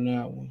brainer on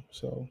that one.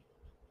 So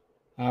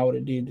I would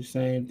have did the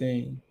same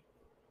thing.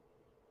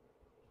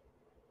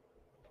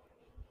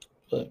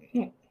 But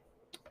yep,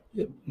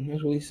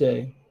 that's what he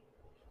say.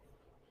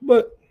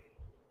 But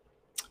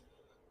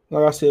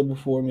like I said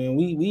before, man,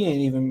 we ain't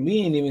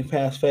even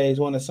past phase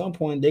one. At some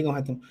point, they're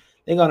gonna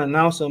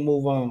announce and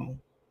move on.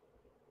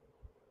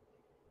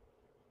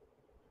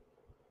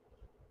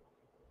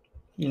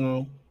 You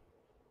know,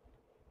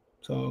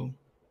 so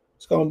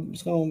it's gonna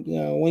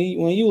when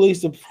you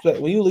least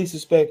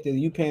expect it,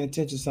 you paying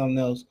attention to something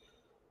else,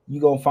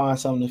 you gonna find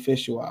something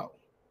official out.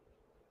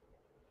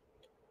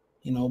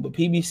 You know, but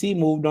PBC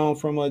moved on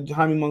from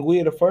Jaime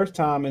Munguia the first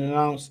time and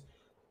announced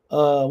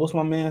what's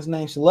my man's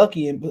name?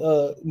 Lucky, and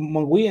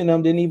Munguia and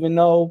them didn't even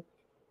know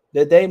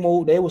that they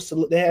moved. They had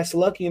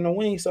Slucky in the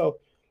wing. So,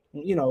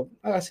 you know,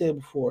 like I said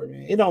before,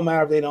 man, it don't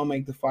matter if they don't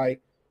make the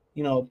fight.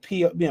 You know,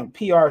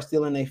 PR is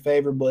still in their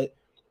favor, but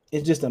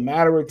it's just a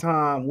matter of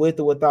time with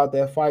or without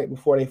that fight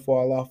before they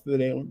fall off.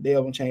 They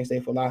haven't changed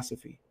their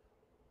philosophy.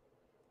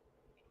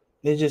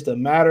 It's just a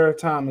matter of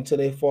time until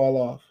they fall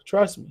off.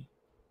 Trust me.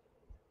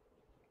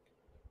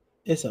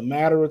 It's a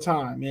matter of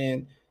time,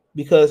 man,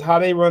 because how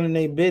they running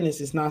their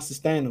business is not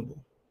sustainable.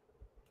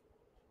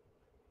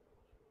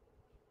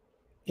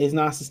 It's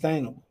not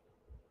sustainable.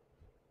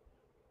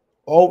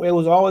 Oh, it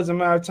was always a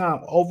matter of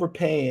time.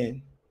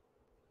 Overpaying.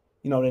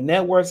 You know, the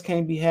networks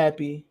can't be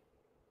happy.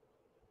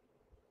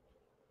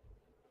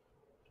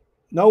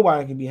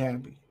 Nobody can be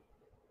happy.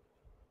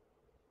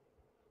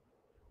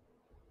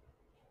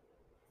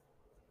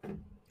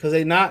 Because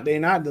they're not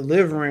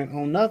delivering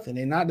on nothing.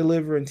 They're not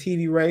delivering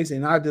TV rates. They're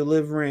not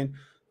delivering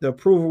the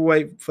approval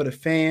rate for the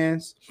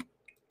fans.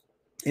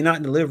 They're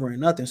not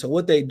delivering nothing. So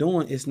what they're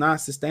doing is not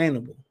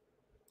sustainable.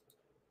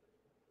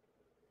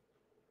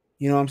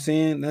 You know what I'm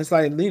saying? That's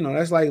like living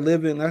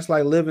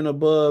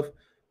above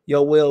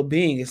your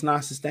well-being. It's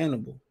not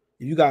sustainable.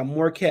 If you got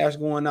more cash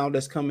going out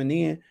that's coming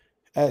in,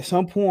 at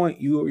some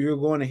point you're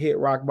going to hit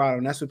rock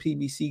bottom. That's what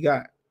PBC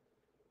got.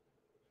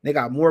 They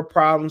got more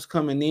problems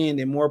coming in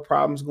than more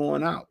problems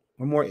going out,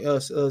 or more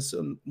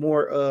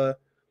more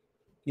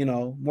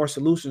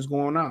solutions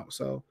going out.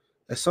 So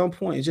at some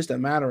point, it's just a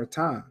matter of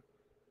time.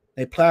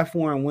 Their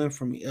platform went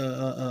from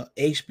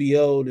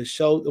HBO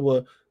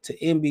to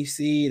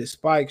NBC to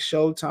Spike,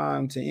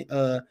 Showtime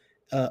to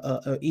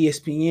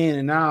ESPN,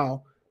 and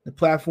now the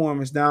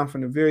platform is down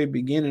from the very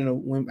beginning of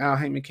when Al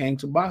Heyman came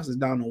to boxing. It's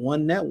down to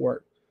one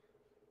network.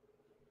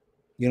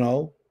 You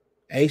know,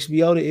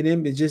 HBO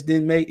it just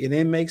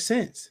didn't make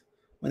sense.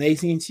 When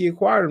AT&T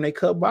acquired them, they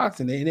cut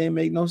boxing. It didn't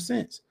make no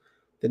sense.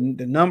 The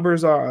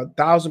numbers are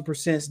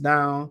 1,000%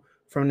 down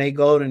from their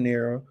golden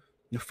era.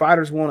 The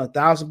fighters want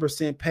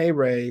 1,000% pay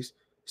raise.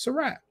 It's a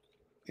wrap.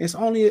 It's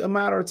only a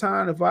matter of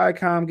time if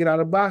Viacom get out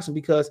of boxing,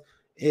 because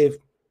if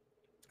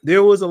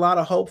there was a lot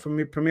of hope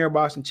for Premier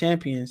Boxing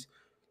Champions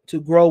to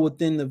grow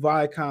within the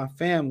Viacom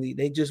family,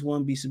 they just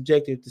wouldn't be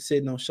subjected to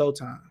sitting on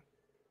Showtime.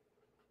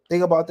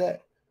 Think about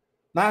that.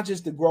 Not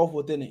just the growth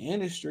within the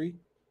industry.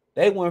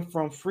 They went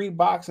from free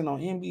boxing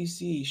on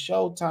NBC,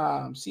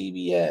 Showtime,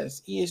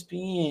 CBS,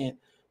 ESPN,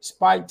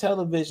 Spike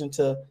Television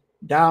to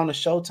down to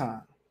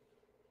Showtime.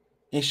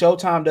 And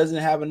Showtime doesn't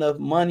have enough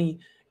money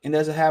and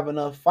doesn't have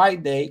enough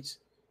fight dates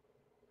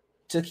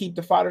to keep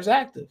the fighters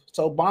active.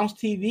 So Bounce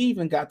TV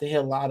even got the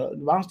hell out of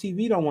it. Bounce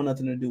TV don't want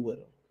nothing to do with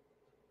them.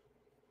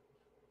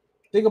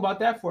 Think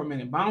about that for a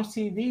minute. Bounce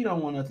TV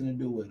don't want nothing to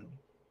do with them.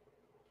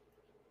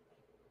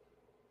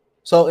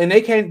 So, and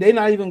they're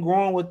not even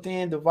growing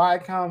within the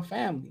Viacom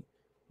family.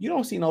 You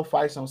don't see no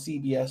fights on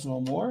CBS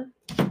no more.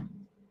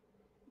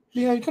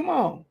 You know, come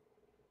on.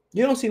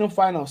 You don't see them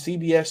fighting on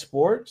CBS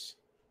Sports.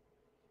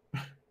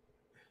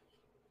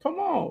 Come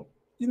on.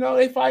 You know,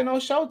 they fighting on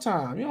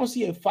Showtime. You don't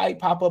see a fight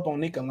pop up on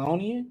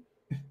Nickelodeon.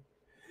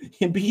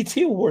 And BET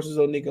Awards is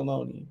on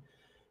Nickelodeon.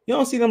 You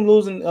don't see them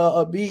losing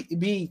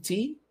BET.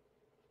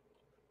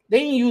 They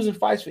ain't using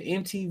fights for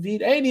MTV.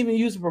 They ain't even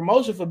using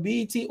promotion for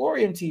BET or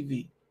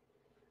MTV.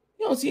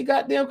 You don't see a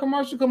goddamn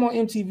commercial come on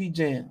MTV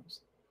Jams.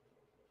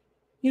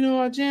 You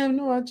know, I jam.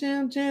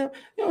 You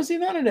don't see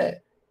none of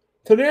that.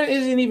 So there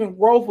isn't even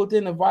growth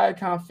within the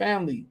Viacom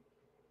family.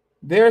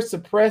 They're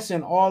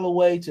suppressing all the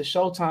way to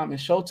Showtime, and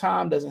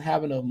Showtime doesn't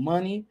have enough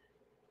money.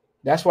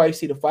 That's why you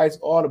see the fights,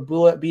 all the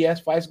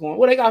BS fights going.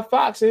 Well, they got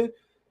Fox in,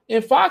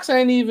 and Fox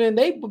ain't even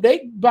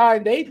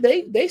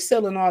they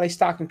selling all their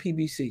stock in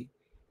PBC.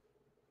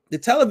 The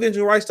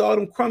television rights to all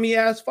them crummy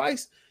ass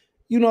fights.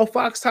 You know,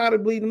 Fox tired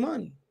of bleeding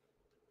money.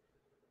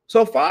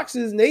 So Fox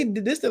they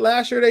did this the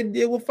last year they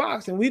did with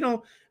Fox, and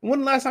when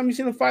the last time you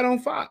seen them fight on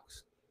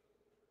Fox?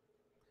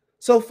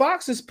 So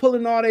Fox is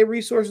pulling all their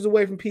resources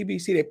away from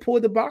PBC. They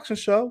pulled the boxing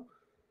show,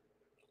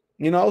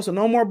 you know, so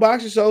no more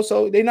boxing show.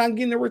 So they're not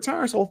getting the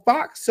return. So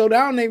Fox, so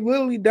down they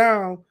literally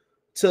down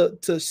to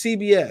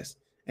CBS,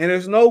 and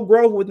there's no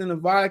growth within the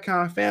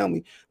Viacom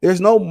family.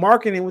 There's no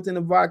marketing within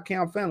the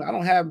Viacom family. I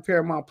don't have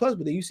Paramount Plus,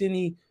 but do you see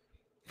any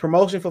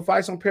promotion for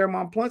fights on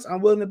Paramount Plus?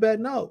 I'm willing to bet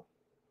no.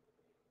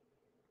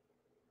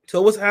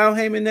 So what's Al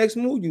Heyman's next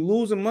move? You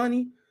losing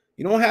money.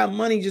 You don't have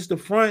money just to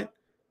front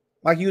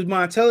Like you was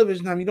buying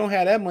television time, you don't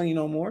have that money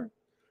no more.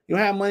 You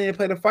don't have money to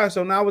play the fight.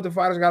 So now what the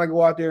fighters got to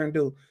go out there and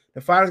do?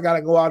 The fighters got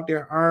to go out there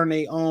and earn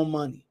their own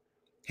money.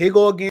 Here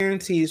go a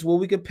guarantee. It's what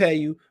we could pay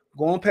you.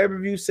 Go on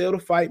pay-per-view, sell the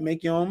fight,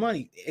 make your own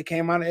money. It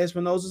came out of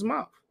Espinosa's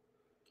mouth.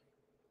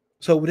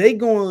 So they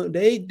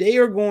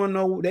are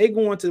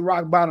going to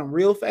rock bottom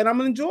real fast. I'm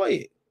gonna enjoy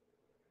it.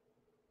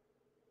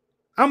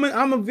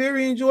 I'm a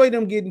very enjoy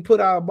them getting put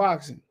out of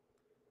boxing.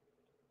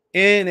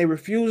 And they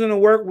refusing to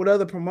work with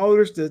other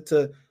promoters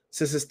to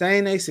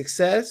sustain their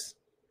success.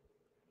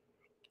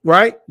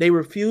 Right? They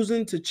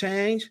refusing to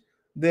change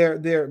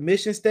their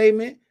mission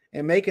statement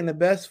and making the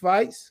best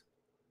fights.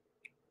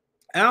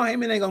 Al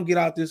Heyman ain't gonna get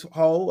out this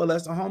hole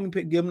unless the homie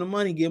give him the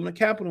money, give him the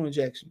capital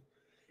injection.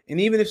 And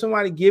even if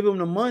somebody give him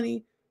the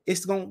money,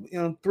 it's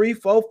gonna 3,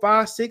 4,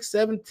 5, 6,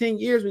 7, 10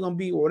 years, we're gonna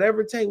be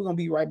whatever it takes, we're gonna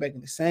be right back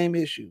in the same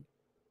issue.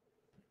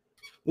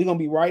 We're gonna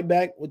be right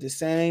back with the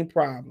same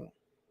problem.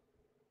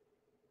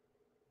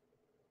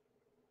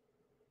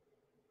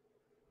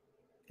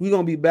 We're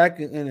gonna be back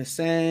in the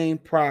same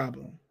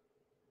problem.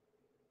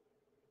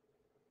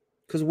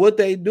 Because what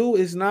they do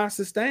is not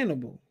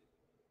sustainable.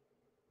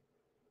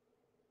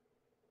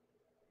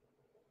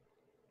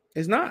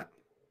 It's not.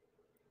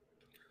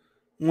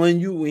 When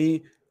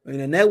the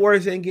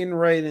networks ain't getting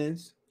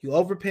ratings, you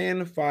overpaying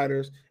the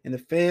fighters, and the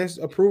fans'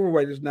 approval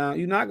rate is down,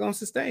 you're not going to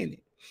sustain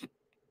it.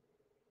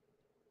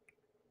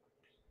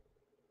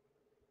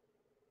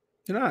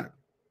 You're not.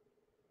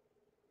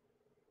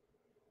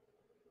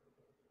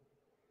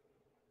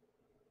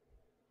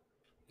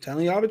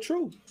 Telling y'all the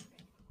truth.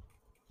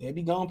 They'll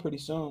be gone pretty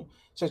soon.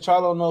 So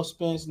Charlo knows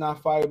Spence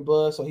not fighting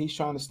Bud, so he's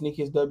trying to sneak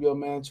his WO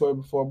mandatory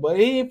before. But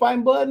he ain't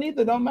fighting Bud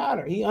neither. Don't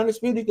matter. He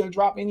undisputed. He can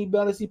drop any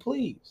belt as he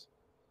please.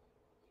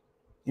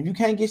 If you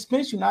can't get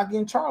Spence, you're not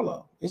getting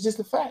Charlo. It's just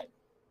a fact.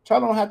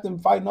 Charlo don't have to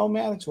fight no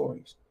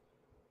mandatories.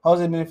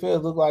 Jose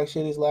Benavidez looked like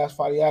shit his last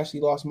fight. He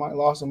actually lost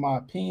in my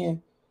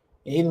opinion.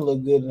 And he didn't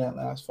look good in that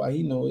last fight.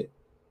 He knew it.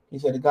 He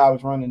said the guy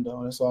was running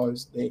though. That's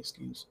always the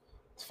excuse.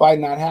 This fight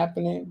not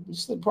happening.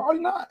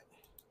 Probably not.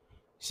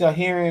 So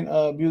hearing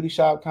beauty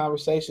shop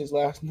conversations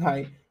last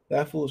night,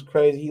 that fool was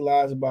crazy. He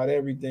lies about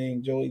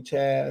everything. Joey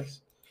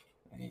Chaz,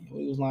 man, what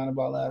he was lying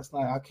about last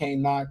night. I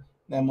can't knock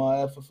that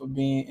motherfucker for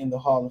being in the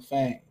Hall of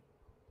Fame.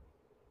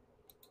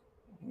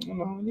 You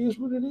know, it is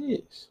what it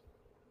is.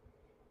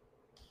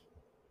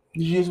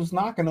 He just was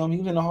knocking him. He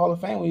was in the Hall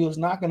of Fame when he was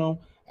knocking him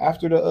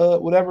after the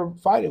whatever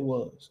fight it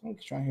was. I'm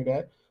just trying to hear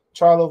that.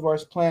 Charlo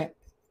versus Plant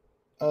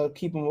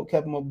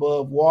kept him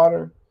above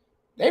water.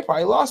 They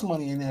probably lost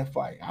money in that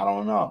fight. I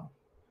don't know.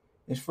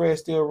 Is Fred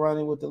still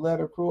running with the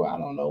letter crew? I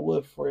don't know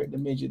what Fred the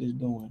midget is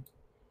doing.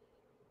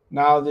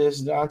 Now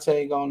this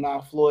Dante gonna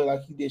knock Floyd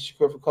like he did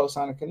Shakur for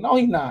co-signing. No,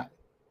 he not.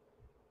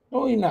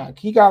 No, he not.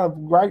 He got a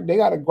gripe. They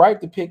got a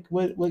gripe to pick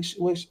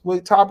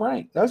with Top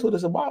Rank. That's what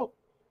it's about.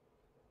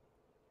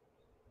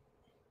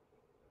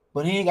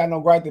 But he ain't got no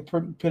gripe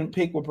to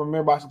pick with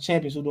Premier Boxing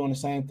Champions who doing the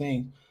same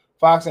thing.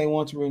 Fox ain't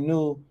want to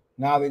renew.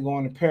 Now they're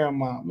going to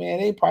Paramount. Man,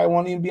 they probably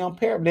won't even be on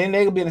Paramount. Then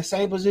they could be in the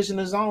same position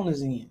the Zone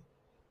is in.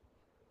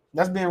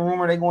 That's been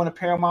rumored they going to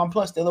Paramount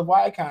Plus. Still a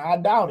Viacom. I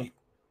doubt it.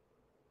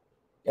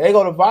 If they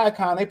go to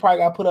Viacom, they probably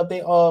got to put up they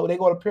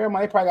go to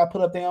Paramount, they probably got to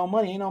put up their own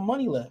money. Ain't no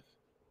money left.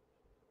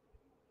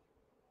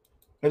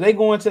 If they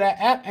go into that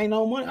app, ain't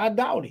no money. I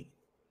doubt it.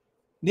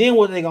 Then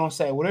what are they gonna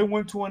say? Well, they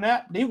went to an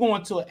app. They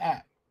going to an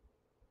app.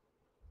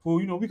 Well,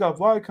 we got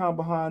Viacom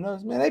behind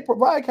us. Man,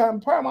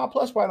 Viacom, Paramount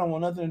Plus probably don't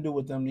want nothing to do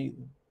with them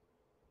neither.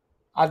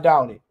 I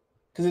doubt it.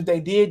 Because if they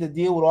did, the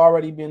deal would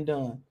already been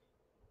done.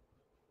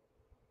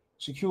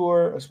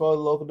 Secure, exposed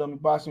the local dummy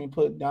boxing,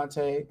 put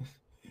Dante.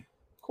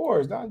 Of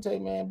course, Dante,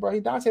 man, bro.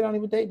 Dante don't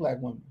even date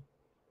black women.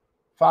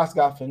 Fox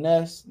got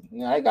finesse.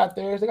 Yeah, they got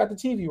theirs. They got the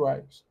TV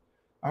rights.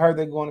 I heard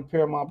they're going to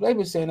Paramount. They've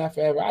been saying that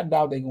forever. I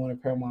doubt they're going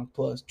to Paramount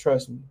Plus.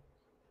 Trust me.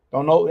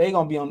 Don't know. They're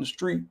going to be on the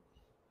street.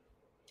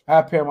 I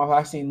have Paramount.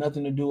 I seen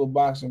nothing to do with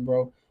boxing,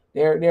 bro.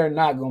 They're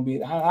not going to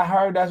be. I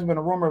heard that's been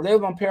a rumor. If they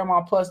were on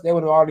Paramount Plus, they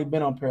would have already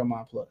been on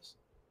Paramount Plus.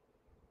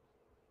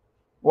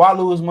 Why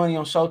lose money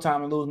on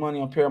Showtime and lose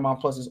money on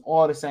Paramount Plus? It's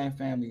all the same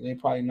family. They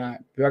probably not.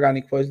 If y'all got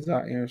any questions,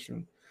 I'll answer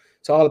them.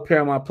 So all the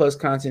Paramount Plus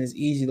content is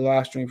easy to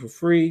live stream for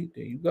free.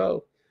 There you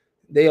go.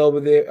 They over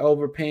there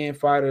overpaying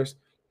fighters.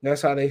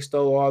 That's how they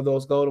stole all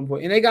those Golden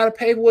Boy. And they got to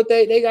pay for what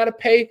they got to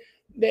pay.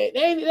 They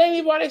ain't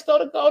even why they stole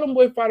the Golden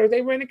Boy fighters.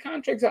 They ran the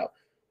contracts out.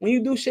 When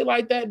you do shit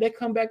like that, they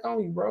come back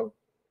on you, bro.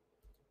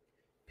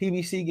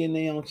 PBC getting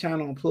their own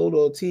channel on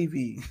Pluto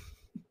TV.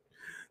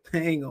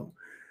 They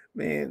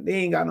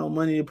ain't got no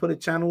money to put a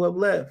channel up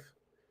left.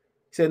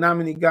 He said, not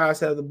many guys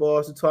have the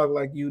balls to talk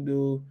like you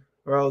do,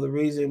 bro. The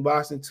reason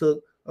boxing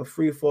took a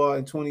free fall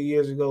in 20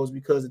 years ago is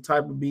because the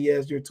type of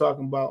BS you're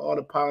talking about, all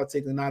the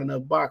politics and not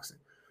enough boxing.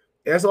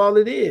 That's all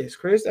it is,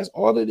 Chris. That's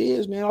all it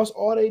is, man. That's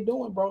all they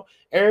doing, bro.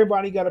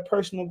 Everybody got a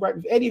personal gripe.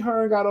 If Eddie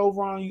Hearn got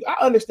over on you,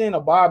 I understand a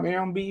Bob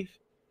Arum beef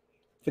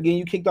for getting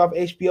you kicked off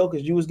HBO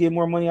because you was getting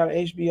more money out of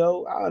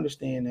HBO. I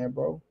understand that,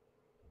 bro.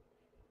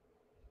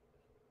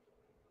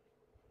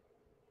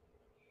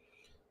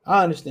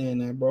 I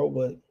understand that, bro.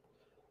 But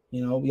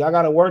You know, y'all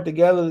got to work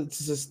together to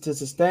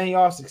sustain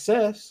y'all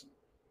success.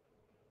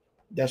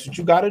 That's what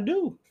you got to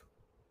do.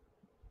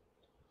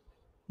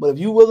 But if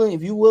you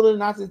willing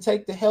not to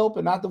take the help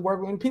and not to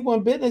work with people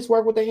in business,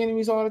 work with their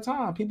enemies all the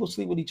time. People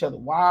sleep with each other's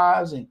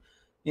wives, and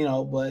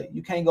but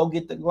you can't go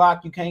get the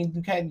Glock.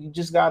 You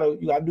just gotta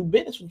do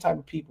business with type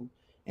of people.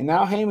 And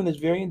now Heyman is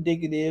very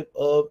indicative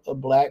of a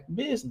black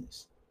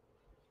business.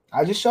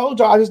 I just showed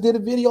y'all. I just did a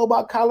video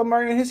about Kyler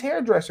Murray and his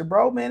hairdresser,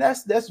 bro. Man,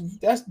 that's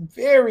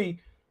the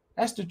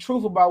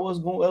truth about what's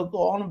going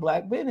on in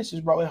black businesses,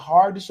 bro. It's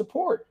hard to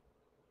support.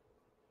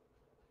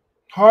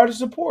 Hard to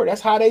support. That's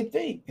how they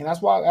think. And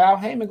that's why Al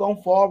Heyman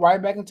gonna fall right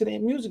back into the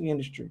music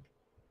industry.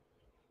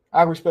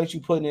 I respect you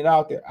putting it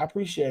out there. I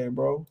appreciate it,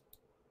 bro.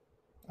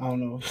 I don't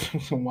know.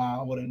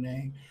 Wow, what a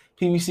name.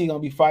 PBC gonna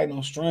be fighting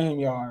on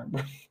StreamYard,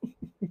 bro.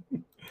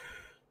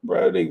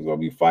 Bro, they gonna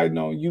be fighting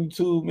on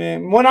YouTube,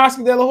 man. When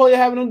Oscar De La Hoya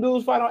having them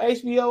dudes fight on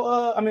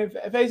HBO,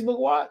 Facebook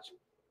Watch.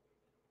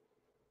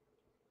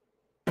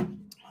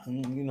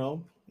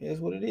 It's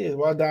what it is.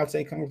 Why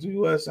Dante coming to the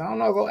US? I don't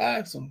know. Go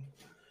ask him.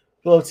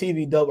 Pluto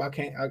TV dope. I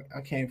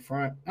can't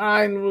front.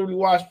 I ain't really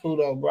watch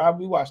Pluto, bro.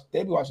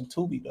 They be watching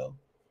Tubi though.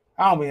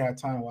 I don't really have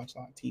time to watch a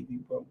lot of TV,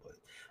 bro. But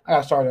I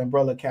got started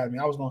Umbrella Academy.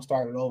 I was gonna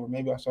start it over.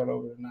 Maybe I'll start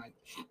over tonight.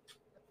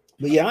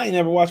 But yeah, I ain't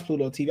never watched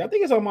Pluto TV. I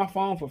think it's on my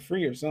phone for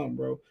free or something,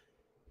 bro.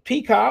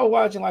 Peacock, I was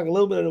watching like a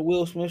little bit of the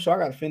Will Smith show. I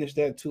gotta finish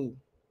that too.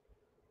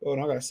 Hold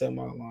on, I gotta set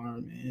my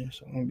alarm, man.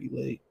 So I'm gonna be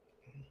late.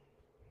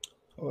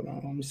 Hold on,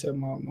 let me set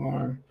my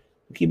alarm.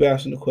 Keep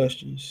asking the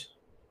questions.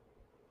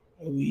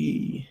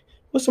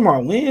 What's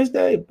tomorrow?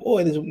 Wednesday?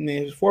 Boy, this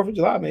man, 4th of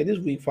July, man. This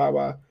week fly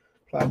by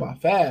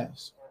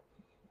fast.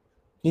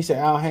 He said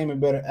Al Heyman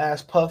better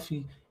ask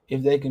Puffy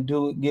if they can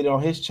do it, get it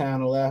on his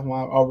channel.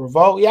 Or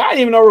Revolt. Yeah, I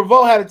didn't even know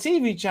Revolt had a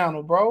TV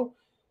channel, bro.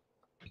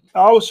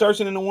 I was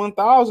searching in the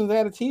 1000s. They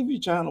had a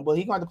TV channel, but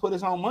he got to put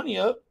his own money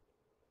up.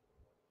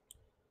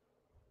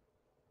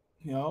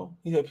 He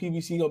said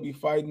PBC gonna be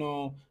fighting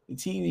on the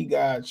TV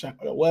guide,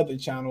 the Weather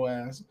Channel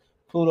ass.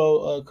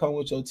 Pluto come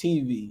with your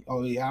TV.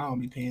 Oh yeah, I don't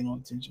be paying no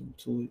attention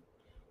to it.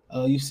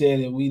 You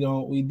said that we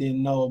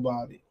didn't know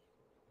about it.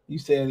 You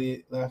said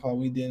it last time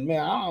we didn't.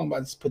 Man, I don't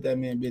about to put that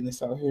man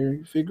business out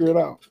here. Figure it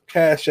out.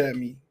 Cash at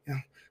me.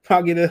 If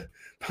I get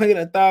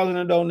 1,000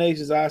 in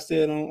donations, I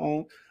said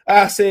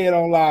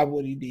on live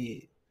what he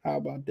did. How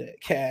about that?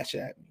 Cash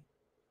at me.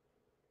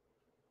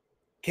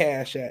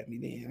 Cash at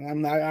me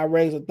then. I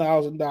raised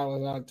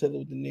 $1,000. I'll tell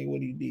the nigga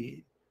what he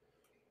did.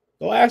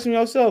 Go ask him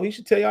yourself. He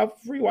should tell y'all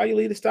for free why you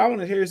leave the style. I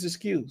want to hear his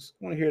excuse.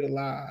 I want to hear the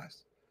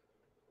lies.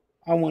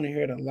 I want to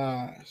hear the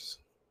lies.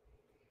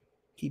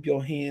 Keep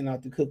your hand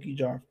out the cookie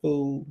jar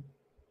food.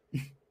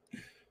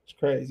 It's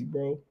crazy,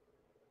 bro.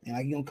 And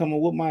like you gonna come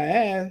and whoop my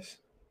ass.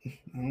 I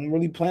don't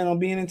really plan on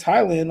being in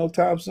Thailand no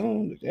time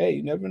soon. But, hey,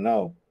 you never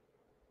know.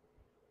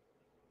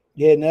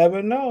 You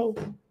never know.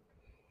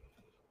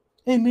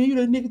 Hey man, you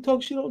that nigga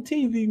talk shit on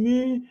TV,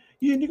 man.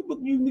 You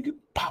nigga,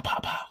 pow, pow,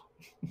 pow.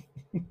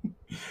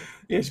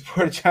 It's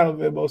for the channel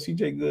Venmo,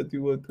 CJ Good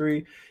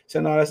 313. So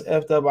no, that's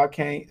effed up. I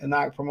can't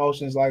knock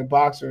promotions like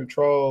Boxer and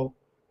Troll.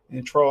 I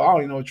don't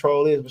even know what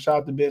Troll is, but shout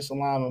out to Ben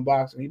Salam and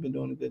Boxer. He's been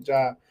doing a good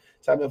job.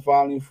 So I've been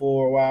following you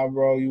for a while,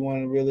 bro. You one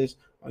of the realest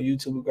on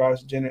YouTube,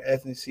 regardless of gender,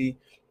 ethnicity.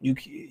 You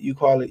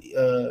call it.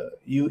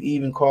 You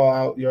even call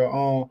out your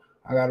own.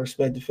 I gotta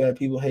respect the fact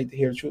people hate to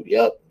hear the truth.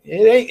 Yep,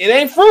 it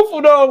ain't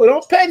fruitful though. We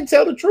don't pay to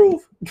tell the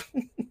truth.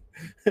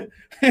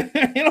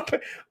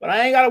 But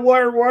I ain't gotta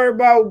worry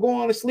about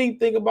going to sleep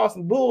thinking about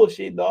some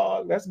bullshit,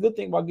 dog. That's a good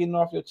thing about getting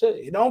off your chest.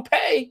 It don't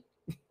pay.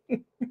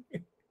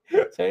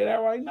 Tell you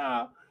that right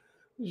now.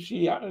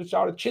 Shit, I just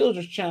saw the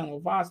children's channel,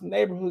 find some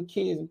neighborhood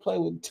kids and play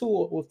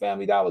with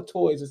Family Dollar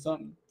toys or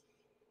something,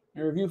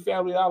 and review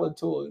Family Dollar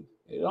toys.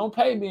 It don't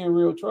pay being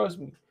real, trust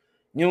me.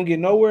 You don't get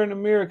nowhere in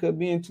America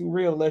being too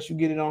real unless you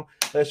get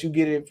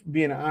it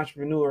being an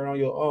entrepreneur on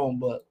your own.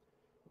 But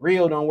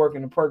real don't work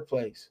in the perk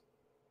place.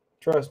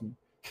 Trust me.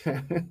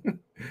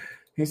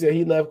 He said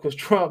he left because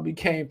Trump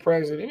became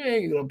president.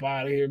 Man, get up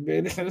out of here,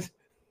 man.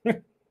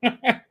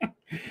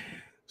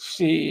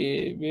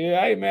 Shit, man.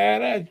 I ain't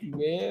mad at you,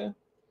 man.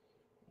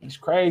 It's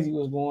crazy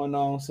what's going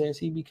on since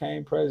he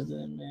became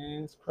president,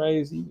 man. It's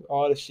crazy.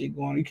 All this shit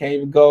going on. You can't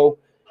even go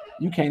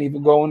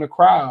in the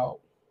crowd.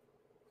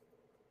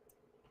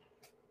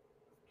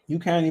 You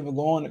can't even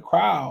go in the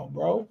crowd,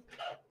 bro.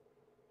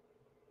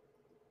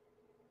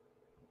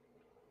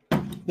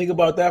 Think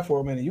about that for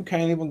a minute. You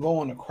can't even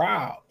go in the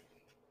crowd.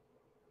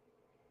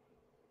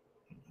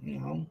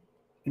 You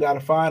got to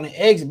find an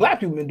exit.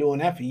 Black people been doing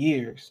that for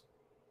years.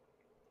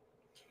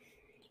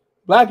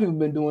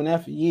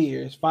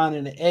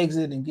 Finding an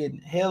exit and getting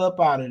the hell up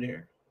out of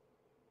there.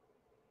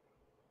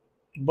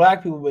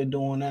 Black people been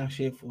doing that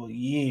shit for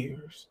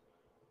years.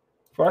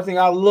 First thing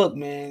I look,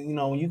 man,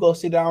 when you go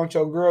sit down with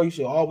your girl, you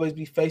should always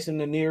be facing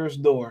the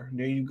nearest door.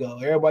 There you go.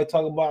 Everybody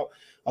talk about,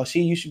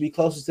 you should be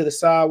closest to the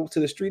side, to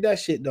the street. That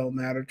shit don't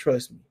matter.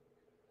 Trust me.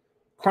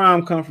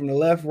 Crime come from the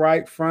left,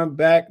 right, front,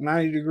 back,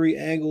 90-degree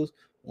angles.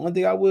 One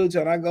thing I will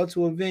tell you, when I go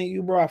to a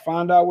venue, bro, I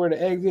find out where the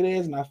exit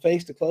is and I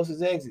face the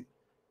closest exit.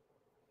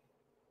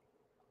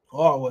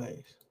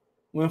 Always.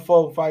 Win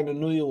for fighting the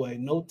New Year way.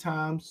 No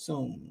time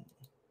soon.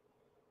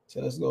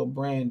 So let's go,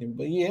 Brandon.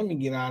 But yeah, let me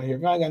get out of here.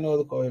 If I got no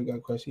other call, here got a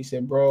question. He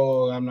said,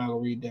 bro, I'm not gonna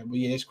read that. But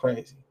yeah, it's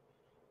crazy.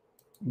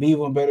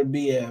 B1 better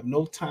be at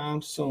no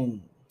time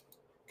soon.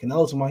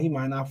 Canelo tomorrow, he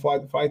might not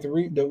fight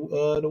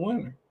the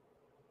winner.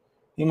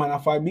 He might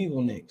not fight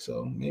Beagle next,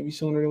 so maybe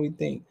sooner than we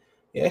think.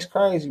 Yeah, it's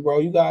crazy, bro.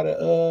 You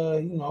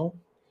gotta you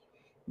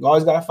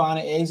always gotta find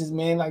the aces,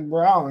 man. Like,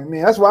 bro,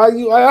 man, that's why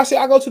like I say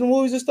I go to the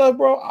movies and stuff,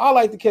 bro. I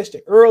like to catch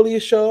the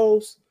earliest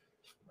shows.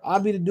 I'll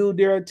be the dude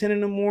there at 10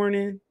 in the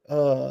morning.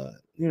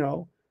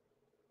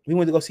 We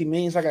went to go see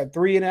Minions like at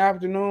 3 in the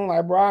afternoon.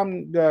 Like,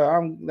 bro,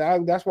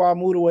 that's why I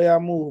moved the way I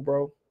move,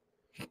 bro.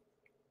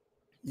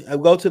 I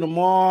go to the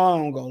mall. I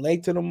don't go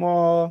late to the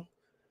mall.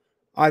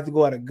 I like to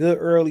go at a good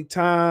early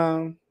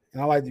time.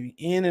 And I like to be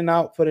in and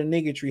out for the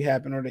niggatry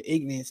happen or the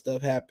ignorant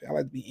stuff happen. I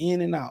like to be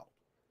in and out.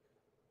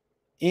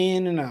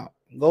 In and out.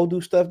 Go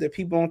do stuff that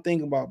people don't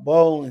think about.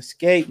 Bowl and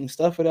skate and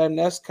stuff of that. And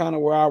that's kind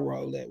of where I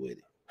roll at with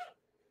it.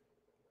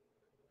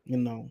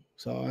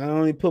 So I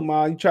only put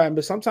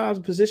but sometimes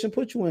the position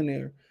put you in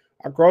there.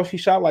 I grocery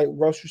shop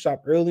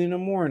early in the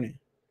morning.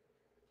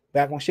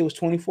 Back when shit was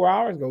 24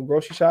 hours ago,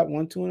 grocery shop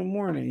 1, 2 in the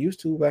morning.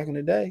 Used to back in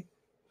the day.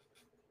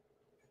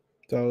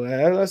 So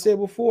as I said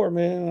before,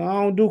 man,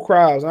 I don't do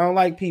crowds. I don't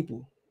like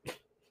people.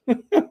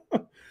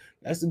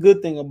 That's the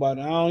good thing about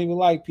it. I don't even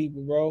like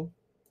people, bro.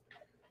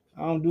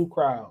 I don't do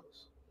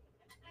crowds.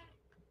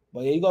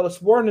 But yeah, you go to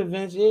sporting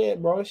events, yeah,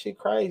 bro, that shit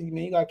crazy,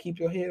 man. You gotta keep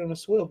your head on the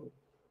swivel.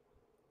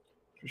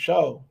 For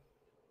sure.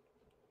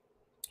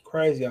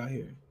 Crazy out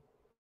here.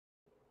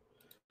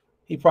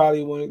 He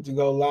probably wanted to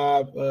go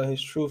live,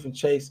 his truth and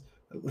chase.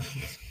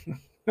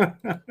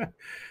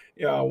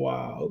 Yeah,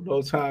 wow.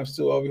 Those times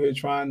too over here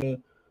trying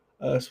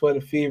to sweat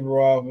the fever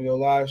off of your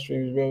live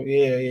streams, bro.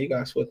 Yeah, you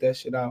gotta sweat that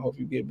shit out. Hope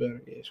you get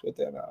better. Yeah, sweat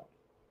that out.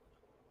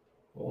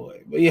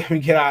 Boy. But yeah, we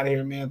get out of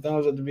here, man.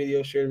 Thumbs up the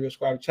video, share the video,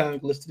 subscribe to the channel.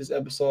 Listen to this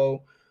episode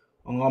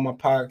on all my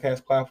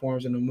podcast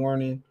platforms in the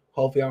morning.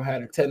 Hopefully, I don't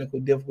have the technical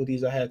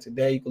difficulties I had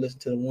today. You can listen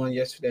to the one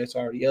yesterday, it's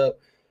already up.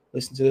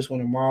 Listen to this one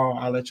tomorrow.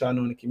 I'll let y'all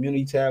know in the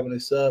community tab when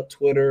it's up.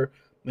 Twitter,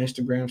 my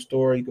Instagram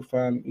story. You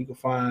can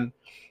find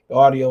the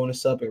audio when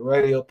it's up at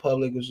Radio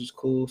Public, which is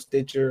cool.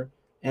 Stitcher,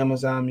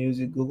 Amazon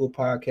Music, Google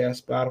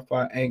Podcast,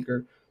 Spotify,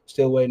 Anchor.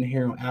 Still waiting to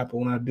hear on Apple.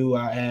 When I do,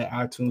 I add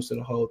iTunes to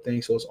the whole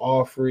thing, so it's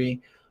all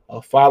free.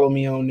 Follow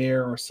me on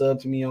there or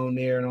sub to me on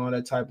there and all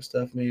that type of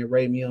stuff, man.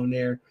 Rate me on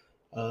there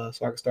so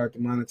I can start to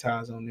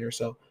monetize on there.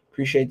 So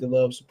appreciate the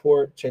love,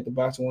 support. Check the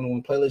Boxing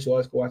 101 playlist. You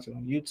always can watch it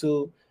on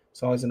YouTube.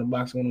 It's always in the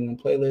Boxing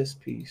 101 playlist.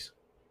 Peace.